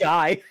gonna eat this?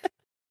 guy.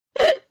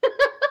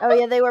 Oh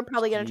yeah, they were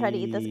probably gonna try to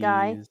eat this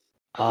guy. Jeez.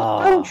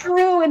 Oh,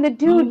 true, and the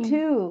dude Mm.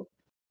 too.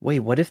 Wait,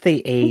 what if they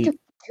He ate took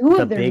two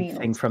the of their big meals.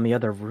 thing from the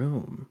other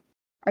room?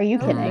 Are you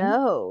Oh, kidding?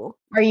 no.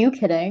 Are you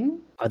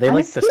kidding? Are they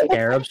like the Honestly,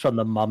 scarabs from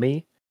the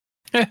Mummy?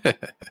 I'm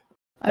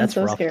That's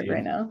so rough, scared dude.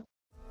 right now.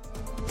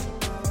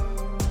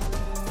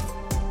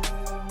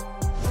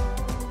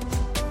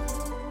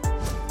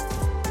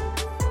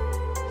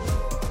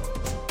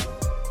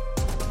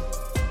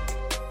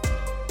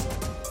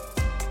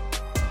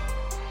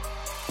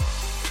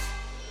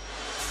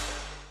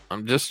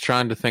 I'm just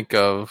trying to think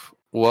of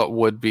what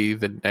would be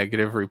the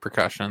negative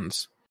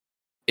repercussions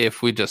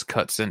if we just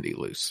cut Cindy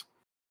loose.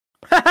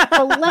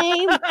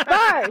 Flame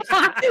burst.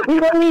 We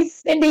release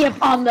Cindy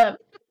upon them.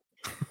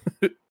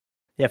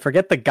 Yeah,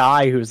 forget the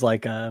guy who's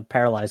like a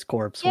paralyzed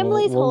corpse.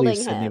 Emily's leave holding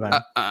Sydney him.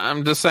 behind.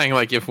 I'm just saying,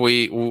 like, if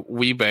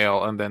we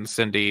bail and then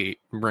Cindy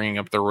bringing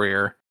up the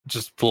rear,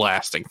 just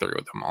blasting through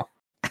them all.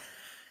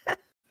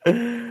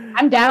 I'm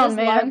What down, does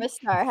man.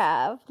 Larvastar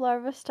have?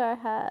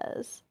 Larvastar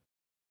has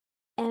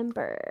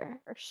Ember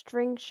or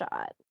String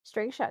Shot.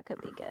 String Shot could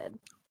be good.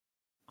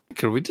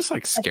 Could we just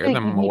like I scare think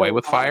them we away need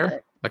with all of fire?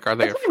 it. Like, are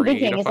they That's what I'm afraid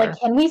thinking. of It's fire? like,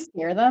 can we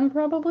scare them?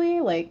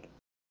 Probably. Like,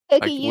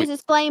 Cookie Like, we-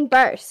 uses Flame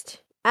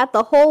Burst at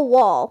the whole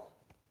wall.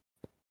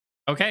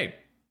 Okay.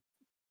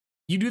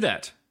 You do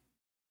that.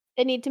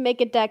 They need to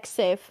make a dex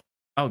save.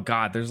 Oh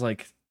god, there's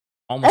like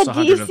A almost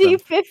 100 of them.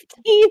 DC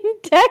 15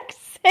 dex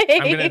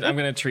save. I'm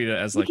gonna treat it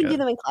as We like can do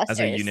them in as clusters.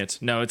 a unit.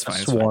 No, it's fine.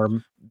 It's fine.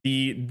 Swarm.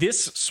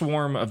 This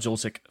swarm of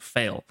Joltik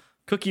fail.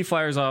 Cookie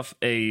fires off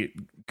a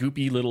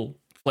goopy little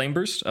flame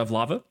burst of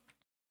lava,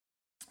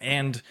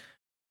 and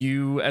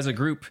you, as a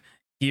group,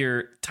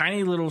 hear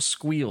tiny little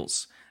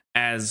squeals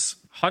as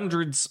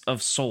hundreds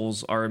of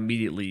souls are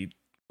immediately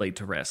laid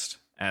to rest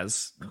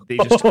as they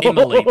just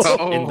immolate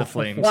in the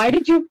flames. Why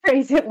did you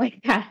phrase it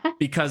like that?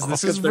 Because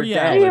this Because is they're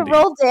dead. Do you reality.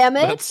 roll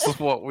damage? That's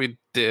what we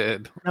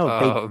did.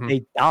 No,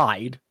 they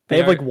died. They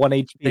they have are- like 1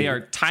 HP. They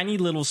are tiny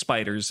little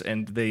spiders,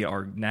 and they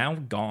are now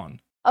gone.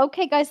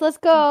 Okay, guys, let's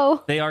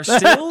go. They are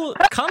still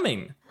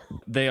coming.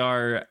 They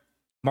are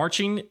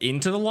marching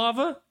into the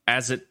lava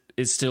as it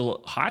is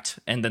still hot,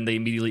 and then they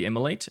immediately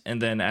immolate.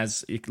 And then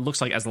as it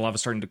looks like as the lava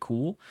is starting to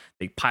cool,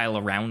 they pile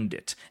around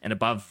it and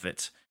above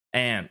it.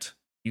 And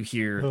you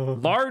hear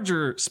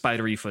larger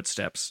spidery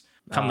footsteps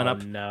coming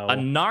up, No. a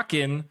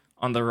knock-in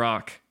on the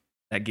rock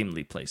that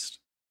Gimli placed.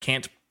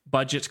 Can't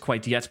budge it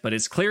quite yet, but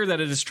it's clear that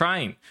it is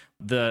trying.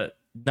 The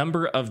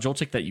number of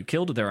Joltik that you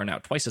killed, there are now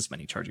twice as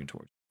many charging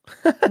towards.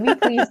 Can we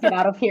please get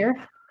out of here?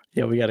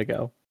 Yeah, we gotta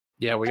go.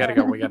 Yeah, we gotta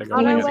go. We gotta go.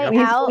 On we our gotta way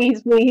go. out-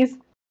 Please.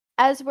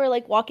 As we're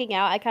like walking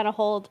out, I kind of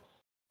hold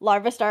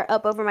Larvastar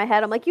up over my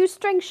head. I'm like, "You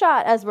string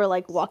shot!" As we're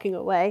like walking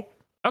away.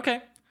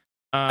 Okay.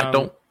 I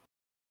don't.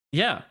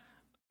 Yeah.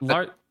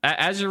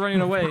 As you're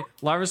running away,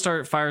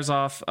 Larvastar fires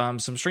off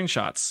some string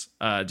shots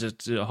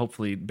just to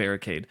hopefully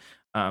barricade.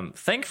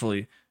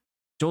 Thankfully,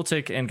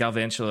 Joltik and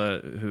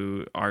Galvantula,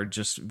 who are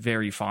just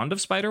very fond of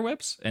spider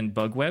webs and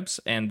bug webs,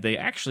 and they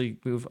actually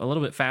move a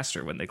little bit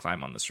faster when they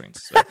climb on the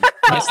strings. So,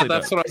 nicely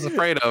That's done. what I was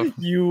afraid of.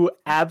 You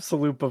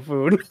absolute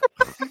buffoon.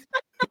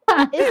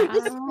 Is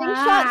the string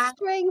shot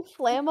string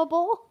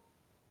flammable?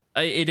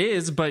 It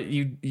is, but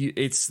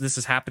this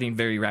is happening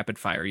very rapid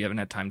fire. You haven't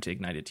had time to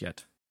ignite it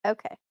yet.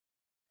 Okay.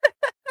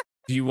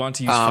 Do you want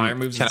to use fire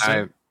moves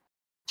instead?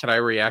 Can I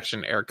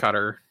reaction air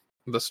cutter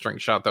the string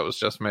shot that was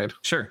just made?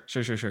 Sure.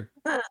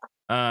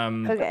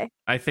 Okay.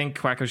 I think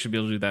Quacko should be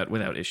able to do that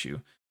without issue.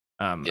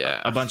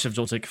 Yeah. A bunch of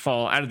Joltik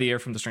fall out of the air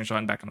from the string shot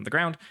and back onto the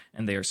ground,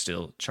 and they are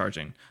still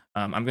charging.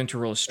 I'm going to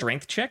roll a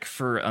strength check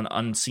for an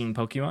unseen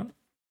Pokemon.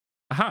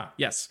 Aha,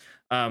 yes.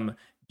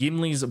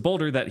 Gimli's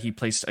boulder that he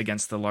placed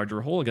against the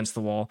larger hole against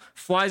the wall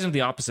flies into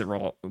the opposite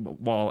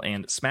wall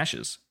and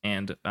smashes.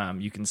 And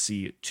you can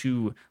see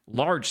two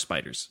large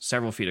spiders,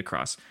 several feet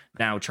across,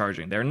 now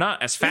charging. They're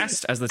not as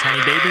fast as the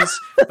tiny babies,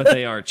 but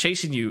they are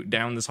chasing you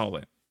down this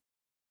hallway.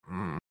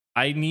 Mm.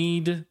 I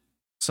need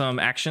some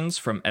actions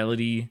from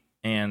Elodie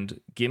and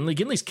Gimli.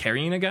 Gimli's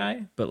carrying a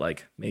guy, but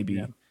like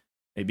maybe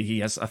he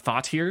has a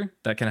thought here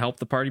that can help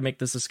the party make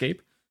this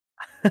escape.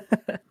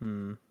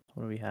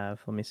 What do we have?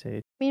 Let me see.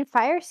 I mean,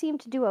 fire seemed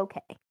to do okay.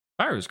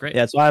 Fire was great.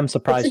 Yeah, so I'm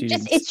surprised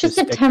It's just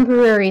a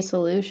temporary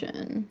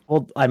solution.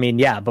 Well, I mean,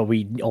 yeah, but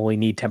we only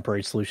need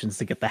temporary solutions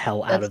to get the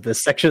hell out of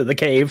this section of the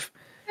cave.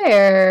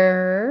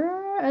 Fair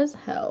as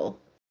hell.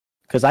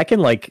 Because I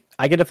can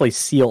definitely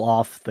seal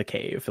off the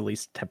cave, at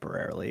least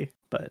temporarily.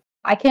 But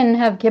I can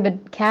have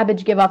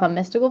Cabbage give off a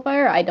mystical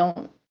fire. I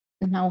don't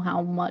know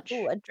how much.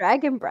 Ooh, a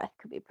dragon breath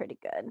could be pretty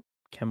good.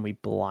 can we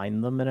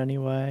blind them in any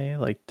way?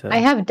 I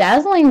have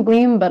Dazzling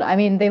Gleam, but I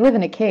mean, they live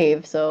in a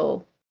cave,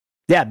 so...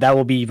 Yeah, that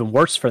will be even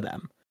worse for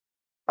them.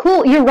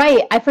 Cool, you're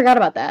right. I forgot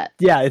about that.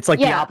 Yeah, it's like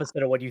the Yeah.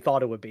 opposite of what you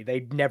thought it would be.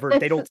 They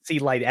don't see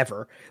light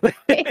ever.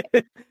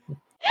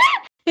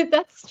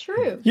 That's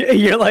true.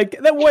 You're like,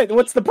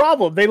 what's the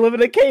problem? They live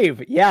in a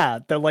cave. Yeah,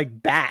 they're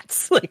like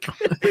bats. Like, Well,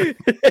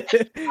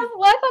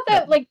 I thought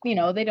that,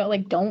 they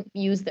don't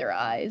use their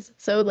eyes,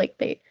 so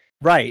they.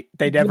 Right,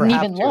 they never Wouldn't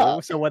have even to.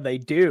 look. So when they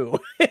do,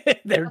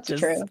 they're That's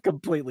just true.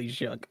 completely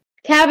shook.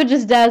 Cabbage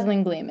is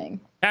Dazzling Gleaming.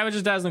 Cabbage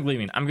is Dazzling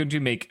Gleaming. I'm going to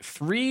make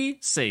 3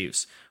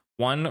 saves.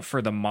 1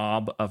 for the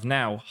mob of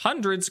now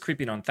hundreds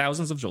creeping on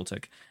thousands of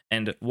Joltik,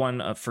 and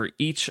 1 for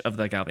each of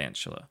the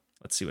Galvantula.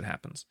 Let's see what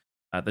happens.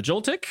 The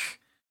Joltik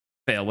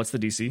fail. What's the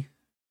DC?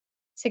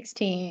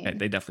 16. Okay,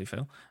 they definitely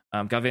fail.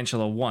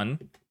 Galvantula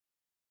 1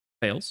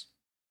 fails.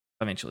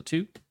 Galvantula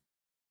 2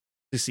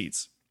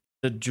 succeeds.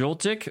 The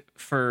Joltik,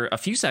 for a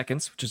few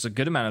seconds, which is a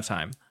good amount of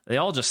time, they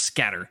all just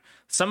scatter.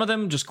 Some of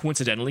them just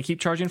coincidentally keep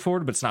charging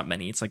forward, but it's not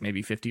many. It's like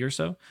maybe 50 or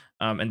so.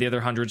 And the other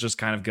 100 just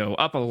kind of go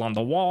up along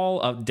the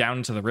wall, up down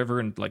into the river,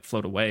 and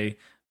float away.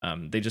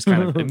 They just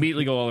kind of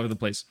immediately go all over the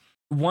place.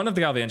 One of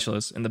the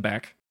Galvantulas in the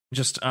back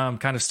just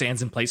kind of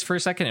stands in place for a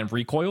second and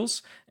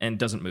recoils and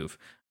doesn't move.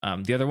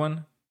 The other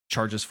one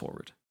charges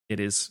forward.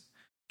 It is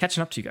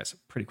catching up to you guys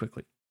pretty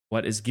quickly.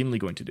 What is Gimli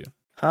going to do?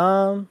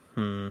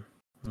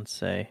 Let's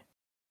see.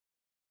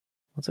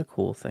 What's a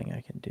cool thing I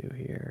can do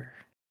here?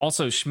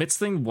 Also, Schmidt's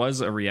thing was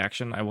a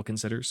reaction I will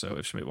consider, so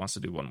if Schmidt wants to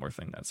do one more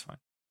thing, that's fine.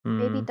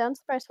 Maybe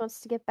Dunsparce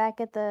wants to get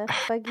back at the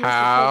buggies.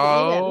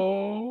 before they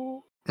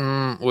leave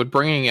him. How would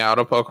bringing out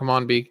a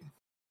Pokemon be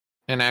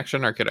in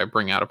action, or could I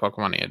bring out a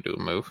Pokemon and do a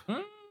move?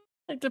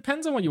 It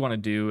depends on what you want to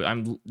do.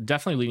 I'm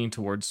definitely leaning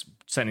towards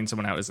sending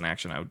someone out as an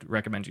action. I would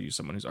recommend you use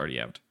someone who's already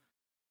out.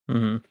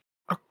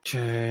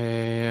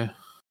 Okay,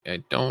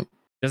 I don't.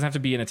 It doesn't have to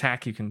be an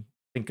attack. You can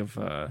think of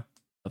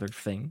other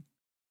thing,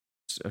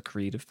 a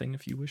creative thing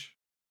if you wish.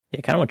 Yeah,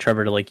 I kind of want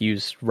Trevor to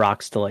use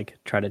rocks to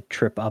try to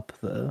trip up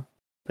the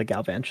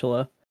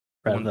Galvantula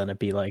rather than it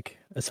be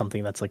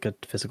something that's a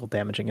physical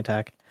damaging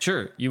attack.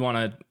 Sure, you want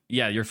to.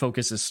 Yeah, your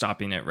focus is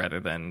stopping it rather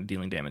than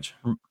dealing damage.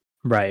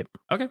 Right.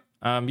 Okay.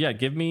 Yeah,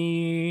 give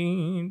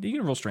me. You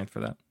can roll strength for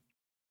that.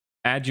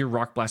 Add your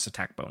Rock Blast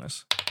attack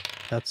bonus.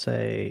 That's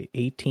a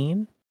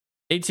 18.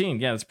 18.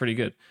 Yeah, that's pretty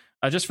good.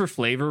 Just for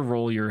flavor,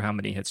 roll your how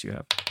many hits you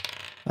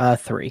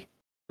have. 3.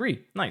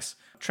 3. Nice.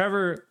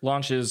 Trevor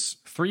launches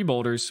 3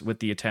 boulders with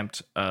the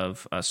attempt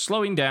of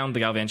slowing down the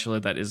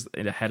Galvantula that is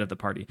ahead of the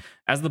party.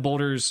 As the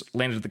boulders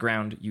land to the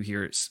ground, you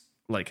hear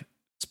like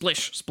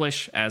splish,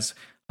 splish as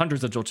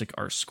hundreds of Joltik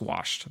are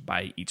squashed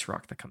by each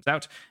rock that comes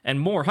out,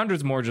 and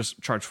hundreds more just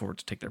charge forward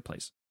to take their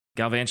place.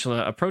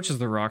 Galvantula approaches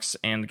the rocks,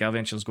 and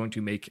Galvantula is going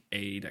to make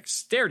a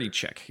dexterity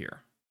check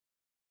here.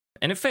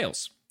 And it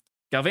fails.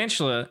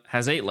 Galvantula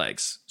has 8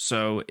 legs,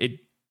 so it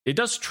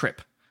does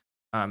trip.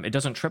 It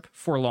doesn't trip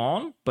for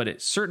long, but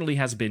it certainly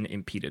has been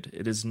impeded.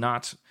 It is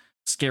not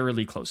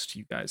scarily close to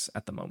you guys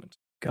at the moment.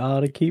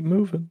 Gotta keep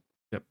moving.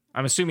 Yep.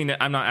 I'm assuming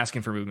that I'm not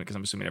asking for movement because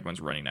I'm assuming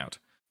everyone's running out.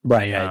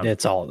 Right, yeah,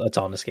 that's all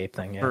an escape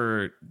thing. Yeah.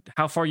 For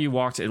how far you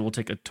walked, it will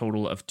take a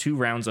total of 2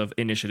 rounds of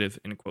initiative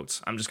in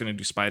quotes. I'm just going to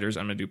do spiders.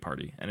 I'm going to do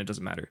party, and it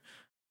doesn't matter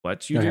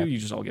what you do. You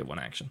just all get 1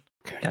 action.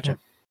 Gotcha.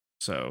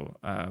 So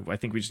I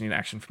think we just need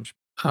action from.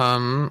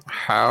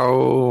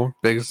 How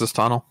big is this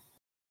tunnel?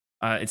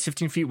 It's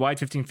 15 feet wide,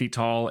 15 feet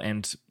tall,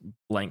 and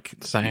blank.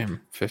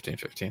 Same,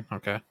 15.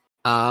 Okay.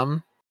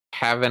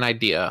 Have an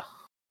idea.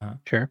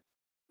 Sure.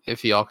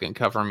 If y'all can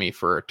cover me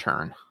for a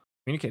turn.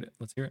 Communicate it.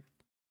 Let's hear it.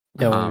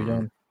 Yeah, what are we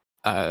doing?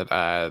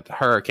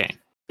 Hurricane.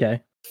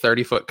 Okay.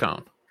 30-foot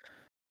cone.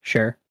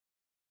 Sure.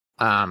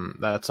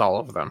 That's all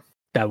of them.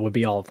 That would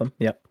be all of them.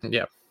 Yep.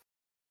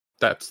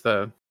 That's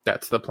the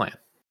plan.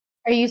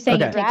 Are you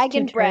saying Okay.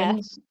 Dragon breath?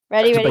 turns?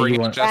 Ready, To ready. bring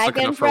want- Jessica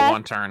Dragon for breath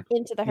 1 turn.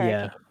 into the hurricane.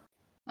 Yeah.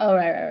 Oh,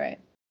 right.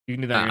 You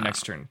can do that on your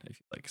next turn if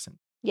you like.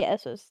 Yeah,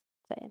 that's what I was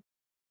saying.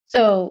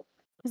 So,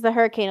 Because the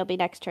hurricane will be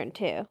next turn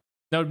too.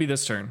 That would be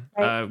this turn.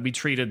 Right. We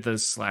treated the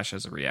slash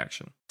as a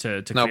reaction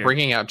to No, clear.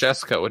 bringing out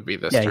Jessica would be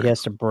this Yeah, turn. he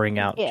has to bring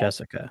out Yeah.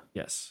 Jessica.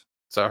 Yes,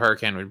 So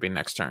Hurricane would be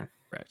next turn.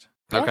 right.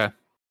 Yeah. Okay.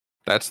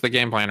 That's the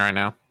game plan right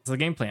now. That's the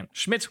game plan.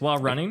 Schmidt, while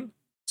running,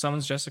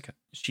 summons Jessica.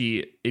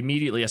 She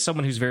immediately, as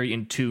someone who's very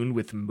in tune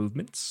with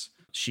movements,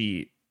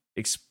 she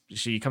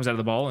comes out of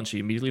the ball and she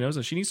immediately knows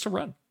that she needs to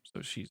run.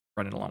 So she's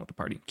running along with the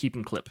party,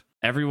 keeping clip.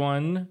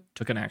 Everyone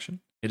took an action.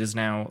 It is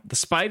now the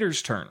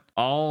spider's turn.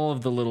 All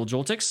of the little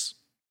Joltiks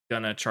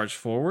gonna charge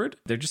forward.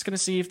 They're just gonna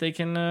see if they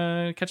can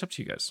catch up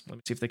to you guys. Let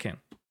me see if they can.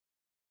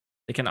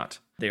 They cannot.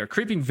 They are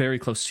creeping very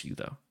close to you,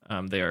 though.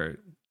 They are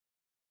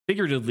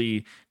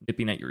figuratively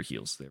nipping at your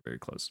heels. They're very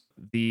close.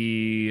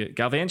 The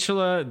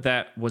Galvantula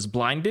that was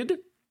blinded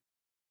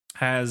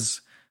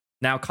has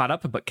now caught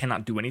up, but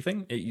cannot do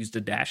anything. It used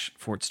a dash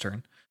for its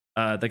turn.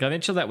 The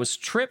Galvantula that was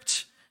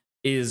tripped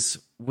is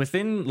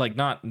within, like,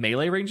 not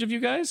melee range of you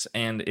guys,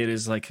 and it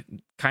is, like,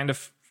 kind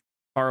of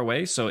far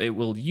away, so it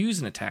will use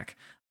an attack,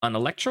 an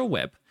Electro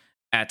Web,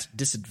 at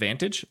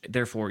disadvantage,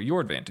 therefore your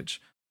advantage.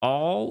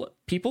 All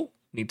people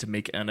need to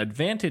make an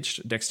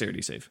advantaged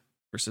dexterity save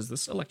versus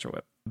this Electro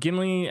Web.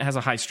 Gimli has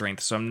a high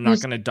strength, so I'm not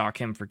going to dock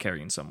him for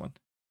carrying someone.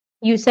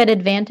 you said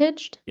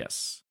advantaged?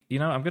 Yes. You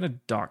know, I'm going to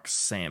dock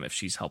Sam if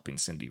she's helping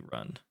Cindy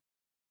run.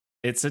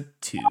 It's a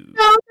 2.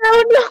 No.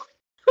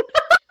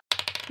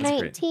 That's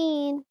great.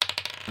 19.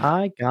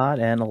 I got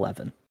an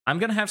 11. I'm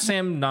going to have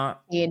Sam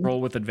not Indeed.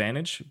 roll with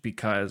advantage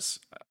because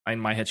in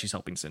my head she's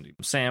helping Cindy.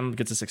 Sam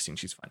gets a 16,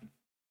 she's fine.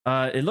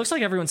 It looks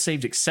like everyone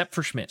saved except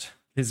for Schmidt.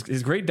 His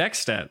great dex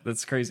stat.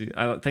 That's crazy.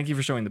 Thank you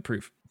for showing the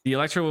proof. The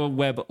Electro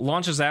Web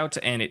launches out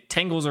and it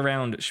tangles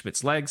around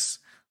Schmidt's legs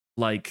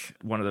like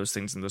one of those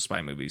things in those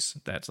spy movies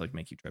that like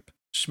make you trip.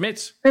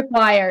 Schmidt,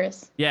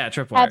 Tripwires. yeah,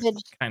 tripwires.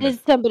 Kind of.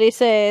 Did somebody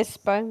say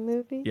spy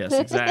movie? Yes,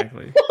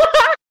 exactly.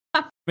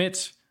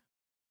 Schmidt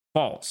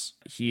falls.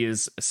 He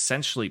is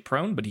essentially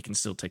prone, but he can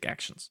still take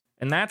actions.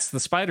 And that's the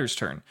spider's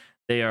turn.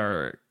 They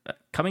are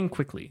coming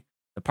quickly.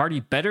 The party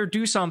better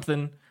do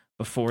something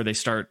before they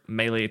start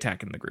melee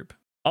attacking the group.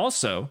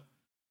 Also,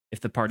 if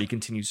the party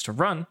continues to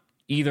run,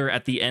 either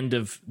at the end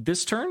of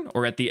this turn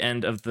or at the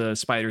end of the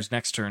spider's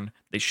next turn,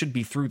 they should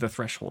be through the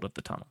threshold of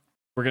the tunnel.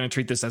 We're going to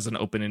treat this as an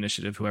open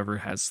initiative. Whoever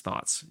has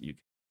thoughts, you.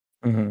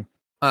 Mm-hmm.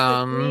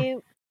 Can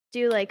you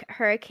do like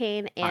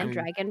hurricane and I'm-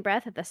 dragon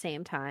breath at the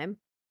same time?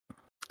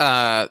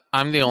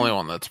 I'm the only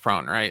one that's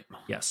prone, right?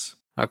 Yes.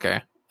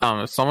 Okay.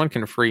 If someone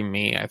can free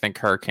me, I think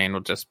Hurricane will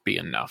just be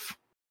enough.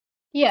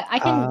 Yeah, I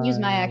can use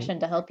my action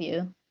to help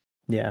you.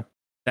 Yeah.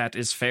 That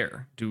is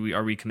fair.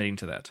 Are we committing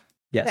to that?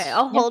 Yes. Okay,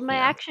 I'll hold my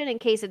Yeah. action in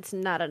case it's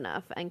not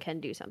enough and can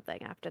do something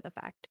after the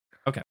fact.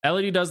 Okay.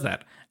 Elodie does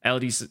that.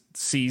 Elodie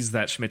sees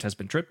that Schmidt has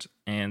been tripped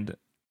and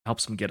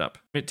helps him get up.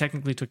 It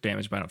technically took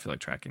damage, but I don't feel like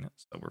tracking it,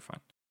 so we're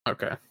fine.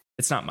 Okay.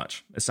 It's not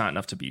much. It's not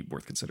enough to be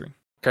worth considering.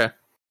 Okay.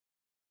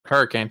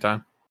 Hurricane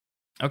time.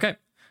 Okay.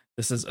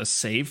 This is a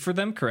save for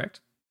them,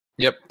 correct?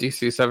 Yep.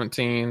 DC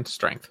 17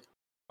 strength.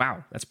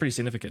 Wow, that's pretty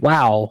significant.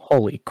 Wow.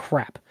 Holy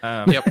crap.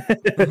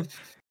 Yep.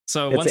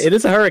 So It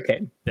is a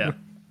hurricane.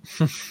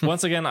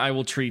 once again, I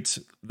will treat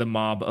the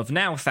mob of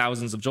now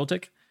thousands of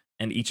Joltik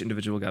and each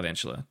individual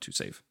Galvantula to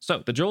save.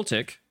 So the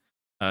Joltik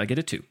get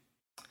a 2.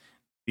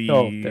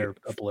 They're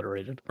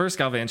obliterated. First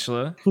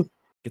Galvantula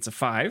gets a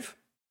 5,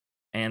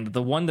 and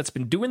the one that's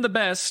been doing the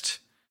best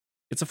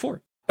It's a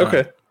 4.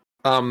 Okay.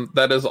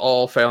 That is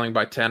all failing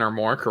by 10 or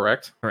more,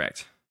 correct?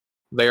 Correct.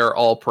 They are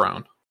all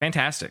prone.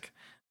 Fantastic.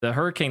 The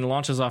hurricane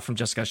launches off from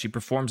Jessica. She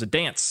performs a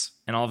dance,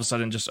 and all of a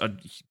sudden, just a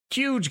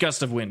huge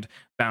gust of wind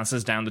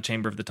bounces down the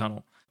chamber of the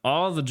tunnel.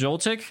 All the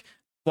Joltik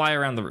fly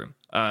around the room.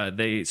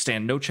 They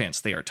stand no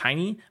chance. They are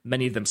tiny.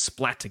 Many of them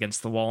splat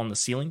against the wall and the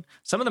ceiling.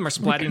 Some of them are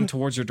splatting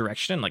towards your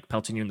direction and like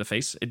pelting you in the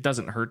face. It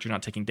doesn't hurt. You're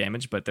not taking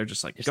damage, but they're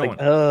just like going.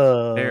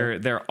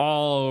 They're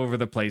all over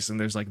the place, and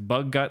there's like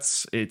bug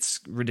guts.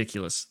 It's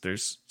ridiculous.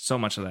 There's so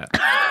much of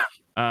that.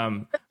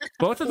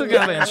 Both of the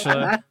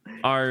Galvantula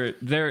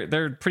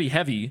they're pretty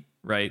heavy,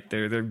 right?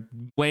 They're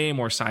way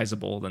more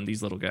sizable than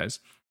these little guys.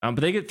 But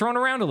they get thrown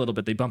around a little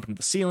bit. They bump into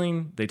the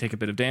ceiling. They take a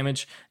bit of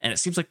damage, and it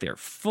seems like they're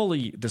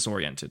fully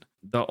disoriented.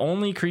 The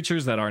only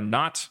creatures that are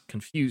not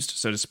confused,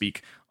 so to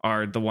speak,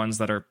 are the ones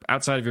that are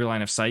outside of your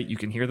line of sight. You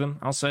can hear them,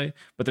 I'll say,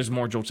 but there's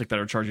more Joltik that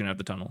are charging out of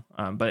the tunnel.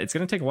 But it's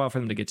going to take a while for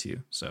them to get to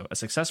you. So a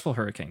successful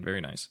hurricane.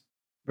 Very nice.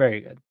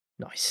 Very good.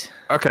 Nice.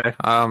 Okay.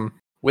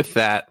 With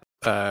that,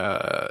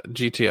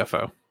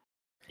 GTFO.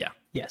 Yeah.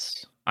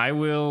 Yes. I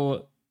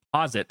will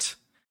posit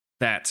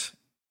that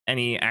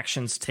any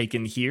actions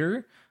taken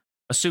here,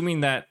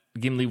 assuming that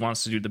Gimli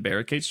wants to do the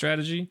barricade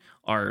strategy,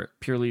 are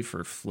purely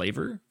for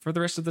flavor for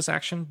the rest of this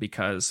action,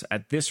 because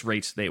at this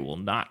rate, they will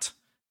not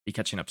be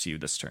catching up to you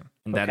this turn.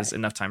 And that is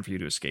enough time for you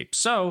to escape.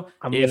 So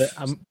I'm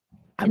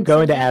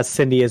going to ask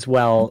Cindy as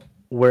well,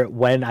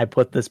 when I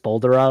put this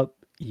boulder up,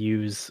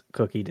 use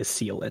Cookie to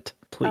seal it,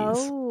 please.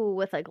 Oh,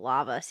 with like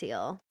lava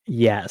seal.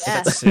 Yes. Yeah.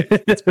 That's sick.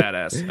 That's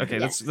badass. Okay,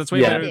 Yeah. that's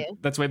way Yeah. better.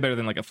 That's way better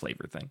than like a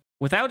flavor thing.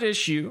 Without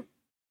issue,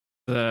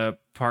 the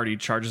party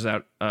charges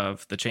out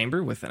of the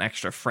chamber with an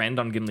extra friend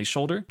on Gimli's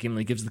shoulder.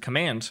 Gimli gives the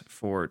command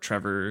for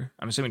Trevor.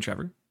 I'm assuming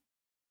Trevor.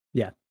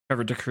 Yeah.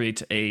 Trevor to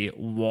create a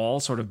wall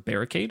sort of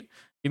barricade.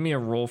 Give me a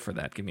roll for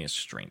that. Give me a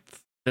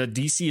strength. The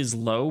DC is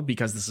low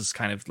because this is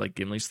kind of like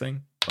Gimli's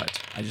thing,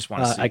 but I just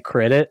want to see. I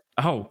crit it.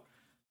 Oh,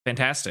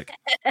 fantastic.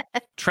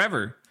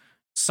 Trevor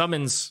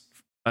summons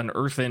an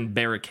earthen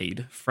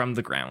barricade from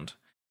the ground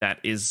that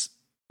is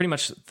pretty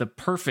much the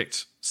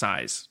perfect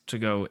size to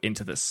go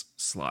into this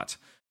slot.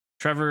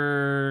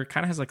 Trevor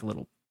kind of has like a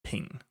little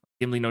ping.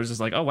 Gimli notices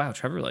like, oh wow,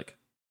 Trevor like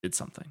did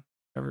something.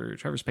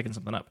 Trevor's picking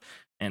something up.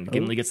 And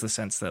Gimli gets the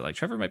sense that like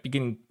Trevor might be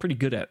getting pretty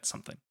good at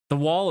something. The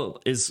wall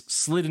is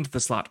slid into the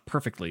slot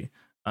perfectly.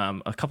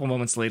 A couple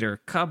moments later, a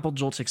couple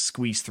Joltiks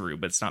squeeze through,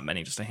 but it's not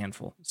many, just a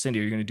handful. Cindy,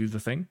 are you going to do the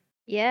thing?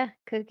 Yeah,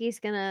 Cookie's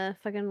gonna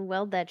fucking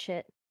weld that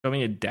shit. Show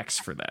me a dex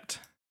for that.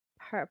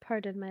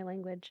 Pardon my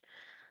language.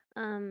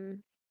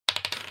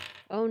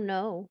 Oh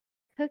no.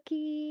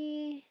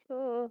 Cookie.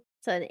 Oh,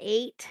 it's an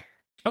 8.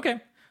 Okay.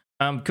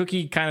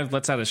 Cookie kind of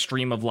lets out a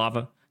stream of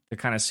lava to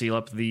kind of seal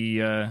up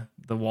the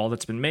wall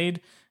that's been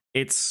made.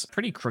 It's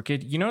pretty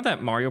crooked. You know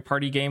that Mario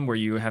Party game where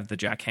you have the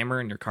jackhammer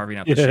and you're carving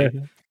out the shape?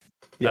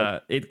 Yeah.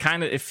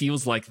 It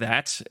feels like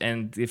that,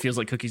 and it feels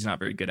like Cookie's not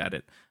very good at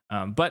it.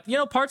 But you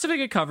know, parts of it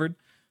get covered.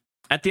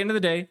 At the end of the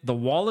day, the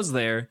wall is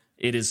there.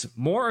 It is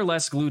more or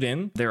less glued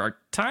in. There are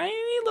tiny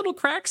little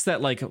cracks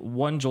that like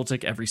one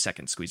Joltik every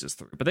second squeezes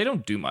through, but they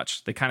don't do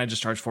much. They kind of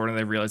just charge forward and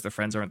they realize their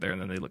friends aren't there, and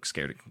then they look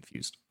scared and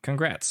confused.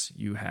 Congrats,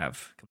 you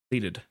have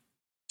completed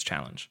this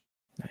challenge.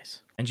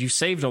 Nice. And you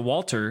saved a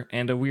Walter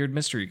and a weird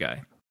mystery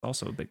guy.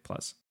 Also a big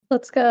plus.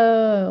 Let's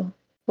go.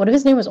 What if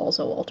his name was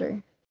also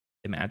Walter?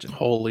 Imagine. Is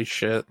Holy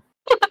shit.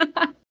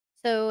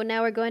 So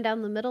now we're going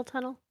down the middle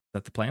tunnel.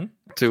 that the plan?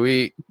 Do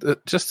we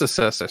just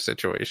assess our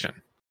situation?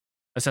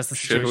 Assess the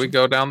situation. Should we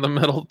go down the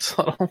middle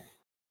tunnel?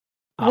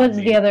 What's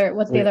the other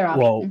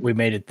option? Well, we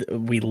made it.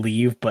 We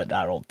leave, but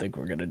I don't think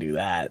we're gonna do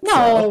that.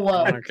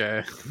 No,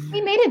 Okay.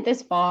 we made it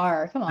this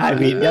far. Come on. I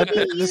mean,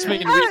 This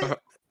means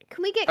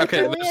Can we get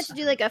Okay, Catolia to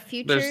do like a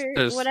future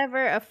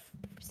there's-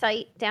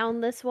 site down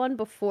this one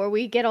before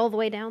we get all the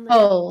way down there?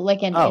 Oh,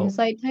 like an Oh.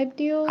 insight type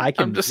deal? I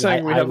can. I'm just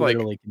saying we I have, like-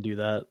 literally can do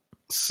that.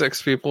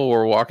 6 people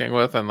we're walking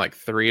with, and like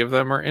 3 of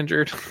them are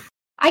injured.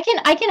 I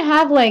can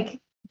have like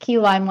Key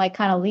Lime like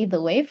kind of lead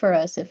the way for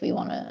us if we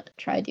want to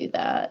try do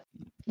that.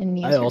 And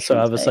use I her also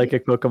true have a sight.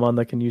 psychic Pokemon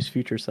that can use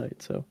Future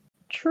Sight. So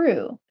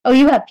True. Oh,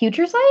 you have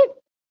Future Sight?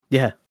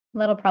 yeah,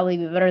 That'll probably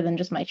be better than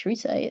just my True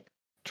Sight.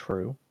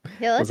 true.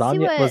 Yeah, let's see Lasagna.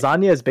 what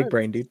Lasagna is big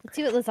brain, dude. let's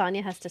see what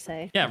Lasagna has to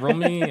say. Yeah, roll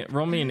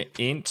me an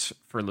int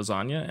for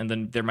lasagna, and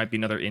then there might be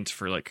another int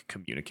for like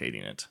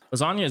communicating it.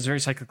 Lasagna is very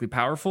psychically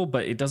powerful,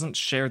 but it doesn't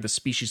share the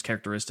species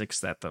characteristics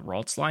that the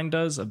Ralts line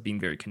does of being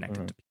very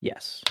connected to people.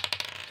 Yes.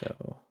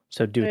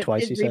 So do But it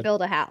twice. did You said.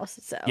 rebuild a house.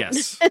 So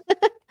Yes,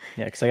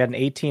 Yeah, because I got an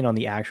 18 on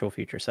the actual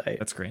Future Sight.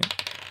 that's great.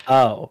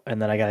 Oh,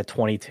 and then I got a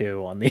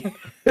 22 on the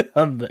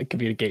on the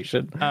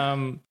communication.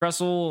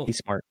 Russell He's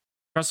smart.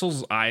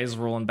 Russell's eyes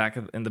roll in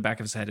the back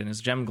of his head, and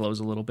his gem glows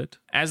a little bit.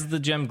 As the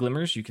gem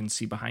glimmers, you can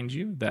see behind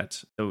you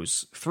that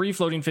those 3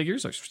 floating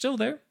figures are still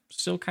there,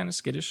 still kind of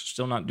skittish,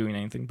 still not doing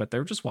anything, but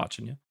they're just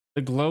watching you.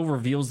 The glow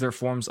reveals their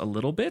forms a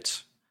little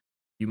bit.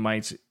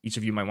 Each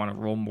of you might want to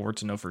roll more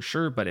to know for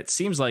sure, but it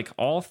seems like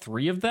all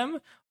 3 of them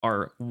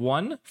are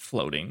 1,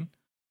 floating,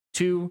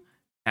 2,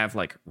 have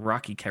like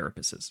rocky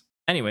carapaces.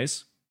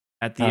 Anyways,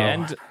 At the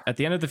end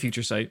of the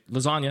future site,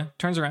 Lasagna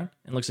turns around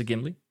and looks at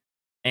Gimli,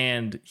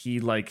 and he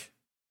like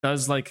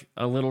does like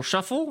a little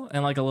shuffle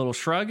and like a little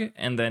shrug,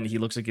 and then he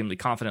looks at Gimli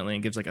confidently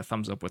and gives like a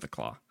thumbs up with a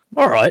claw.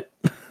 All right.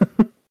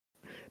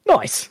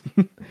 Nice.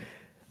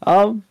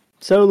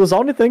 So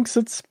Lasagna thinks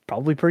it's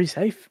probably pretty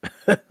safe.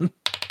 I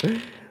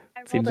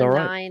Seems rolled a all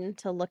right. 9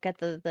 to look at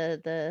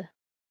the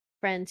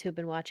friends who've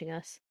been watching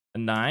us. A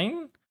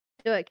 9?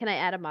 Do it. Can I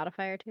add a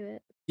modifier to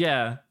it?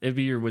 Yeah, it'd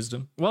be your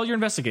wisdom. Well, you're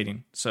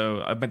investigating,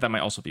 so I bet that might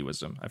also be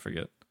wisdom. I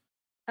forget.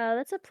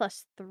 That's a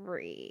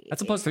 +3.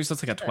 That's a +3, so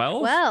that's like a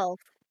 12? 12.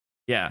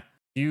 Yeah.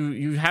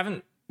 You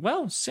haven't.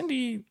 Well,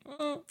 Cindy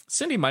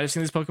might have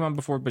seen these Pokemon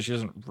before, but she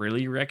doesn't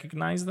really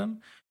recognize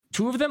them.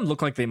 2 of them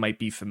look like they might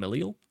be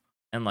familial,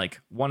 and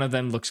like one of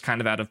them looks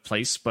kind of out of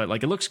place, but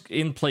like it looks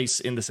in place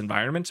in this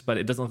environment, but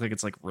it doesn't look like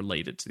it's like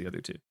related to the other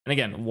 2. And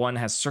again, one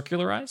has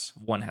circular eyes,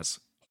 one has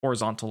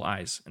horizontal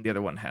eyes, and the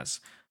other one has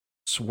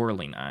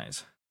swirling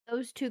eyes.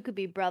 Those 2 could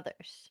be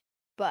brothers,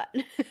 but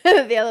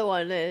the other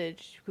one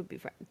could be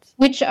friends.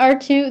 Which are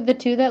the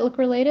two that look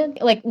related?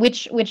 Like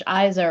which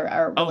eyes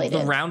are related? Oh,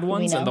 the round Do we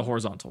ones and know? the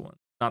horizontal one,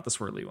 not the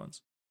swirly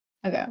ones.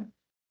 Okay.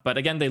 But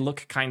again, they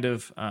look kind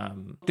of,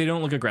 they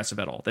don't look aggressive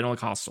at all. They don't look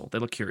hostile. They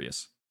look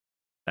curious.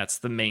 That's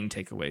the main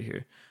takeaway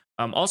here.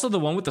 Also, the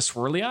one with the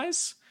swirly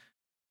eyes,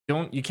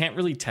 you can't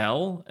really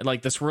tell.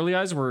 Like the swirly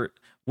eyes were,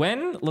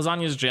 when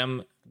Lasagna's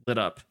gem lit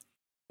up,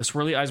 the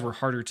swirly eyes were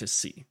harder to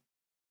see,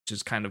 which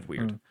is kind of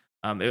weird.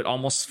 It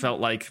almost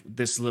felt like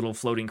this little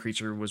floating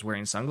creature was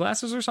wearing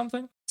sunglasses or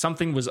something.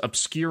 Something was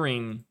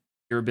obscuring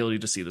your ability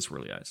to see the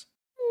swirly eyes.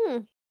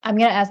 I'm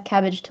gonna ask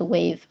Cabbage to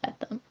wave at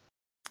them.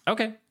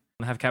 Okay.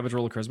 Have Cabbage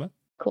roll a charisma.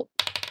 Cool.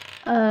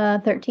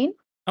 13.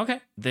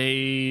 Okay.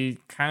 They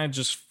kind of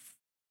just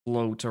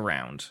float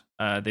around.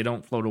 They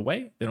don't float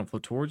away. They don't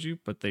float towards you,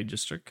 but they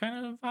just are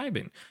kind of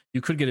vibing.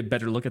 You could get a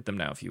better look at them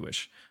now if you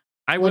wish.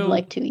 I Would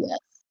like to, yes.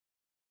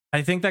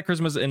 I think that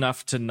charisma is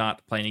enough to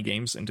not play any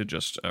games and to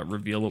just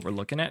reveal what we're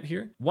looking at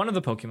here. One of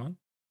the Pokemon,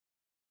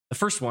 the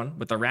first one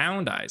with the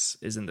round eyes,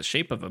 is in the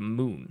shape of a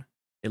moon.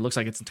 It looks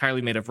like it's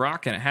entirely made of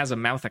rock, and it has a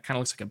mouth that kind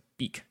of looks like a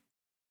beak.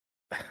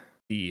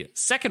 The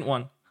second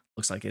one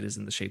looks like it is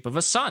in the shape of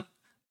a sun.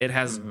 It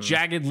has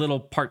jagged little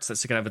parts that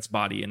stick out of its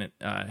body, and it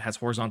has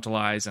horizontal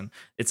eyes, and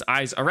its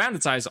eyes around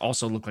its eyes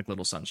also look like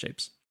little sun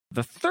shapes.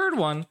 The third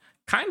one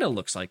kind of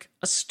looks like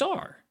a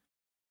star.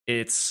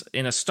 It's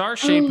in a star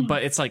shape,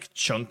 but it's like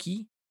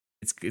chunky.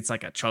 It's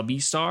like a chubby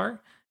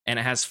star, and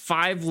it has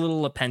 5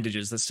 little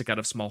appendages that stick out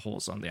of small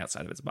holes on the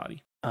outside of its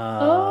body.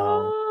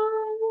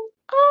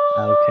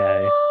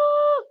 Okay.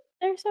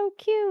 They're so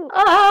cute.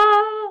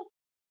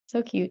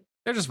 So cute.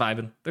 They're just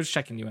vibing. They're just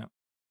checking you out.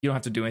 You don't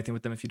have to do anything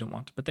with them if you don't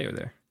want, but they are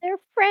there. They're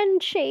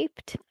friend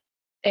shaped.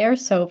 They are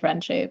so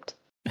friend shaped.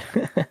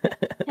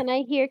 Can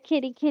I hear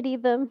kitty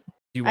them?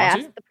 Do you I want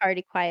asked to? the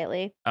party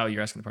quietly. Oh,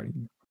 you're asking the party.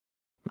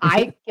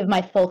 I give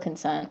my full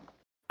consent.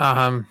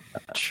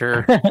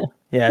 Sure.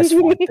 Yeah, it's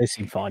fun. They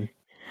seem fun.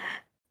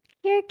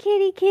 Here,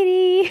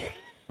 kitty.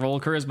 Roll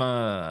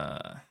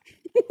charisma.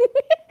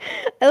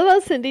 I love how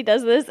Cindy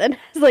does this and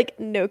has like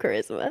no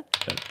charisma.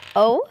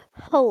 Oh,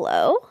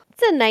 hello.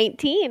 It's a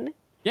 19.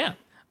 Yeah.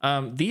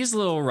 These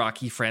little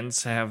rocky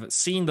friends have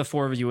seen the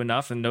 4 of you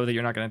enough and know that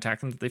you're not going to attack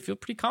them that they feel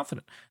pretty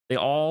confident. They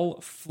all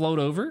float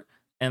over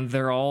and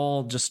they're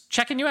all just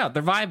checking you out.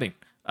 They're vibing.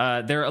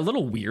 They're a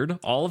little weird.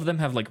 All of them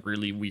have like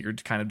really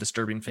weird kind of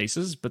disturbing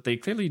faces, but they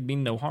clearly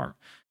mean no harm.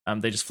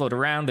 They just float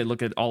around. They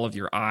look at all of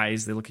your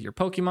eyes. They look at your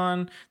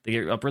Pokemon. They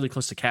get up really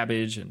close to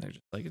Cabbage and they're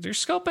just like, they're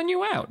scoping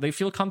you out. They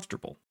feel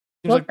comfortable.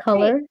 Seems What like,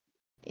 color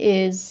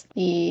is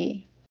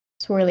the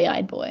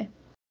swirly-eyed boy?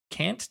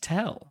 can't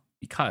tell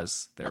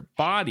because their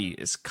body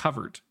is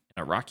covered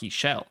in a rocky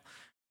shell.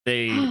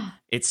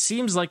 It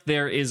seems like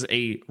there is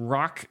a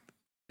rock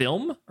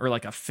film or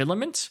like a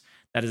filament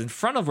that is in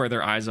front of where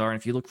their eyes are. And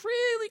if you look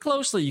really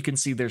closely, you can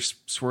see their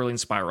swirling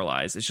spiral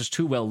eyes. It's just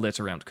too well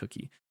lit around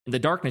Cookie. In the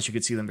darkness, you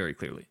could see them very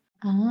clearly.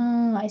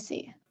 Oh, I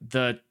see.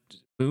 The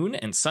moon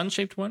and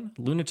sun-shaped one,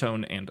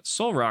 Lunatone and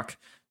Solrock,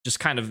 just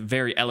kind of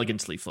very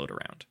elegantly float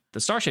around.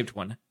 The star-shaped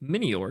one,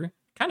 Minior,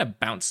 kind of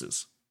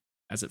bounces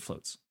as it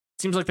floats.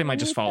 Seems like they might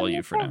just follow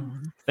you for now.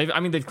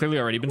 They've clearly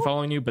already been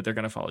following you, but they're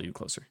going to follow you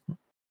closer.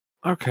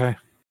 Okay.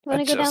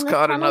 Wanna I go down just this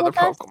got tunnel another with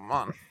us?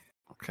 Pokemon.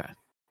 Okay.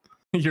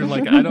 You're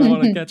like, I don't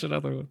want to catch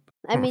another one.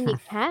 I mean, you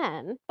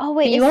can. Oh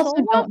wait, You is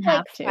also Solrock, don't have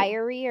like to.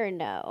 fiery or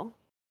no?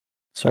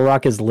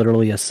 Solrock is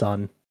literally a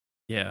sun.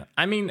 Yeah.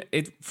 I mean,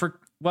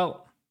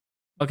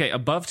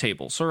 above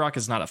table, Solrock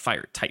is not a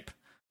fire type.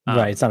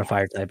 Right, it's not a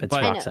fire type, it's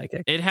but- rock I know.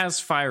 psychic. It has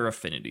fire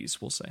affinities,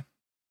 we'll say.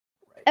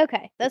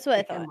 Okay, that's what I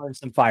It can thought. learn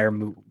some fire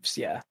moves,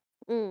 yeah.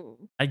 Mm.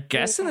 I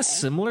guess in a Okay.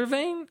 similar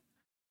vein,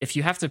 if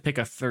you have to pick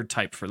a third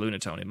type for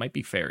Lunatone, it might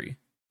be fairy,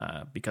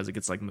 because it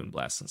gets like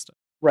Moonblast and stuff.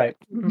 Right.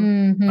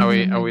 Mm-hmm. Are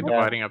we Yeah.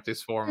 dividing up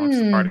these 4 amongst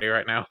the party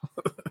right now?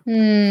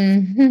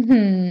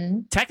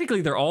 Mm-hmm.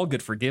 Technically, they're all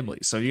good for Gimli,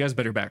 so you guys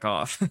better back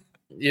off.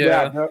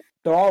 Yeah.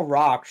 they're all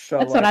rocks, so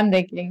That's what I'm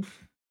thinking.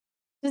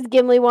 Does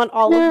Gimli want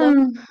all of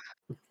them?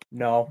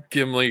 No.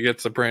 Gimli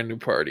gets a brand new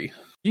party.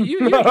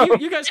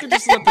 You guys can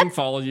just let them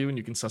follow you, and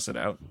you can suss it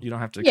out. You don't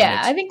have to.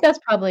 Yeah, commit. I think that's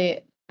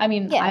probably. I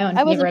mean, Yeah,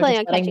 I wasn't planning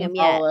on catching him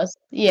yet. Us.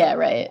 Yeah,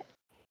 right.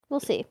 We'll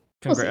see.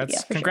 Congrats!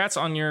 Yeah, for Congrats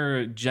on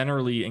your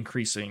generally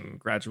increasing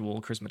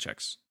gradual charisma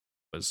checks.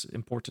 It was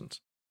important.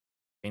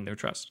 Gain their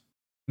trust.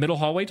 Middle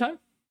hallway time.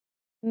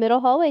 Middle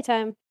hallway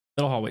time.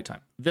 Middle hallway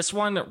time. This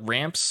one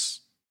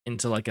ramps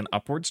into like an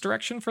upwards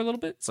direction for a little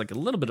bit. It's like a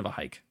little bit of a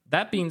hike.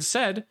 That being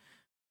said,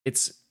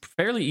 it's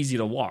fairly easy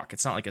to walk.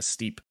 It's not like a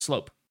steep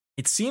slope.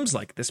 It seems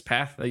like this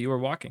path that you were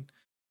walking,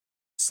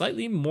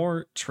 slightly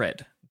more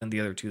tread than the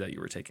other two that you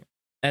were taking.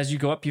 As you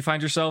go up, you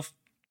find yourself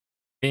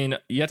in,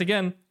 yet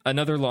again,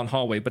 another long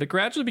hallway, but it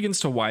gradually begins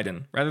to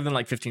widen. Rather than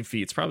like 15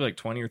 feet, it's probably like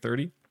 20 or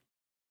 30.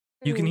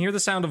 You can hear the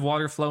sound of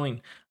water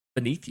flowing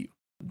beneath you.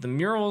 The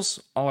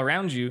murals all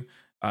around you,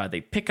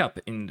 they pick up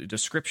in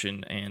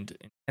description and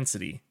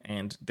intensity,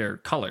 and their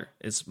color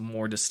is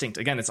more distinct.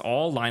 Again, it's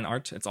all line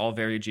art. It's all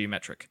very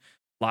geometric.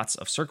 Lots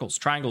of circles,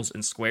 triangles,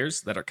 and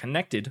squares that are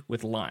connected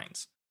with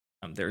lines.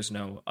 There's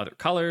no other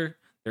color.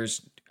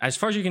 There's, as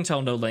far as you can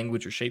tell, no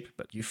language or shape,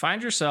 but you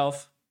find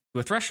yourself to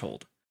a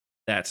threshold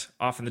that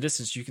off in the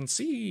distance you can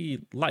see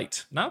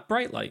light. Not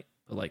bright light,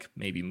 but like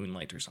maybe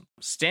moonlight or something.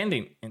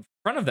 Standing in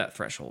front of that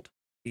threshold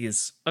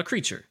is a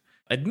creature.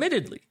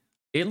 Admittedly,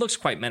 it looks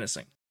quite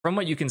menacing. From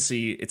what you can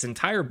see, its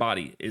entire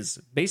body is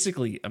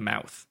basically a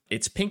mouth.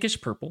 It's pinkish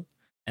purple,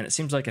 and it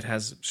seems like it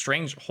has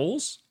strange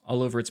holes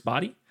all over its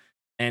body,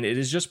 and it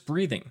is just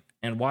breathing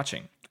and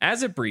watching.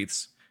 As it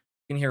breathes,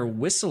 you can hear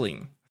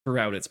whistling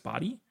throughout its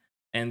body,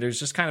 and there's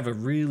just kind of a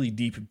really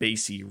deep,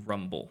 bassy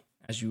rumble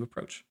as you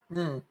approach.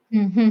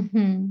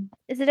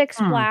 Is it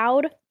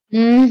Exploud?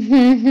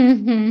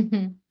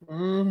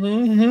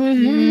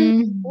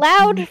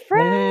 Loud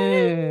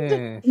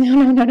friend!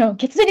 No.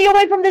 Get Cindy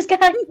away from this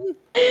guy!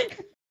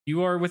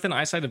 You are within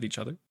eyesight of each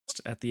other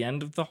at the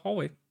end of the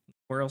hallway.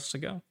 Where else to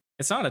go?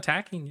 It's not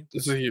attacking you.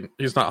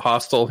 He's not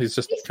hostile. He's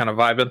just kind of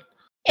vibing.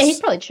 Yeah, he's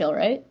probably chill,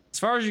 right? As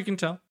far as you can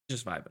tell,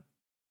 just vibing.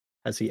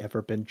 Has he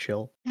ever been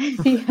chill?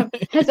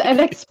 Has an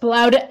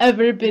Exploud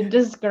ever been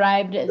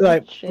described as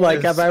chill?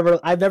 Like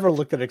I've never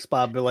looked at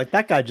Exploud and been like,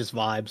 that guy just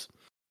vibes.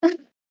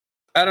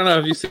 I don't know.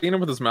 Have you seen him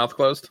with his mouth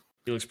closed?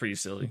 He looks pretty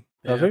silly.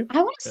 Okay.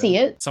 I want to see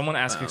it. Someone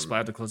asked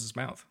Exploud to close his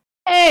mouth.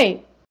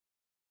 Hey!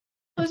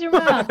 Close your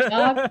mouth,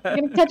 dog. You're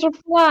gonna catch a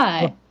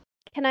fly.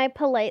 Can I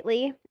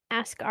politely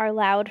ask our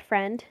loud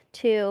friend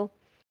to,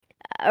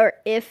 or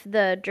if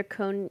the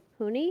Draconid,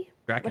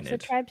 what's the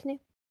tribe's name?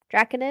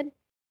 Draconid?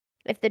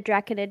 If the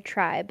Draconid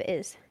tribe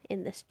is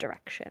in this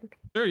direction.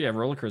 Sure, yeah,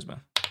 roll a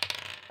charisma.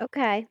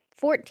 Okay,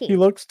 14. He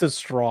looks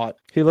distraught.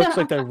 He looks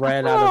like they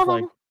ran out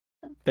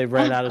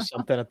of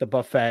something at the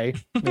buffet.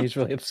 And he's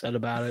really upset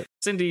about it.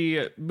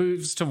 Cindy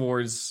moves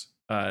towards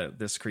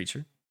this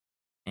creature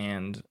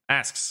and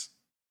asks,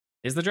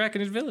 is the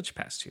Draconid village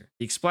past here?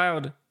 The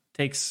Exploud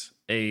takes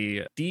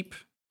a deep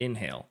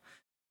inhale,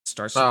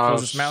 starts to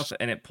close its mouth,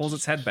 and it pulls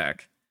its head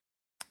back.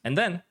 And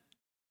then,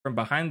 from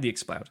behind the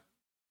Exploud,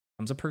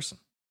 comes a person.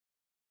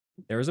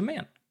 There is a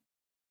man.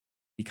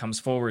 He comes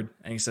forward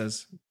and he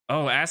says,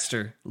 "Oh,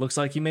 Aster, looks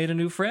like you made a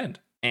new friend."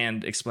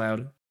 And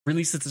Exploud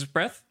releases his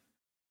breath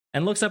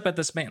and looks up at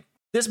this man.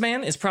 This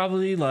man is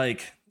probably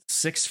like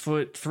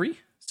 6'3",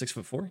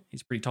 6'4".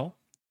 He's pretty tall.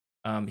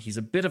 He's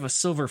a bit of a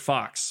silver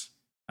fox.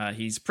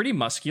 He's pretty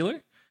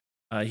muscular.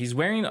 He's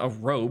wearing a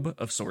robe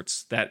of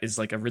sorts that is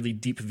like a really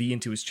deep V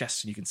into his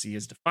chest, and you can see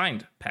his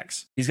defined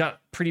pecs. He's got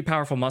pretty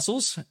powerful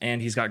muscles,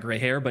 and he's got gray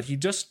hair, but he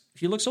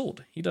looks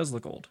old. He does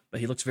look old, but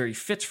he looks very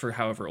fit for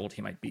however old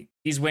he might be.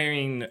 He's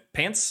wearing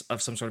pants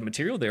of some sort of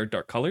material. They are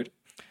dark colored.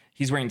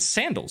 He's wearing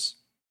sandals,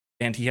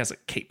 and he has a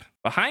cape.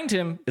 Behind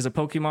him is a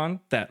Pokemon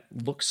that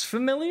looks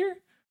familiar,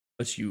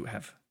 but you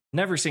have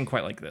never seen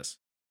quite like this.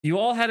 You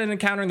all had an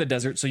encounter in the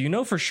desert, so you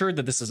know for sure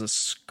that this is a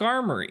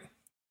Skarmory,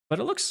 but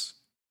it looks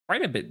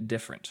quite a bit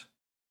different.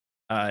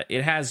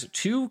 It has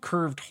two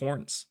curved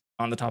horns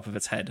on the top of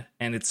its head,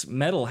 and its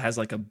metal has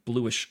like a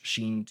bluish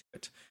sheen to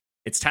it.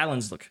 Its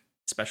talons look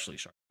especially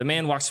sharp. The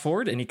man walks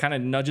forward, and he kind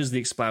of nudges the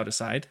Exploud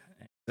aside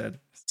and said,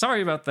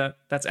 "Sorry about that.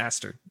 That's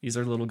Aster. He's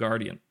our little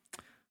guardian.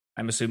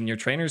 I'm assuming you're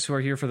trainers who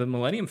are here for the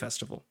Millennium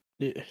Festival."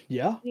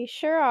 Yeah. We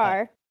sure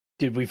are.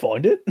 Did we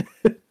find it?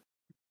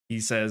 He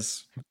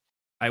says,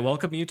 "I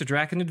welcome you to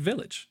Draconid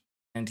Village."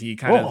 And he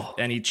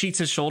and he cheats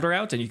his shoulder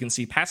out, and you can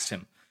see past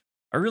him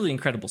a really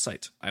incredible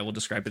sight. I will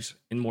describe it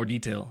in more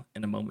detail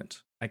in a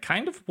moment. I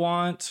kind of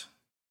want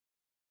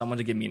someone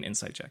to give me an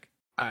insight check.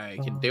 I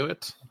can do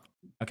it.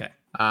 Okay.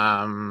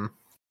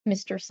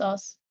 Mr.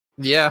 Sauce.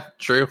 Yeah,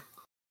 true.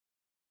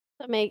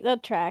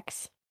 That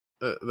tracks.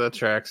 That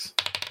tracks.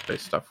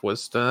 Based off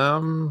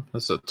wisdom.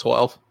 This is a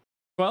 12.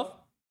 12?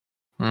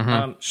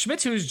 Mm-hmm.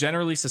 Schmidt, who is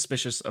generally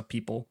suspicious of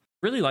people,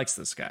 really likes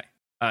this guy.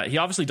 He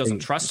obviously doesn't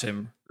trust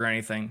him or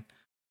anything,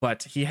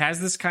 but he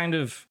has this kind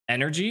of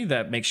energy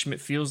that makes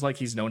Schmidt feels like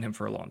he's known him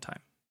for a long time.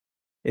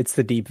 It's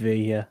the deep V,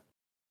 yeah.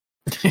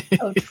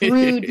 Oh,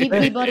 true,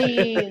 deeply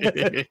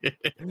buddies.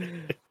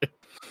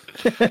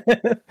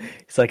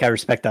 It's like, I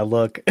respect that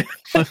look.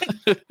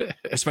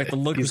 Respect the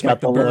look, He's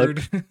respect got the the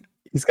bird.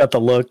 He's got the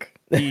look.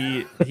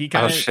 He kind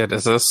Oh of shit!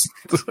 Is this?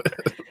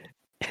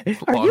 Are you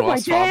my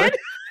Lonwell's father?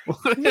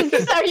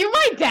 dad? Are you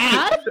my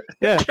dad?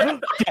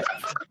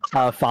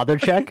 Yeah. Father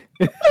check.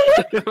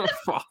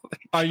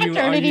 are you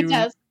Paternity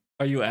test.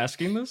 are you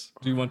asking this?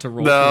 Do you want to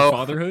roll No. for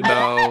fatherhood?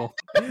 No.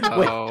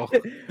 No.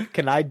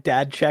 Can I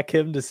dad check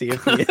him to see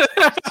if he is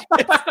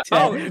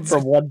Oh, dead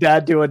from one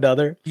dad to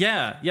another?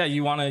 Yeah,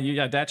 you want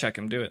to dad check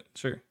him, do it.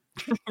 Sure.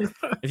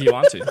 If you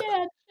want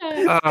to.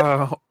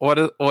 Yeah.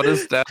 What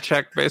is that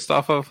check based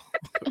off of?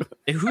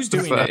 Who's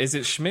doing that- it? Is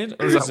it Schmidt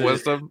or Is is that it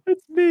wisdom?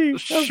 It's me.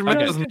 Schmidt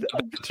okay. isn't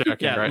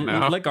checking Yeah, right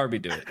now. let Garby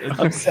do it.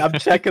 I'm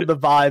checking the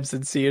vibes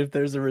and see if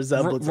there's a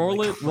resemblance. I'm roll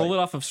like, it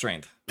off of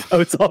strength. Oh,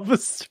 it's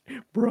almost,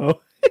 bro.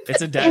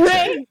 It's a dad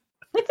check. Right?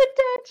 It's a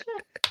dad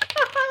check.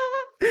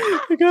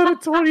 I got a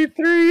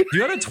 23. You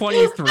got a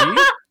 23?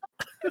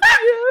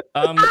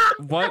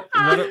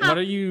 What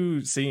are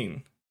you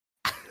seeing?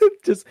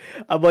 Just,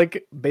 I'm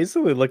like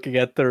basically looking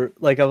at their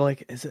like, I'm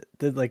like, is it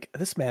like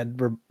this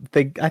man?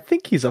 I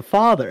think he's a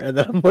father, and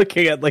then I'm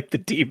looking at like the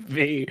deep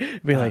V,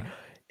 being like,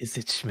 is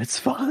it Schmidt's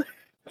father?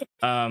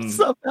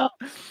 Somehow.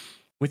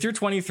 With your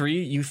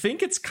 23, you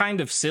think it's kind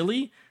of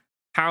silly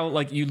how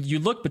like you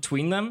look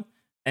between them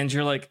and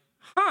you're like,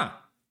 huh,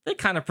 they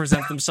kind of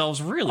present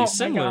themselves really Oh my God.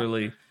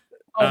 similarly.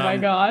 Oh my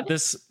god.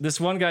 This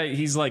one guy,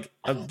 he's like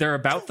they're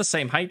about the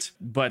same height,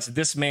 but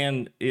this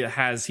man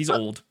he's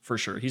old for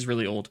sure. He's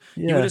really old.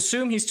 You Yeah. would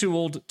assume he's too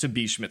old to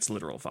be Schmidt's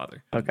literal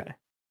father. Okay.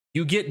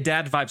 You get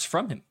dad vibes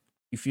from him.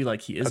 You feel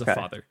like he is Okay. a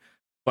father,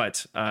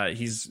 but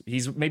he's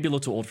maybe a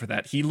little too old for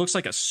that. He looks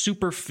like a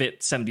super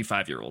fit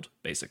 75-year-old,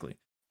 basically.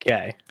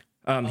 Okay.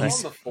 I'm on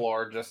He's, the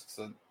floor just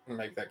to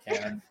make that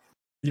canon.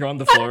 you're on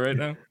the floor right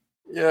now.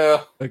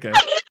 Yeah. Okay.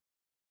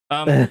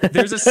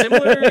 There's a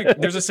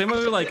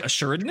similar like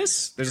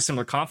assuredness. There's a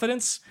similar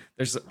confidence.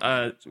 There's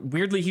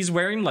weirdly he's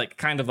wearing like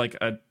kind of like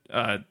a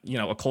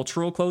a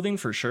cultural clothing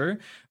for sure,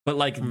 but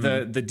like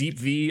the deep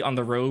V on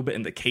the robe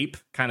and the cape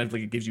kind of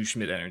like gives you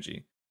Schmidt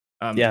energy.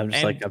 Yeah, I'm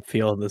just and- like I'm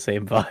feeling the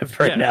same vibe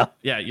right yeah, now.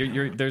 Yeah,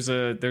 you're there's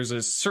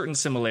a certain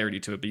similarity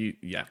to it,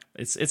 but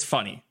it's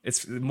funny.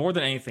 It's more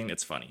than anything,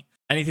 it's funny.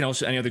 Anything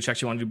else? Any other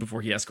checks you want to do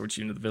before he escorts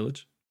you into the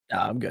village?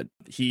 Nah, I'm good.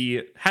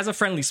 He has a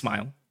friendly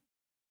smile,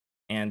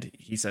 and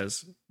he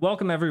says,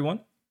 "Welcome,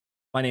 everyone.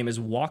 My name is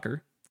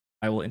Walker.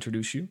 I will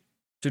introduce you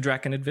to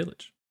Draconid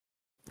Village."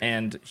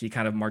 And he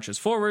kind of marches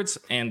forwards,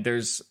 and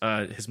there's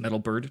his metal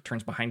bird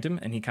turns behind him,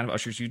 and he kind of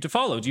ushers you to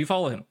follow. Do you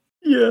follow him?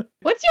 Yeah.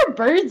 What's your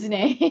bird's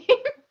name?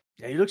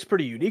 Yeah, he looks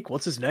pretty unique.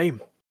 What's his name?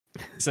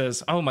 He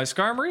says, "Oh, my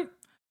Skarmory?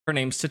 Her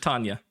name's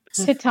Titania."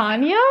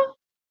 Titania?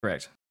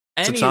 Correct.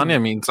 Titania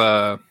means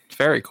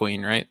fairy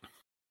queen, right?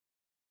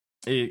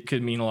 It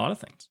could mean a lot of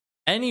things.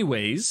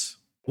 Anyways,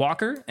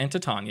 Walker and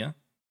Titania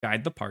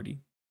guide the party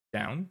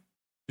down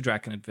to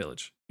Draconid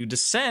Village. You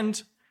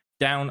descend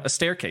down a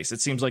staircase.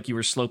 It seems like you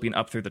were sloping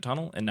up through the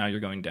tunnel, and now you're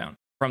going down.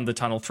 From the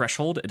tunnel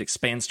threshold, it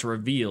expands to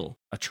reveal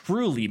a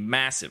truly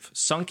massive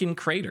sunken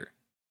crater,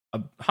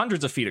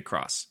 hundreds of feet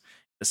across.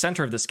 The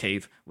center of this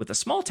cave, with a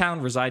small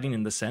town residing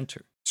in the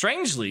center.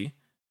 Strangely,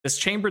 this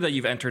chamber that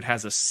you've entered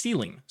has a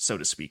ceiling, so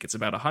to speak. It's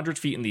about 100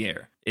 feet in the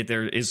air.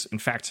 There is, in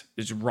fact,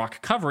 is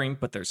rock covering,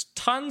 but there's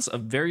tons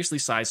of variously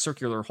sized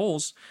circular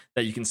holes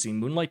that you can see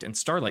moonlight and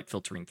starlight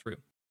filtering through.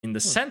 In the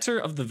center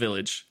of the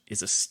village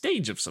is a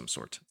stage of some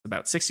sort,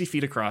 about 60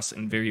 feet across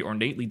and very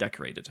ornately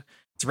decorated.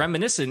 It's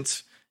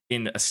reminiscent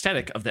in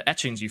aesthetic of the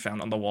etchings you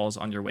found on the walls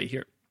on your way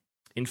here.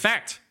 In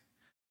fact,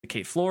 the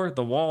cave floor,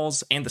 the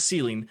walls, and the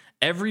ceiling,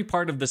 every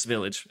part of this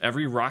village,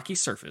 every rocky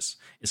surface,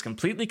 is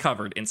completely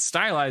covered in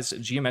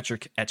stylized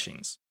geometric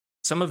etchings.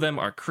 Some of them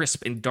are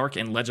crisp and dark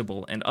and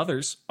legible, and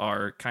others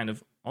are kind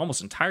of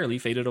almost entirely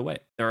faded away.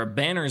 There are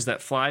banners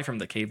that fly from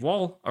the cave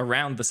wall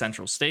around the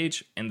central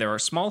stage, and there are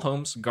small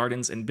homes,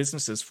 gardens, and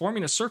businesses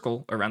forming a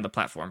circle around the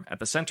platform at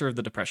the center of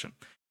the depression.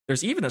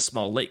 There's even a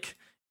small lake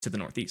to the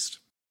northeast.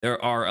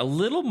 There are a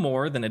little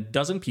more than a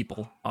dozen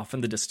people off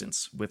in the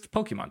distance with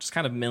Pokemon just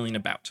kind of milling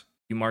about.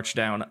 You march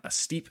down a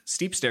steep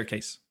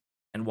staircase,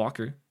 and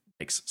Walker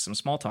makes some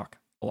small talk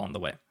along the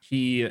way.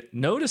 He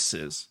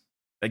notices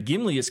that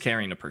Gimli is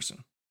carrying a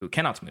person who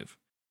cannot move,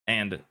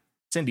 and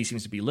Cindy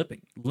seems to be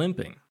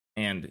limping,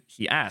 and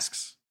he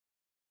asks,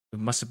 "It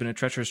must have been a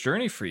treacherous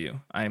journey for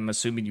you. I'm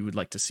assuming you would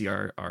like to see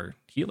our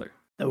healer."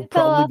 That would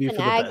Fill probably up be an for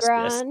the best.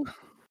 Yes. Aggron.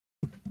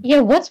 Yeah,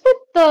 what's with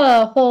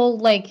the whole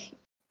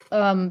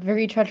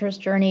very treacherous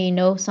journey,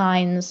 no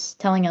signs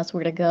telling us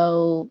where to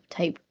go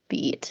type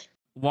beat?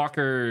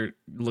 Walker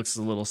looks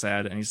a little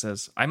sad, and he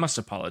says, "I must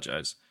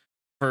apologize.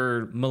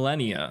 For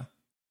millennia,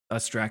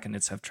 us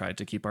Draconids have tried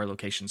to keep our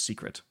location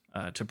secret,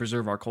 to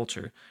preserve our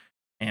culture,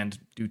 and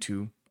due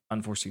to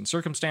unforeseen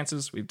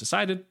circumstances, we've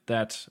decided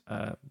that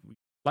we'd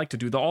like to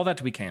do all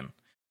that we can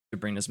to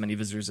bring as many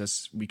visitors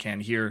as we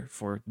can here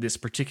for this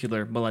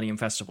particular Millennium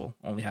Festival.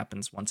 Only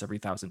happens once every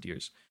 1,000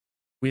 years.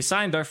 We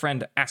assigned our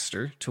friend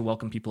Aster to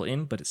welcome people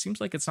in, but it seems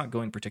like it's not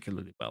going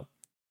particularly well.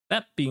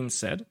 That being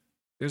said,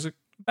 there's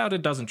about a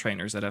dozen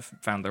trainers that have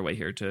found their way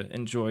here to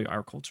enjoy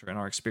our culture and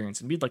our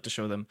experience, and we'd like to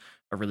show them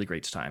a really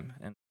great time.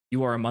 And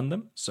You are among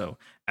them, so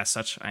as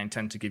such, I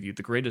intend to give you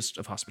the greatest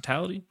of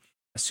hospitality.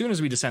 As soon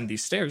as we descend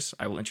these stairs,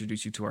 I will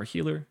introduce you to our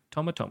healer,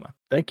 Toma Toma.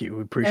 Thank you.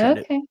 We appreciate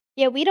it. Okay.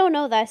 Yeah, we don't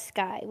know this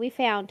guy. We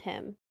found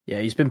him.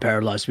 Yeah, he's been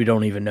paralyzed. We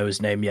don't even know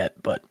his name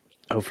yet, but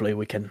hopefully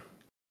we can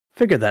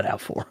figure that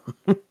out for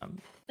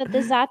him. But the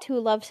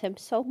Xatu loves him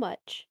so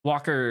much.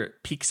 Walker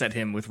peeks at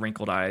him with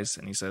wrinkled eyes,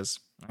 and he says,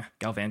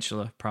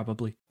 Galvantula,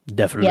 probably.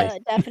 Definitely.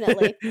 Yeah,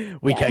 definitely.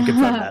 We Yeah. can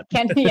confirm that.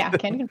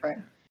 Can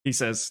confirm. He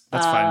says,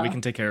 that's fine, we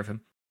can take care of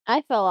him.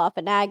 I fell off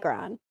an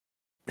Agron.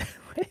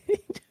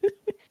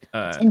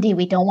 Cindy,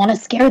 we don't want to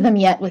scare them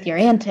yet with your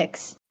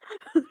antics.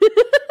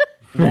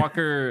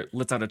 Walker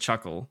lets out a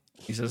chuckle.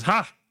 He says,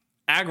 ha!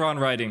 Agron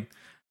riding.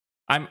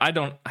 I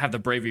don't have the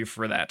bravery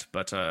for that,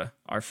 but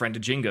our friend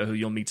Jinga, who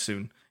you'll meet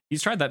soon,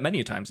 he's tried that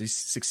many times. He's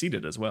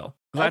succeeded as well.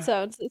 That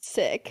sounds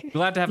sick.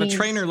 Glad to have a He's-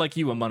 trainer like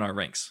you among our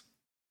ranks.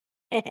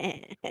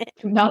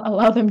 Do not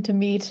allow them to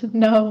meet.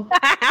 No.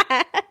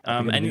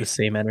 And the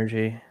same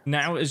energy.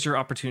 now is your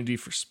opportunity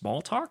for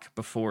small talk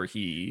before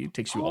he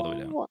takes you all the way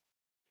down. Oh.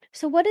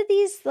 So what do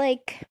these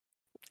like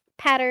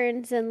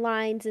patterns and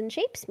lines and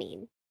shapes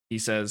mean? He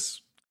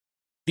says,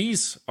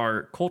 these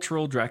are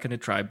cultural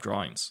Draconid tribe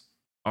drawings.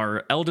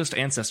 Our eldest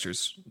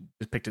ancestors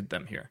depicted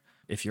them here.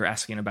 If you're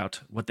asking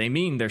about what they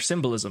mean, their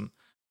symbolism,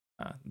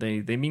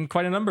 they mean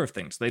quite a number of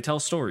things. They tell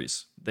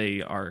stories.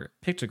 They are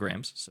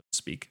pictograms, so to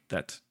speak,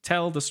 that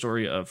tell the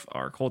story of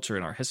our culture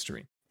and our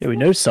history. Yeah, we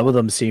know some of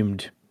them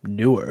seemed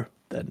newer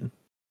than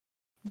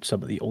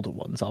some of the older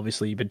ones.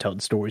 Obviously, you've been telling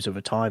stories over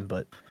time,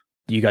 but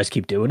do you guys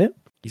keep doing it?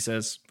 He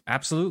says,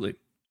 absolutely.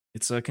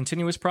 It's a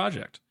continuous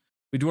project.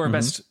 We do our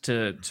best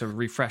to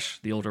refresh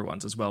the older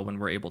ones as well when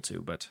we're able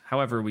to, but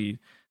however, we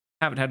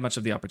haven't had much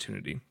of the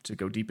opportunity to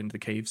go deep into the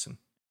caves and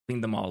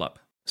clean them all up.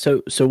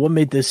 So what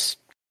made this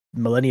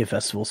Millennia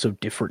Festival so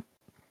different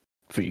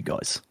for you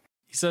guys?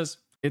 He says,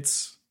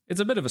 it's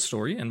a bit of a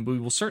story, and we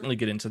will certainly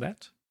get into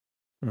that.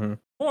 Mhm.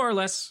 More or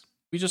less,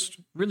 we just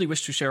really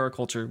wish to share our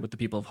culture with the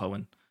people of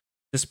Hoenn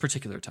this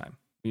particular time.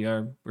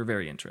 We're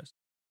very interested.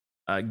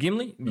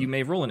 Gimli, you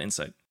may roll an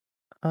insight.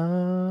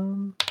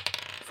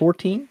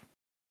 14?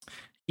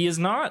 He is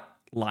not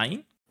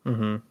lying.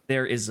 Mm-hmm.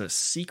 There is a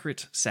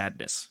secret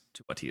sadness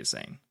to what he is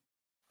saying.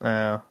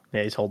 Oh,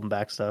 yeah, he's holding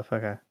back stuff.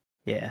 Okay.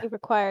 Yeah. We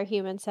require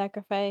human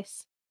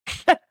sacrifice.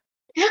 Oh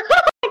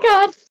my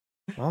god.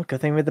 Well,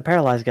 good thing with the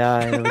paralyzed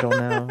guy. We don't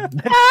know.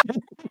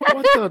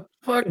 What the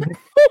fuck?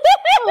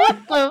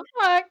 What the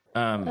fuck?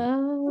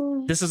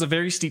 This is a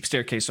very steep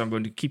staircase, so I'm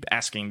going to keep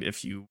asking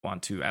if you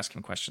want to ask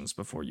him questions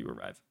before you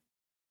arrive.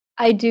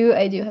 I do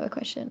have a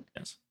question.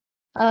 Yes.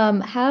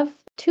 Have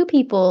two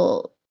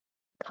people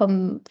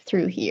come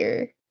through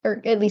here, or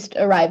at least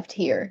arrived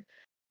here,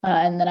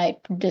 and then I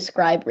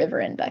describe River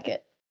and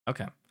Beckett.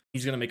 Okay.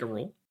 He's going to make a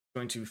roll.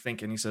 Going to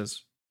think, and he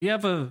says, we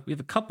have a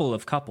couple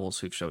of couples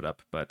who've showed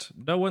up, but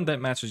no one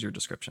that matches your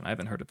description. I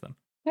haven't heard of them.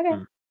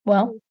 Okay.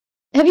 Well,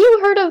 have you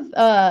heard of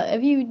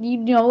have you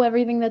know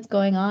everything that's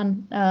going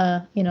on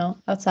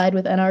outside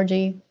with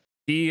NRG?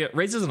 He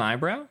raises an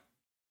eyebrow,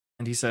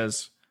 and he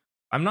says,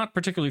 I'm not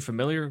particularly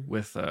familiar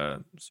with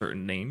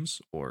certain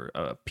names or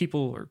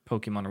people or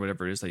Pokemon or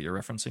whatever it is that you're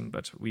referencing,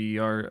 but we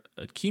are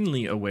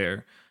keenly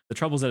aware the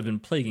troubles that have been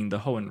plaguing the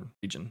Hoenn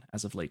region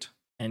as of late.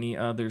 Any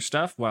other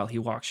stuff while he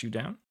walks you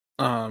down?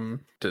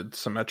 Did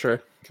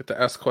Symmetra get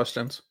to ask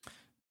questions?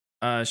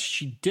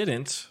 She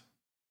didn't.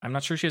 I'm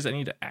not sure she has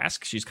any to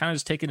ask. She's kind of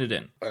just taking it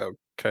in.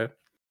 Okay.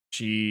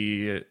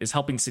 She is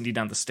helping Cindy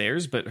down the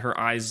stairs, but her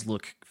eyes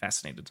look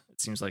fascinated. It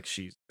seems like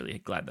she's really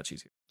glad that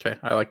she's here. Okay.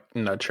 I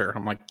nudge her.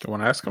 I'm like, you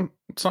want to ask him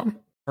something?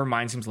 Her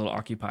mind seems a little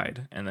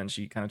occupied, and then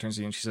she kind of turns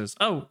to you and she says,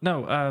 "Oh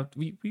no,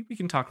 we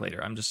can talk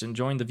later. I'm just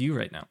enjoying the view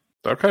right now."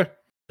 Okay.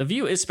 The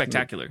view is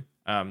spectacular.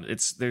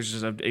 There's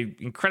just a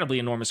incredibly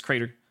enormous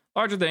crater,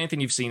 larger than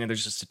anything you've seen, and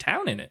there's just a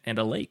town in it and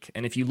a lake.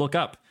 And if you look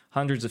up,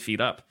 hundreds of feet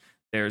up,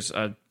 there's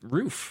a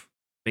roof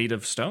made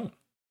of stone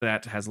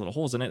that has little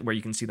holes in it where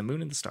you can see the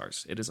moon and the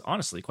stars. It is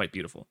honestly quite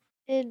beautiful.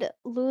 Did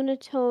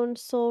Lunatone,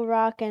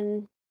 Solrock,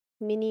 and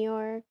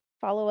Minior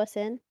follow us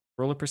in?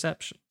 Roll a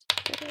perception.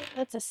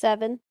 That's a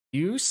 7.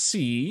 You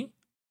see,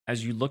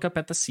 as you look up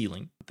at the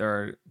ceiling, there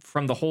are,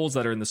 from the holes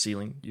that are in the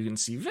ceiling, you can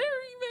see very,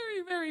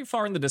 very, very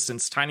far in the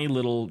distance, tiny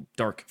little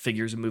dark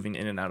figures moving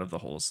in and out of the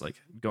holes, like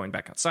going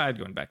back outside,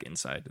 going back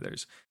inside.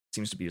 There's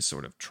seems to be a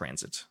sort of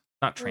transit.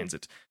 Not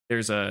transit.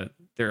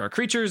 There are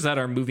creatures that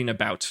are moving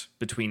about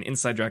between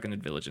inside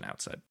Draconid Village and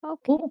outside.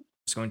 Okay. Cool.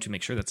 Just going to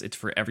make sure that's it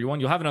for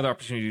everyone. You'll have another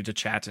opportunity to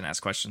chat and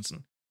ask questions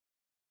and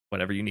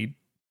whatever you need.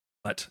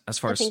 But as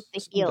far I think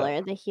as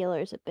the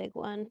healer's a big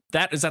one.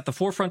 that is at the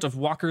forefront of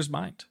Walker's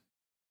mind.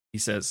 He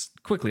says,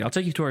 quickly, I'll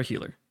take you to our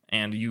healer.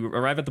 And you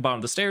arrive at the bottom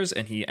of the stairs,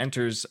 and he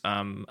enters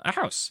a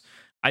house.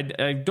 I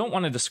don't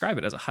want to describe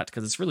it as a hut,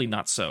 because it's really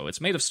not so.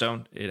 It's made of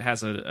stone. It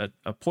has a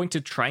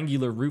pointed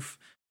triangular roof,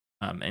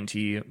 and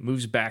he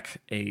moves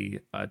back a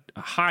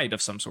hide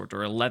of some sort,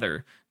 or a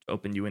leather, to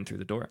open you in through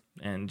the door.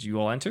 And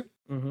you all enter.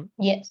 Mm-hmm.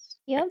 Yes.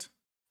 Yep. Right.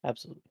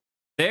 Absolutely.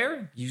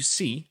 There you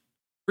see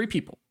 3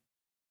 people.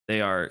 They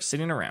are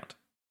sitting around.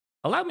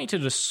 Allow me to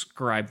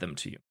describe them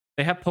to you.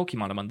 they have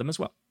Pokemon among them as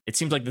well. It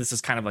seems like this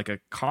is kind of like a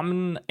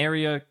common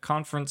area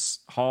conference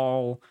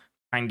hall,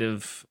 kind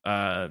of.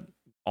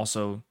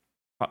 Also,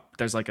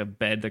 there's like a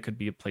bed that could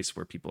be a place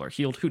where people are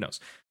healed. Who knows?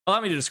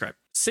 Allow me to describe.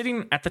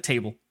 Sitting at the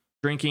table,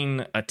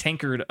 drinking a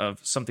tankard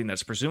of something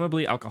that's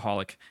presumably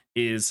alcoholic,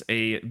 is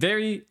a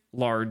very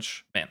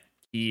large man.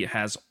 He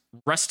has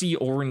rusty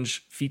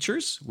orange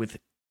features with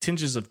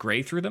tinges of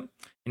gray through them,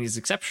 and he's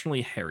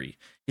exceptionally hairy.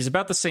 He's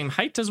about the same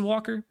height as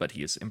Walker, but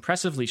he is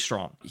impressively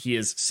strong. He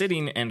is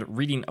sitting and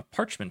reading a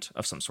parchment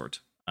of some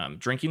sort,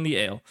 drinking the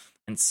ale,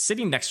 and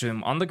sitting next to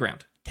him on the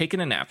ground, taking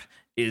a nap,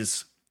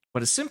 is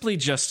what is simply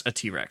just a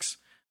T-Rex.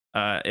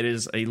 It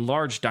is a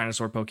large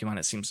dinosaur Pokemon.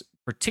 It seems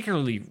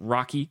particularly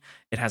rocky.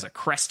 It has a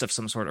crest of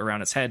some sort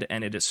around its head,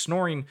 and it is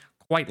snoring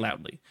quite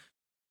loudly.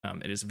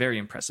 It is very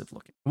impressive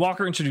looking.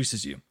 Walker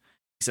introduces you.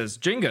 He says,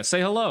 Jinga,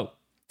 say hello.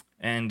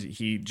 And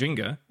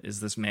Jinga is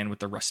this man with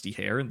the rusty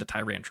hair and the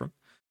Tyrantrum.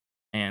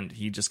 And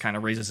he just kind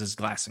of raises his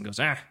glass and goes,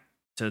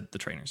 to the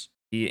trainers.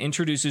 He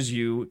introduces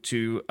you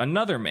to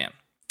another man.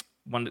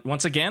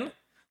 Once again,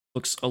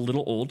 looks a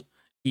little old.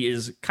 He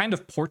is kind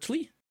of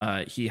portly.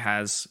 He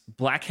has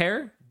black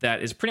hair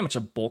that is pretty much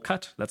a bowl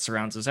cut that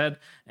surrounds his head,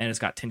 and it's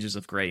got tinges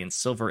of gray and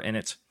silver in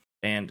it.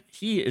 And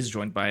he is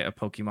joined by a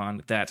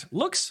Pokemon that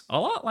looks a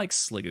lot like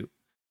Sliggoo,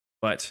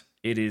 but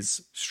it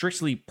is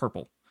strictly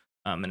purple.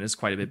 And it's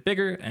quite a bit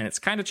bigger, and it's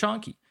kind of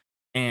chonky.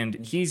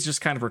 And he's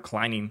just kind of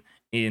reclining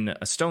in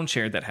a stone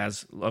chair that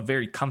has a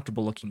very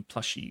comfortable looking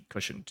plushy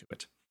cushion to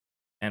it.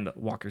 And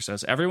Walker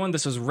says, everyone,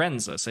 this is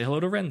Renza. Say hello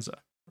to Renza.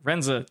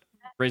 Renza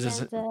raises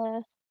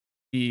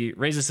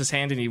his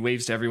hand and he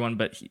waves to everyone,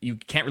 but you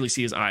can't really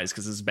see his eyes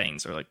because his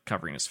bangs are like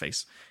covering his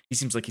face. He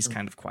seems like he's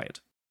kind of quiet.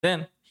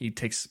 Then he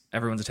takes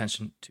everyone's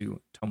attention to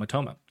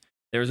Tomatoma.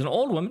 There is an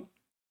old woman.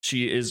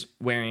 She is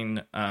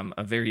wearing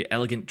a very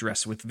elegant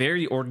dress with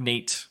very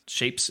ornate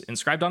shapes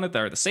inscribed on it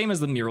that are the same as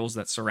the murals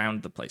that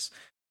surround the place.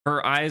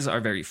 Her eyes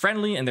are very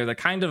friendly, and they're the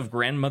kind of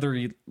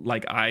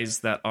grandmother-like eyes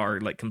that are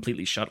like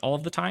completely shut all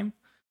of the time.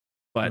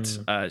 But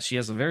she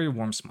has a very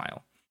warm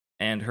smile.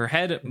 And her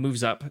head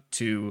moves up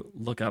to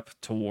look up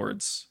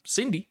towards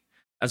Cindy,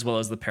 as well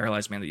as the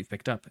paralyzed man that you've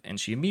picked up. And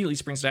she immediately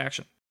springs to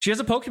action. She has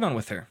a Pokemon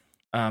with her.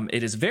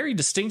 It is very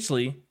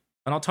distinctly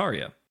an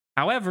Altaria.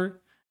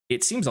 However,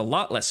 it seems a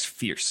lot less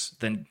fierce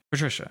than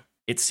Patricia.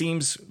 It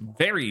seems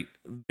very,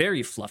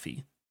 very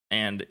fluffy.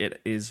 And it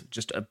is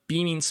just a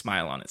beaming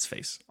smile on its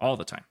face all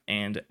the time.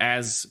 And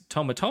as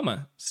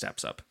Tomatoma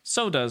steps up,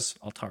 so does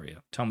Altaria.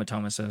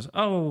 Tomatoma says,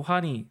 oh,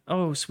 honey,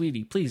 oh,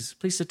 sweetie, please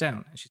sit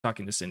down. And she's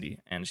talking to Cindy,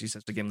 and she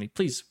says to Gimli,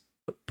 please,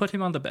 put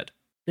him on the bed.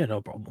 Yeah, no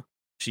problem.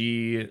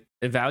 She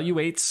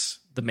evaluates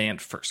the man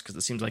first, because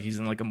it seems like he's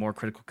in like a more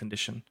critical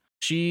condition.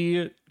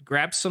 She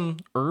grabs some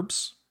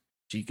herbs,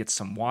 she gets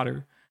some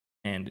water,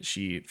 and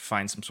she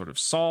finds some sort of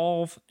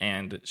salve,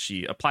 and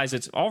she applies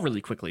it all really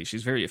quickly.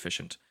 She's very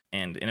efficient.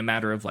 And in a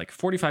matter of like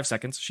 45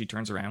 seconds, she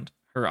turns around,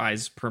 her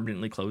eyes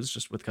permanently closed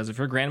just because of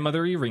her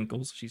grandmothery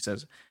wrinkles. She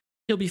says,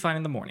 he'll be fine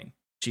in the morning.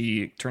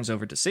 She turns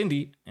over to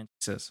Cindy and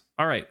says,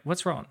 all right,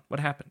 what's wrong?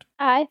 What happened?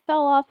 I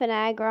fell off an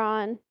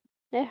Aggron.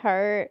 It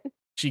hurt.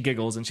 She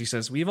giggles and she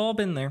says, we've all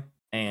been there.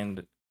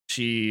 And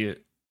she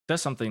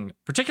does something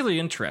particularly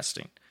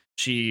interesting.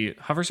 She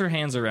hovers her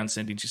hands around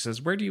Cindy and she says,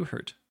 where do you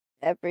hurt?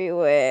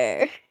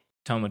 Everywhere.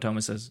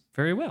 Tomatoma says,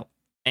 very well.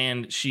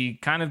 And she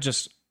kind of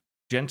just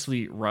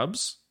gently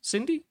rubs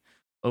Cindy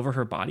over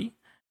her body,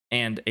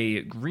 and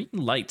a green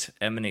light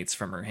emanates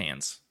from her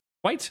hands,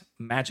 quite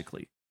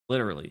magically,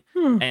 literally.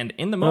 And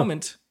in the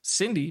moment,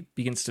 Cindy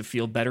begins to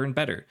feel better and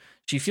better.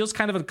 She feels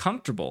kind of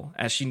uncomfortable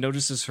as she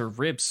notices her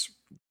ribs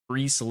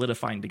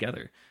re-solidifying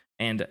together.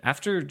 And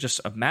after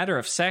just a matter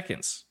of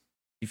seconds,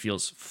 she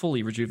feels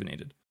fully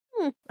rejuvenated.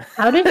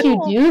 How did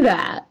you do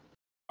that?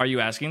 Are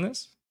you asking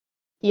this?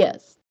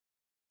 Yes.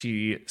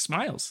 She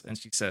smiles and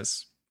she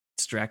says,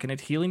 it's Draconid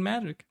healing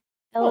magic.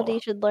 Elodie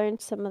should learn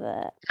some of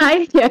that.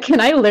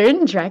 Can I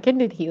learn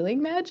Draconid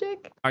healing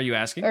magic? Are you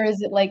asking? Or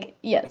is it like,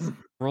 yes.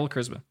 Roll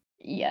charisma.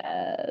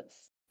 Yes.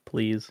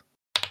 Please.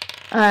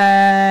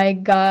 I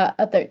got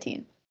a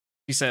 13.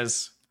 She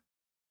says,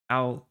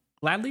 I'll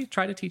gladly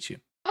try to teach you.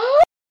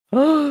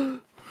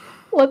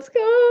 Let's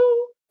go.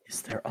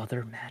 Is there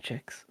other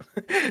magics?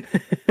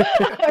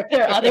 Are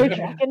there other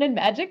Draconid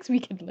magics we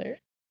can learn?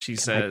 She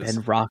Can says, I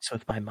bend rocks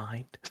with my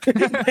mind?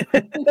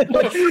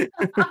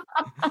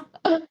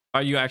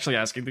 Are you actually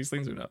asking these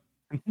things or no?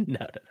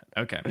 No.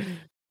 Okay.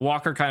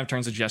 Walker kind of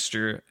turns a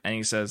gesture and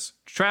he says,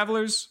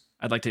 travelers,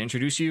 I'd like to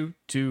introduce you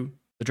to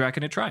the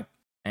Draconid tribe.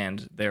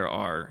 And there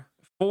are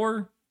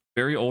 4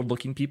 very old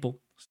looking people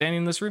standing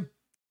in this room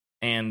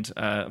and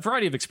a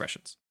variety of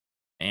expressions.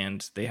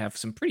 And they have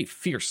some pretty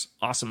fierce,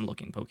 awesome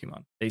looking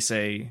Pokemon. They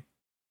say,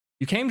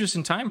 you came just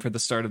in time for the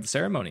start of the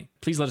ceremony.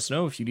 Please let us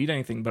know if you need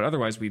anything, but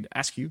otherwise we'd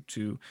ask you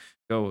to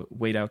go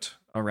wait out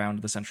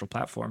around the central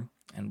platform,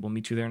 and we'll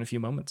meet you there in a few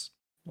moments.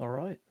 All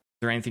right. Is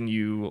there anything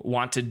you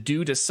want to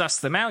do to suss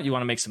them out? You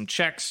want to make some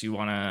checks? You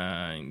want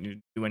to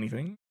do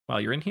anything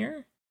while you're in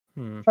here?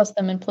 Trust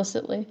them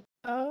implicitly.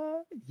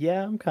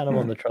 Yeah, I'm kind of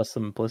on the trust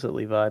them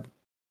implicitly vibe.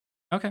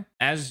 Okay.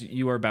 As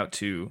you are about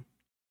to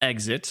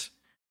exit,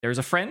 there's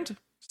a friend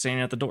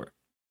standing at the door.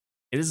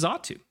 It is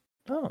Xatu.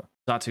 Oh.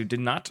 Xatu did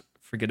not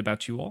forget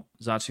about you all.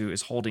 Xatu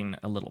is holding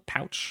a little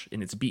pouch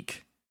in its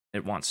beak.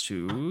 It wants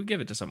to give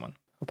it to someone.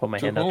 I'll put my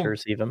To hand out to whom?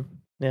 receive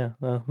him. Yeah.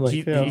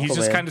 He's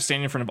just kind of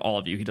standing in front of all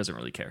of you. He doesn't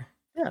really care.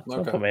 Yeah. I'll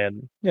Okay. put my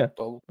hand. Yeah.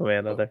 Well, Put my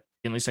hand out there.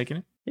 Kinley's taking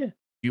it? Yeah.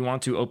 Do you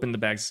want to open the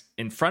bags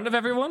in front of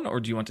everyone, or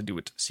do you want to do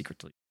it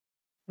secretly?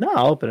 No,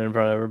 I'll open it in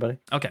front of everybody.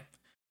 Okay.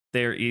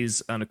 There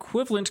is an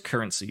equivalent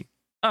currency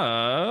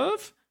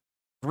of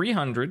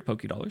 300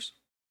 Poké Dollars.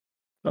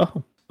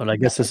 Oh. But I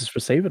guess this is for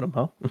saving them,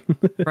 huh?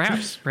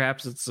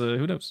 Perhaps it's,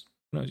 who knows?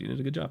 Who knows? You did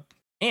a good job.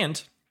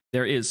 And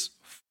there is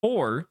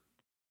 4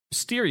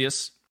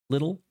 mysterious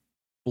little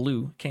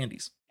blue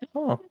candies.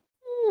 Oh.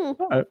 Hmm.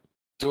 All right.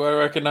 do I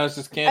recognize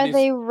this Are candy?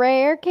 they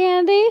rare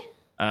candy?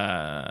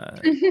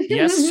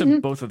 Yes to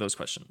both of those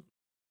questions.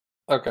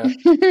 Okay.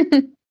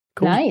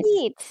 Cool. Nice.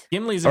 Neat.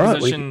 Gimli's in All right,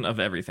 possession of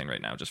everything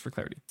right now, just for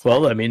clarity.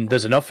 Well, I mean,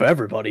 there's enough for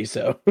everybody,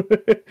 so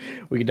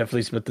we can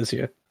definitely split this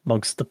here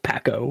amongst the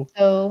Paco.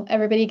 So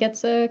everybody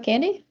gets a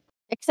candy?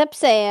 Except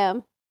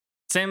Sam.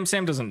 Sam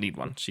doesn't need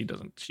one. She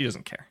doesn't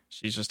care.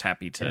 She's just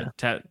happy to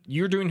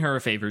you're doing her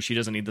a favor. She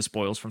doesn't need the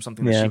spoils from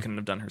something that Yeah. she couldn't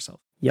have done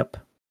herself. Yep.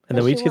 And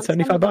then we each get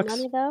 $75.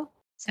 Money, though?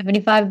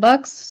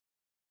 $75?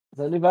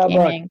 $75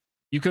 Dang.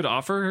 You could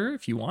offer her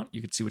if you want. You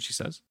could see what she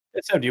says.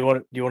 So, do you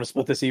want to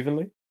split this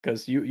evenly?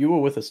 Because you were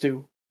with us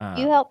too.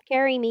 You helped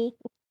carry me.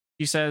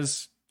 She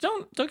says,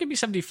 "Don't give me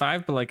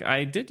 75, but like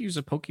I did use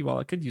a Pokeball.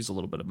 I could use a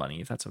little bit of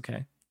money if that's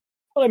okay."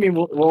 Well, I mean,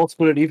 we'll all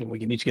split it even. We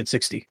can each get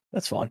 60.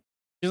 That's fine.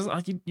 She says,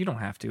 you don't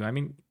have to. I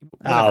mean,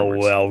 whatever Oh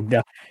works. well,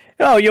 no.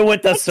 Oh, you're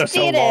with us for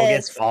so 60 it long. is.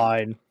 It's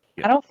fine.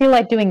 I don't feel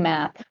like doing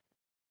math.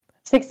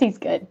 60's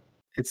good.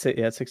 It's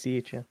 60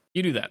 each. Yeah.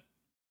 You do that.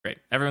 Great.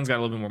 Everyone's got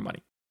a little bit more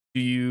money.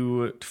 Do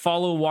you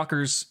follow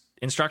Walker's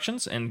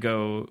instructions and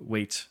go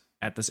wait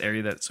at this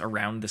area that's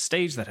around the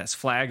stage that has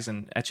flags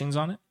and etchings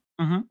on it?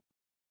 Mhm.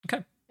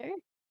 Okay. Sure.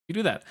 You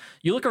do that.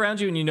 You look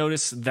around you and you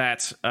notice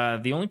that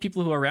the only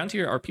people who are around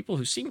here are people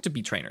who seem to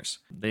be trainers.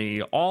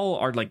 They all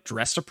are like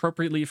dressed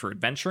appropriately for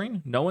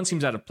adventuring. No one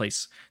seems out of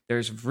place.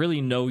 There's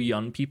really no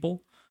young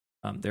people.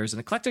 There's an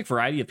eclectic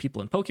variety of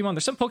people in Pokemon.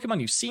 There's some Pokemon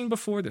you've seen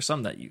before. There's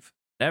some that you've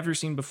never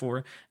seen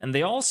before. And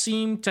they all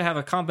seem to have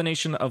a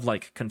combination of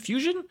like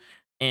confusion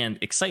and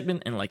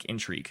excitement and like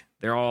intrigue.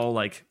 They're all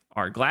like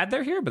are glad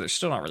they're here, but they're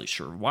still not really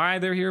sure why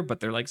they're here, but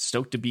they're like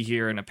stoked to be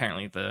here. And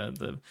apparently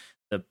the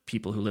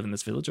people who live in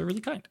this village are really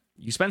kind.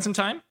 You spend some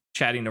time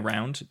chatting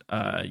around.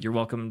 You're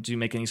welcome to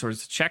make any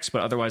sorts of checks,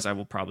 but otherwise I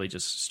will probably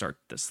just start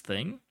this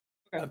thing.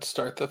 Let's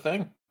start the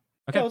thing.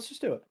 Okay. Yeah, let's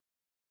just do it.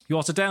 You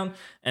all sit down,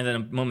 and then a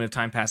moment of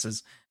time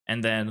passes,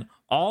 and then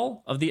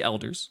all of the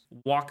elders,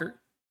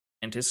 Walker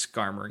and his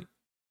Skarmory,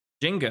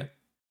 Jenga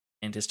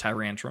and his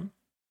Tyrantrum,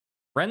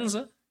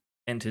 Renza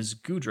and his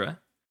Gudra,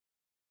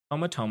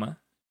 Tomatoma,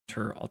 and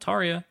her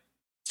Altaria,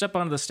 step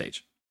onto the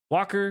stage.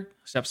 Walker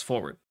steps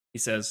forward. He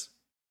says,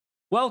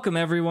 "Welcome,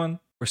 everyone.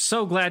 We're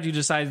so glad you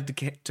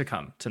decided to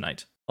come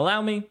tonight.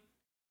 Allow me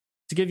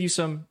to give you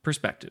some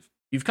perspective.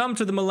 You've come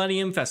to the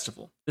Millennium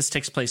Festival. This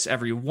takes place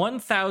every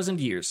 1,000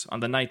 years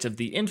on the night of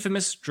the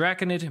infamous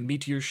Draconid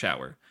meteor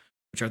shower,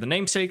 which are the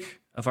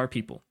namesake of our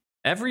people.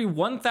 Every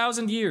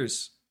 1,000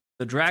 years,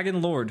 the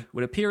Dragon Lord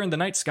would appear in the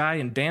night sky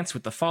and dance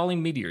with the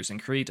falling meteors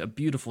and create a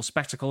beautiful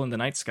spectacle in the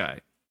night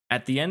sky.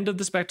 At the end of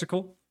the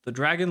spectacle, the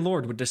Dragon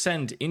Lord would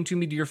descend into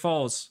Meteor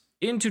Falls,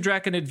 into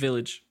Draconid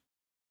Village.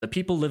 The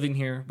people living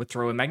here would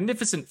throw a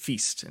magnificent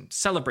feast and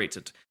celebrate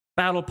it,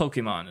 battle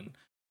Pokemon, and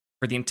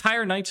for the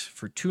entire night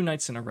for 2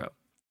 nights in a row.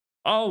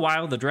 All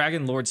while the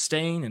Dragon Lord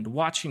staying and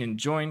watching and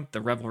enjoying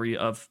the revelry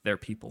of their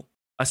people.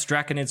 Us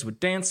Draconids would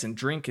dance and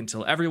drink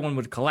until everyone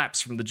would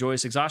collapse from the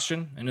joyous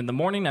exhaustion, and in the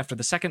morning after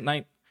the second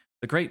night,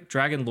 the great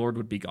Dragon Lord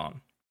would be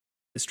gone.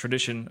 This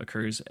tradition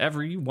occurs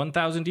every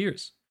 1,000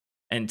 years.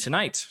 And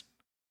tonight,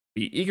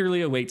 we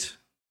eagerly await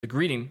the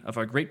greeting of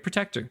our great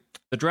protector,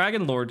 the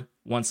Dragon Lord,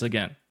 once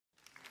again."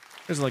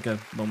 There's like a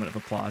moment of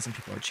applause, and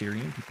people are cheering,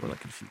 and people are like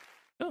confused.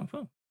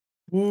 Oh.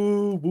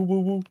 Woo, woo, woo,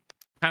 woo.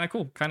 Kind of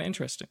cool, kind of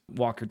interesting.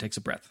 Walker takes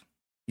a breath.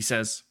 He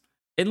says,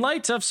 "In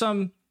light of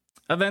some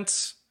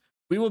events,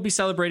 we will be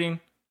celebrating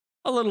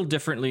a little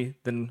differently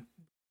than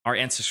our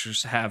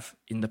ancestors have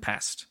in the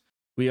past.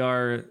 We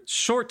are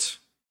short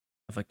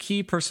of a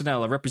key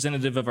personnel, a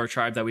representative of our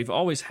tribe that we've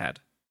always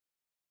had.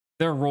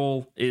 Their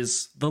role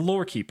is the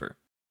Lore Keeper.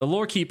 The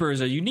Lore Keeper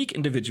is a unique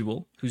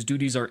individual whose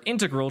duties are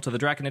integral to the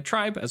Draconid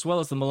tribe as well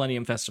as the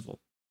Millennium Festival.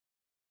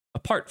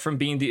 Apart from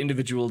being the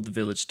individual of the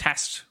village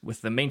tasked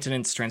with the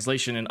maintenance,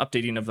 translation, and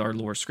updating of our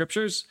lore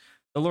scriptures,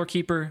 the Lore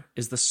Keeper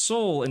is the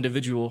sole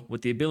individual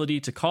with the ability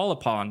to call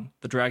upon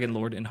the Dragon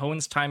Lord in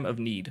Hoenn's time of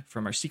need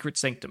from our secret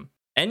sanctum.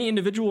 Any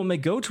individual may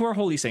go to our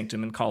holy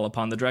sanctum and call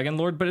upon the Dragon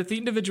Lord, but if the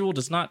individual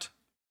does not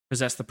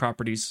possess the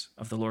properties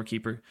of the Lore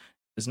Keeper,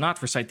 does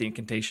not recite the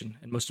incantation,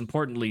 and most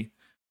importantly,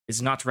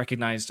 is not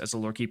recognized as a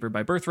Lore Keeper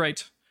by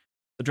birthright,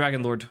 the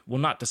Dragon Lord will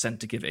not descend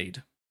to give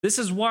aid. This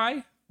is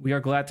why we are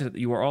glad that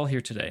you are all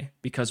here today,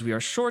 because we are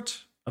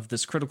short of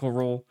this critical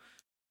role.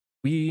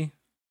 we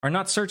are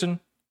not certain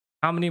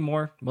how many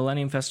more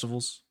Millennium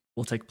Festivals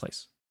will take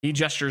place. He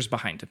gestures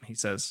behind him. He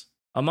says,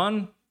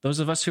 among those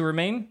of us who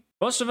remain,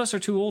 most of us are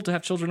too old to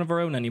have children of our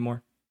own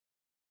anymore.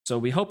 So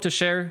we hope to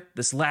share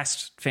this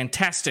last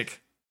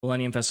fantastic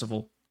Millennium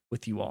Festival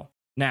with you all.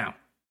 Now,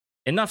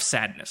 enough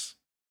sadness.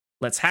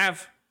 Let's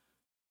have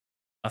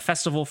a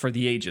festival for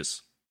the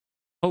ages.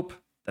 Hope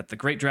that the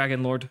great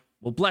Dragon Lord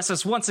will bless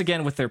us once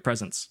again with their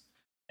presence.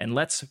 And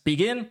let's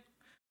begin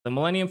the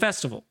Millennium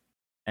Festival.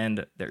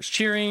 And there's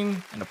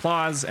cheering and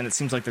applause, and it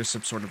seems like there's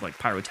some sort of like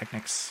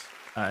pyrotechnics.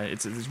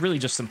 It's really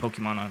just some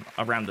Pokemon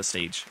around the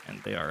stage,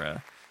 and they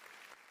are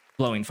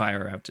blowing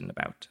fire out and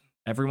about.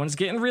 Everyone's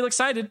getting real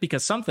excited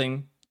because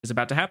something is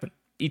about to happen.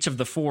 Each of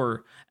the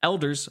 4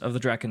 elders of the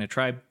Draconid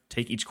tribe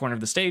take each corner of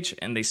the stage,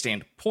 and they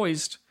stand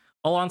poised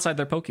alongside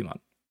their Pokemon.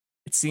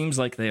 It seems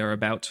like they are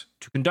about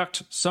to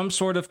conduct some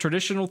sort of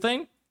traditional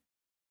thing,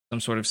 some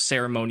sort of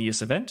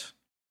ceremonious event,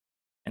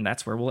 and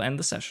that's where we'll end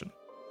the session.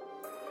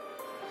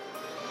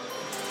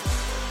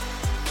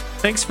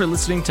 Thanks for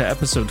listening to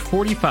episode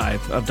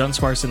 45 of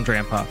Dunsparce and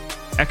Drampa.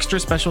 Extra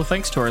special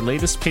thanks to our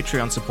latest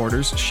Patreon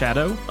supporters,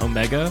 Shadow,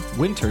 Omega,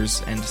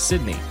 Winters, and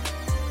Sydney.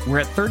 We're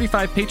at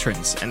 35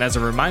 patrons, and as a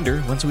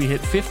reminder, once we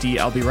hit 50,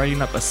 I'll be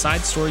writing up a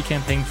side story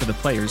campaign for the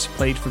players,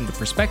 played from the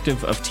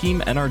perspective of Team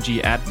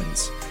NRG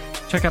admins.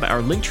 Check out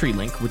our Linktree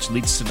link, which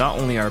leads to not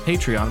only our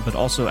Patreon, but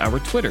also our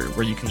Twitter,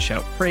 where you can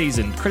shout praise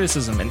and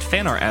criticism and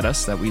fan art at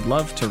us that we'd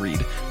love to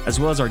read, as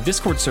well as our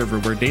Discord server,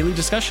 where daily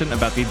discussion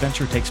about the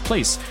adventure takes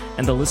place,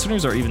 and the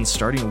listeners are even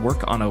starting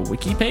work on a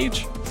wiki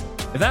page.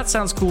 If that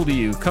sounds cool to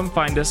you, come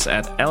find us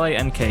at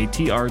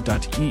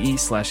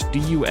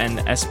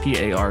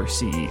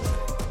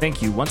linktr.ee/DUNSPARCE.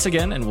 Thank you once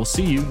again, and we'll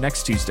see you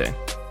next Tuesday.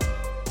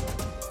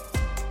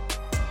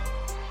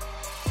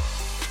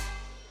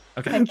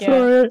 Okay. I'm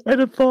sorry, I had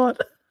a thought.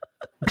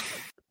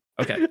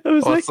 Okay. I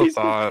was What's the like,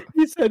 thought?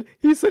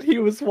 he said he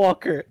was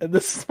Walker, and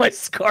this is my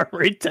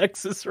Skarmory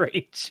Texas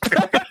Ranger.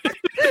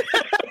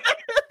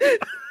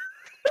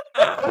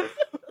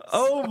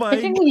 Oh my I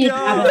think we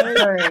haven't god.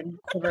 heard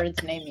the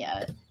bird's name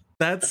yet.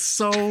 That's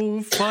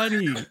so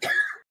funny. It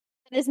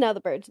is now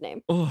the bird's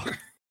name. Oh, do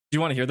you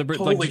want to hear the bird?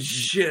 Holy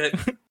shit.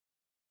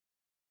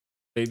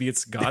 Maybe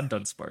it's God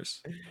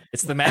Dunsparce.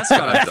 It's the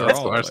mascot after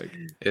all. Dunsparce. Like,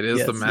 It is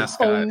Yes, the it's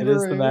mascot. It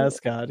is the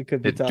mascot. It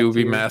could be It top do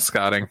be tier.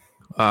 mascotting.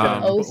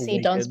 OC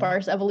Awakened.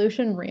 Dunsparce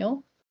evolution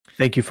real?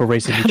 Thank you for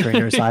raising me,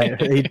 trainers.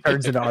 He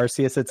turns into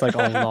Arceus. It's like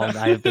all along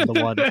I have been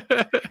the one.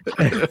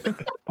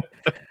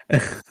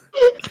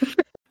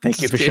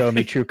 Thank you for showing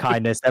me true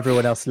kindness.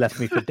 Everyone else left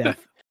me for death.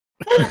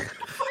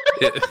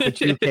 But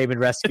you came and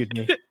rescued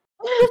me. The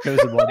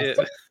chosen one.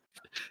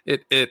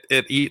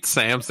 It eats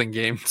Sam's and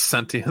gains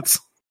sentience.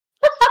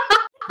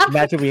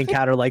 Imagine we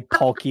encounter like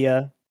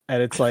Palkia,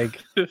 and it's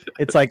like,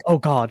 oh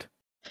God,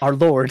 our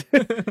Lord,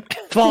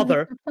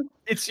 Father,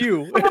 it's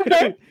you.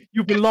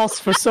 You've been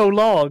lost for so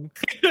long.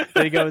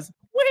 And he goes,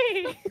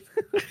 wait.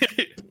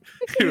 He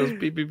goes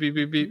beep beep beep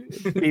beep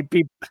beep. Beep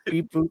beep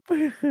beep boop.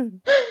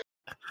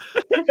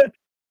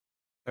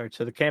 All right,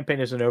 so the campaign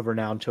isn't over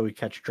now until we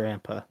catch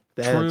Drampa.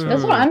 True.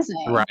 That's what I'm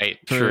saying. Right,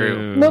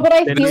 true. No, but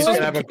I They feel just like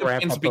have a It's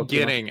grandpa Pokemon.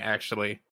 beginning actually.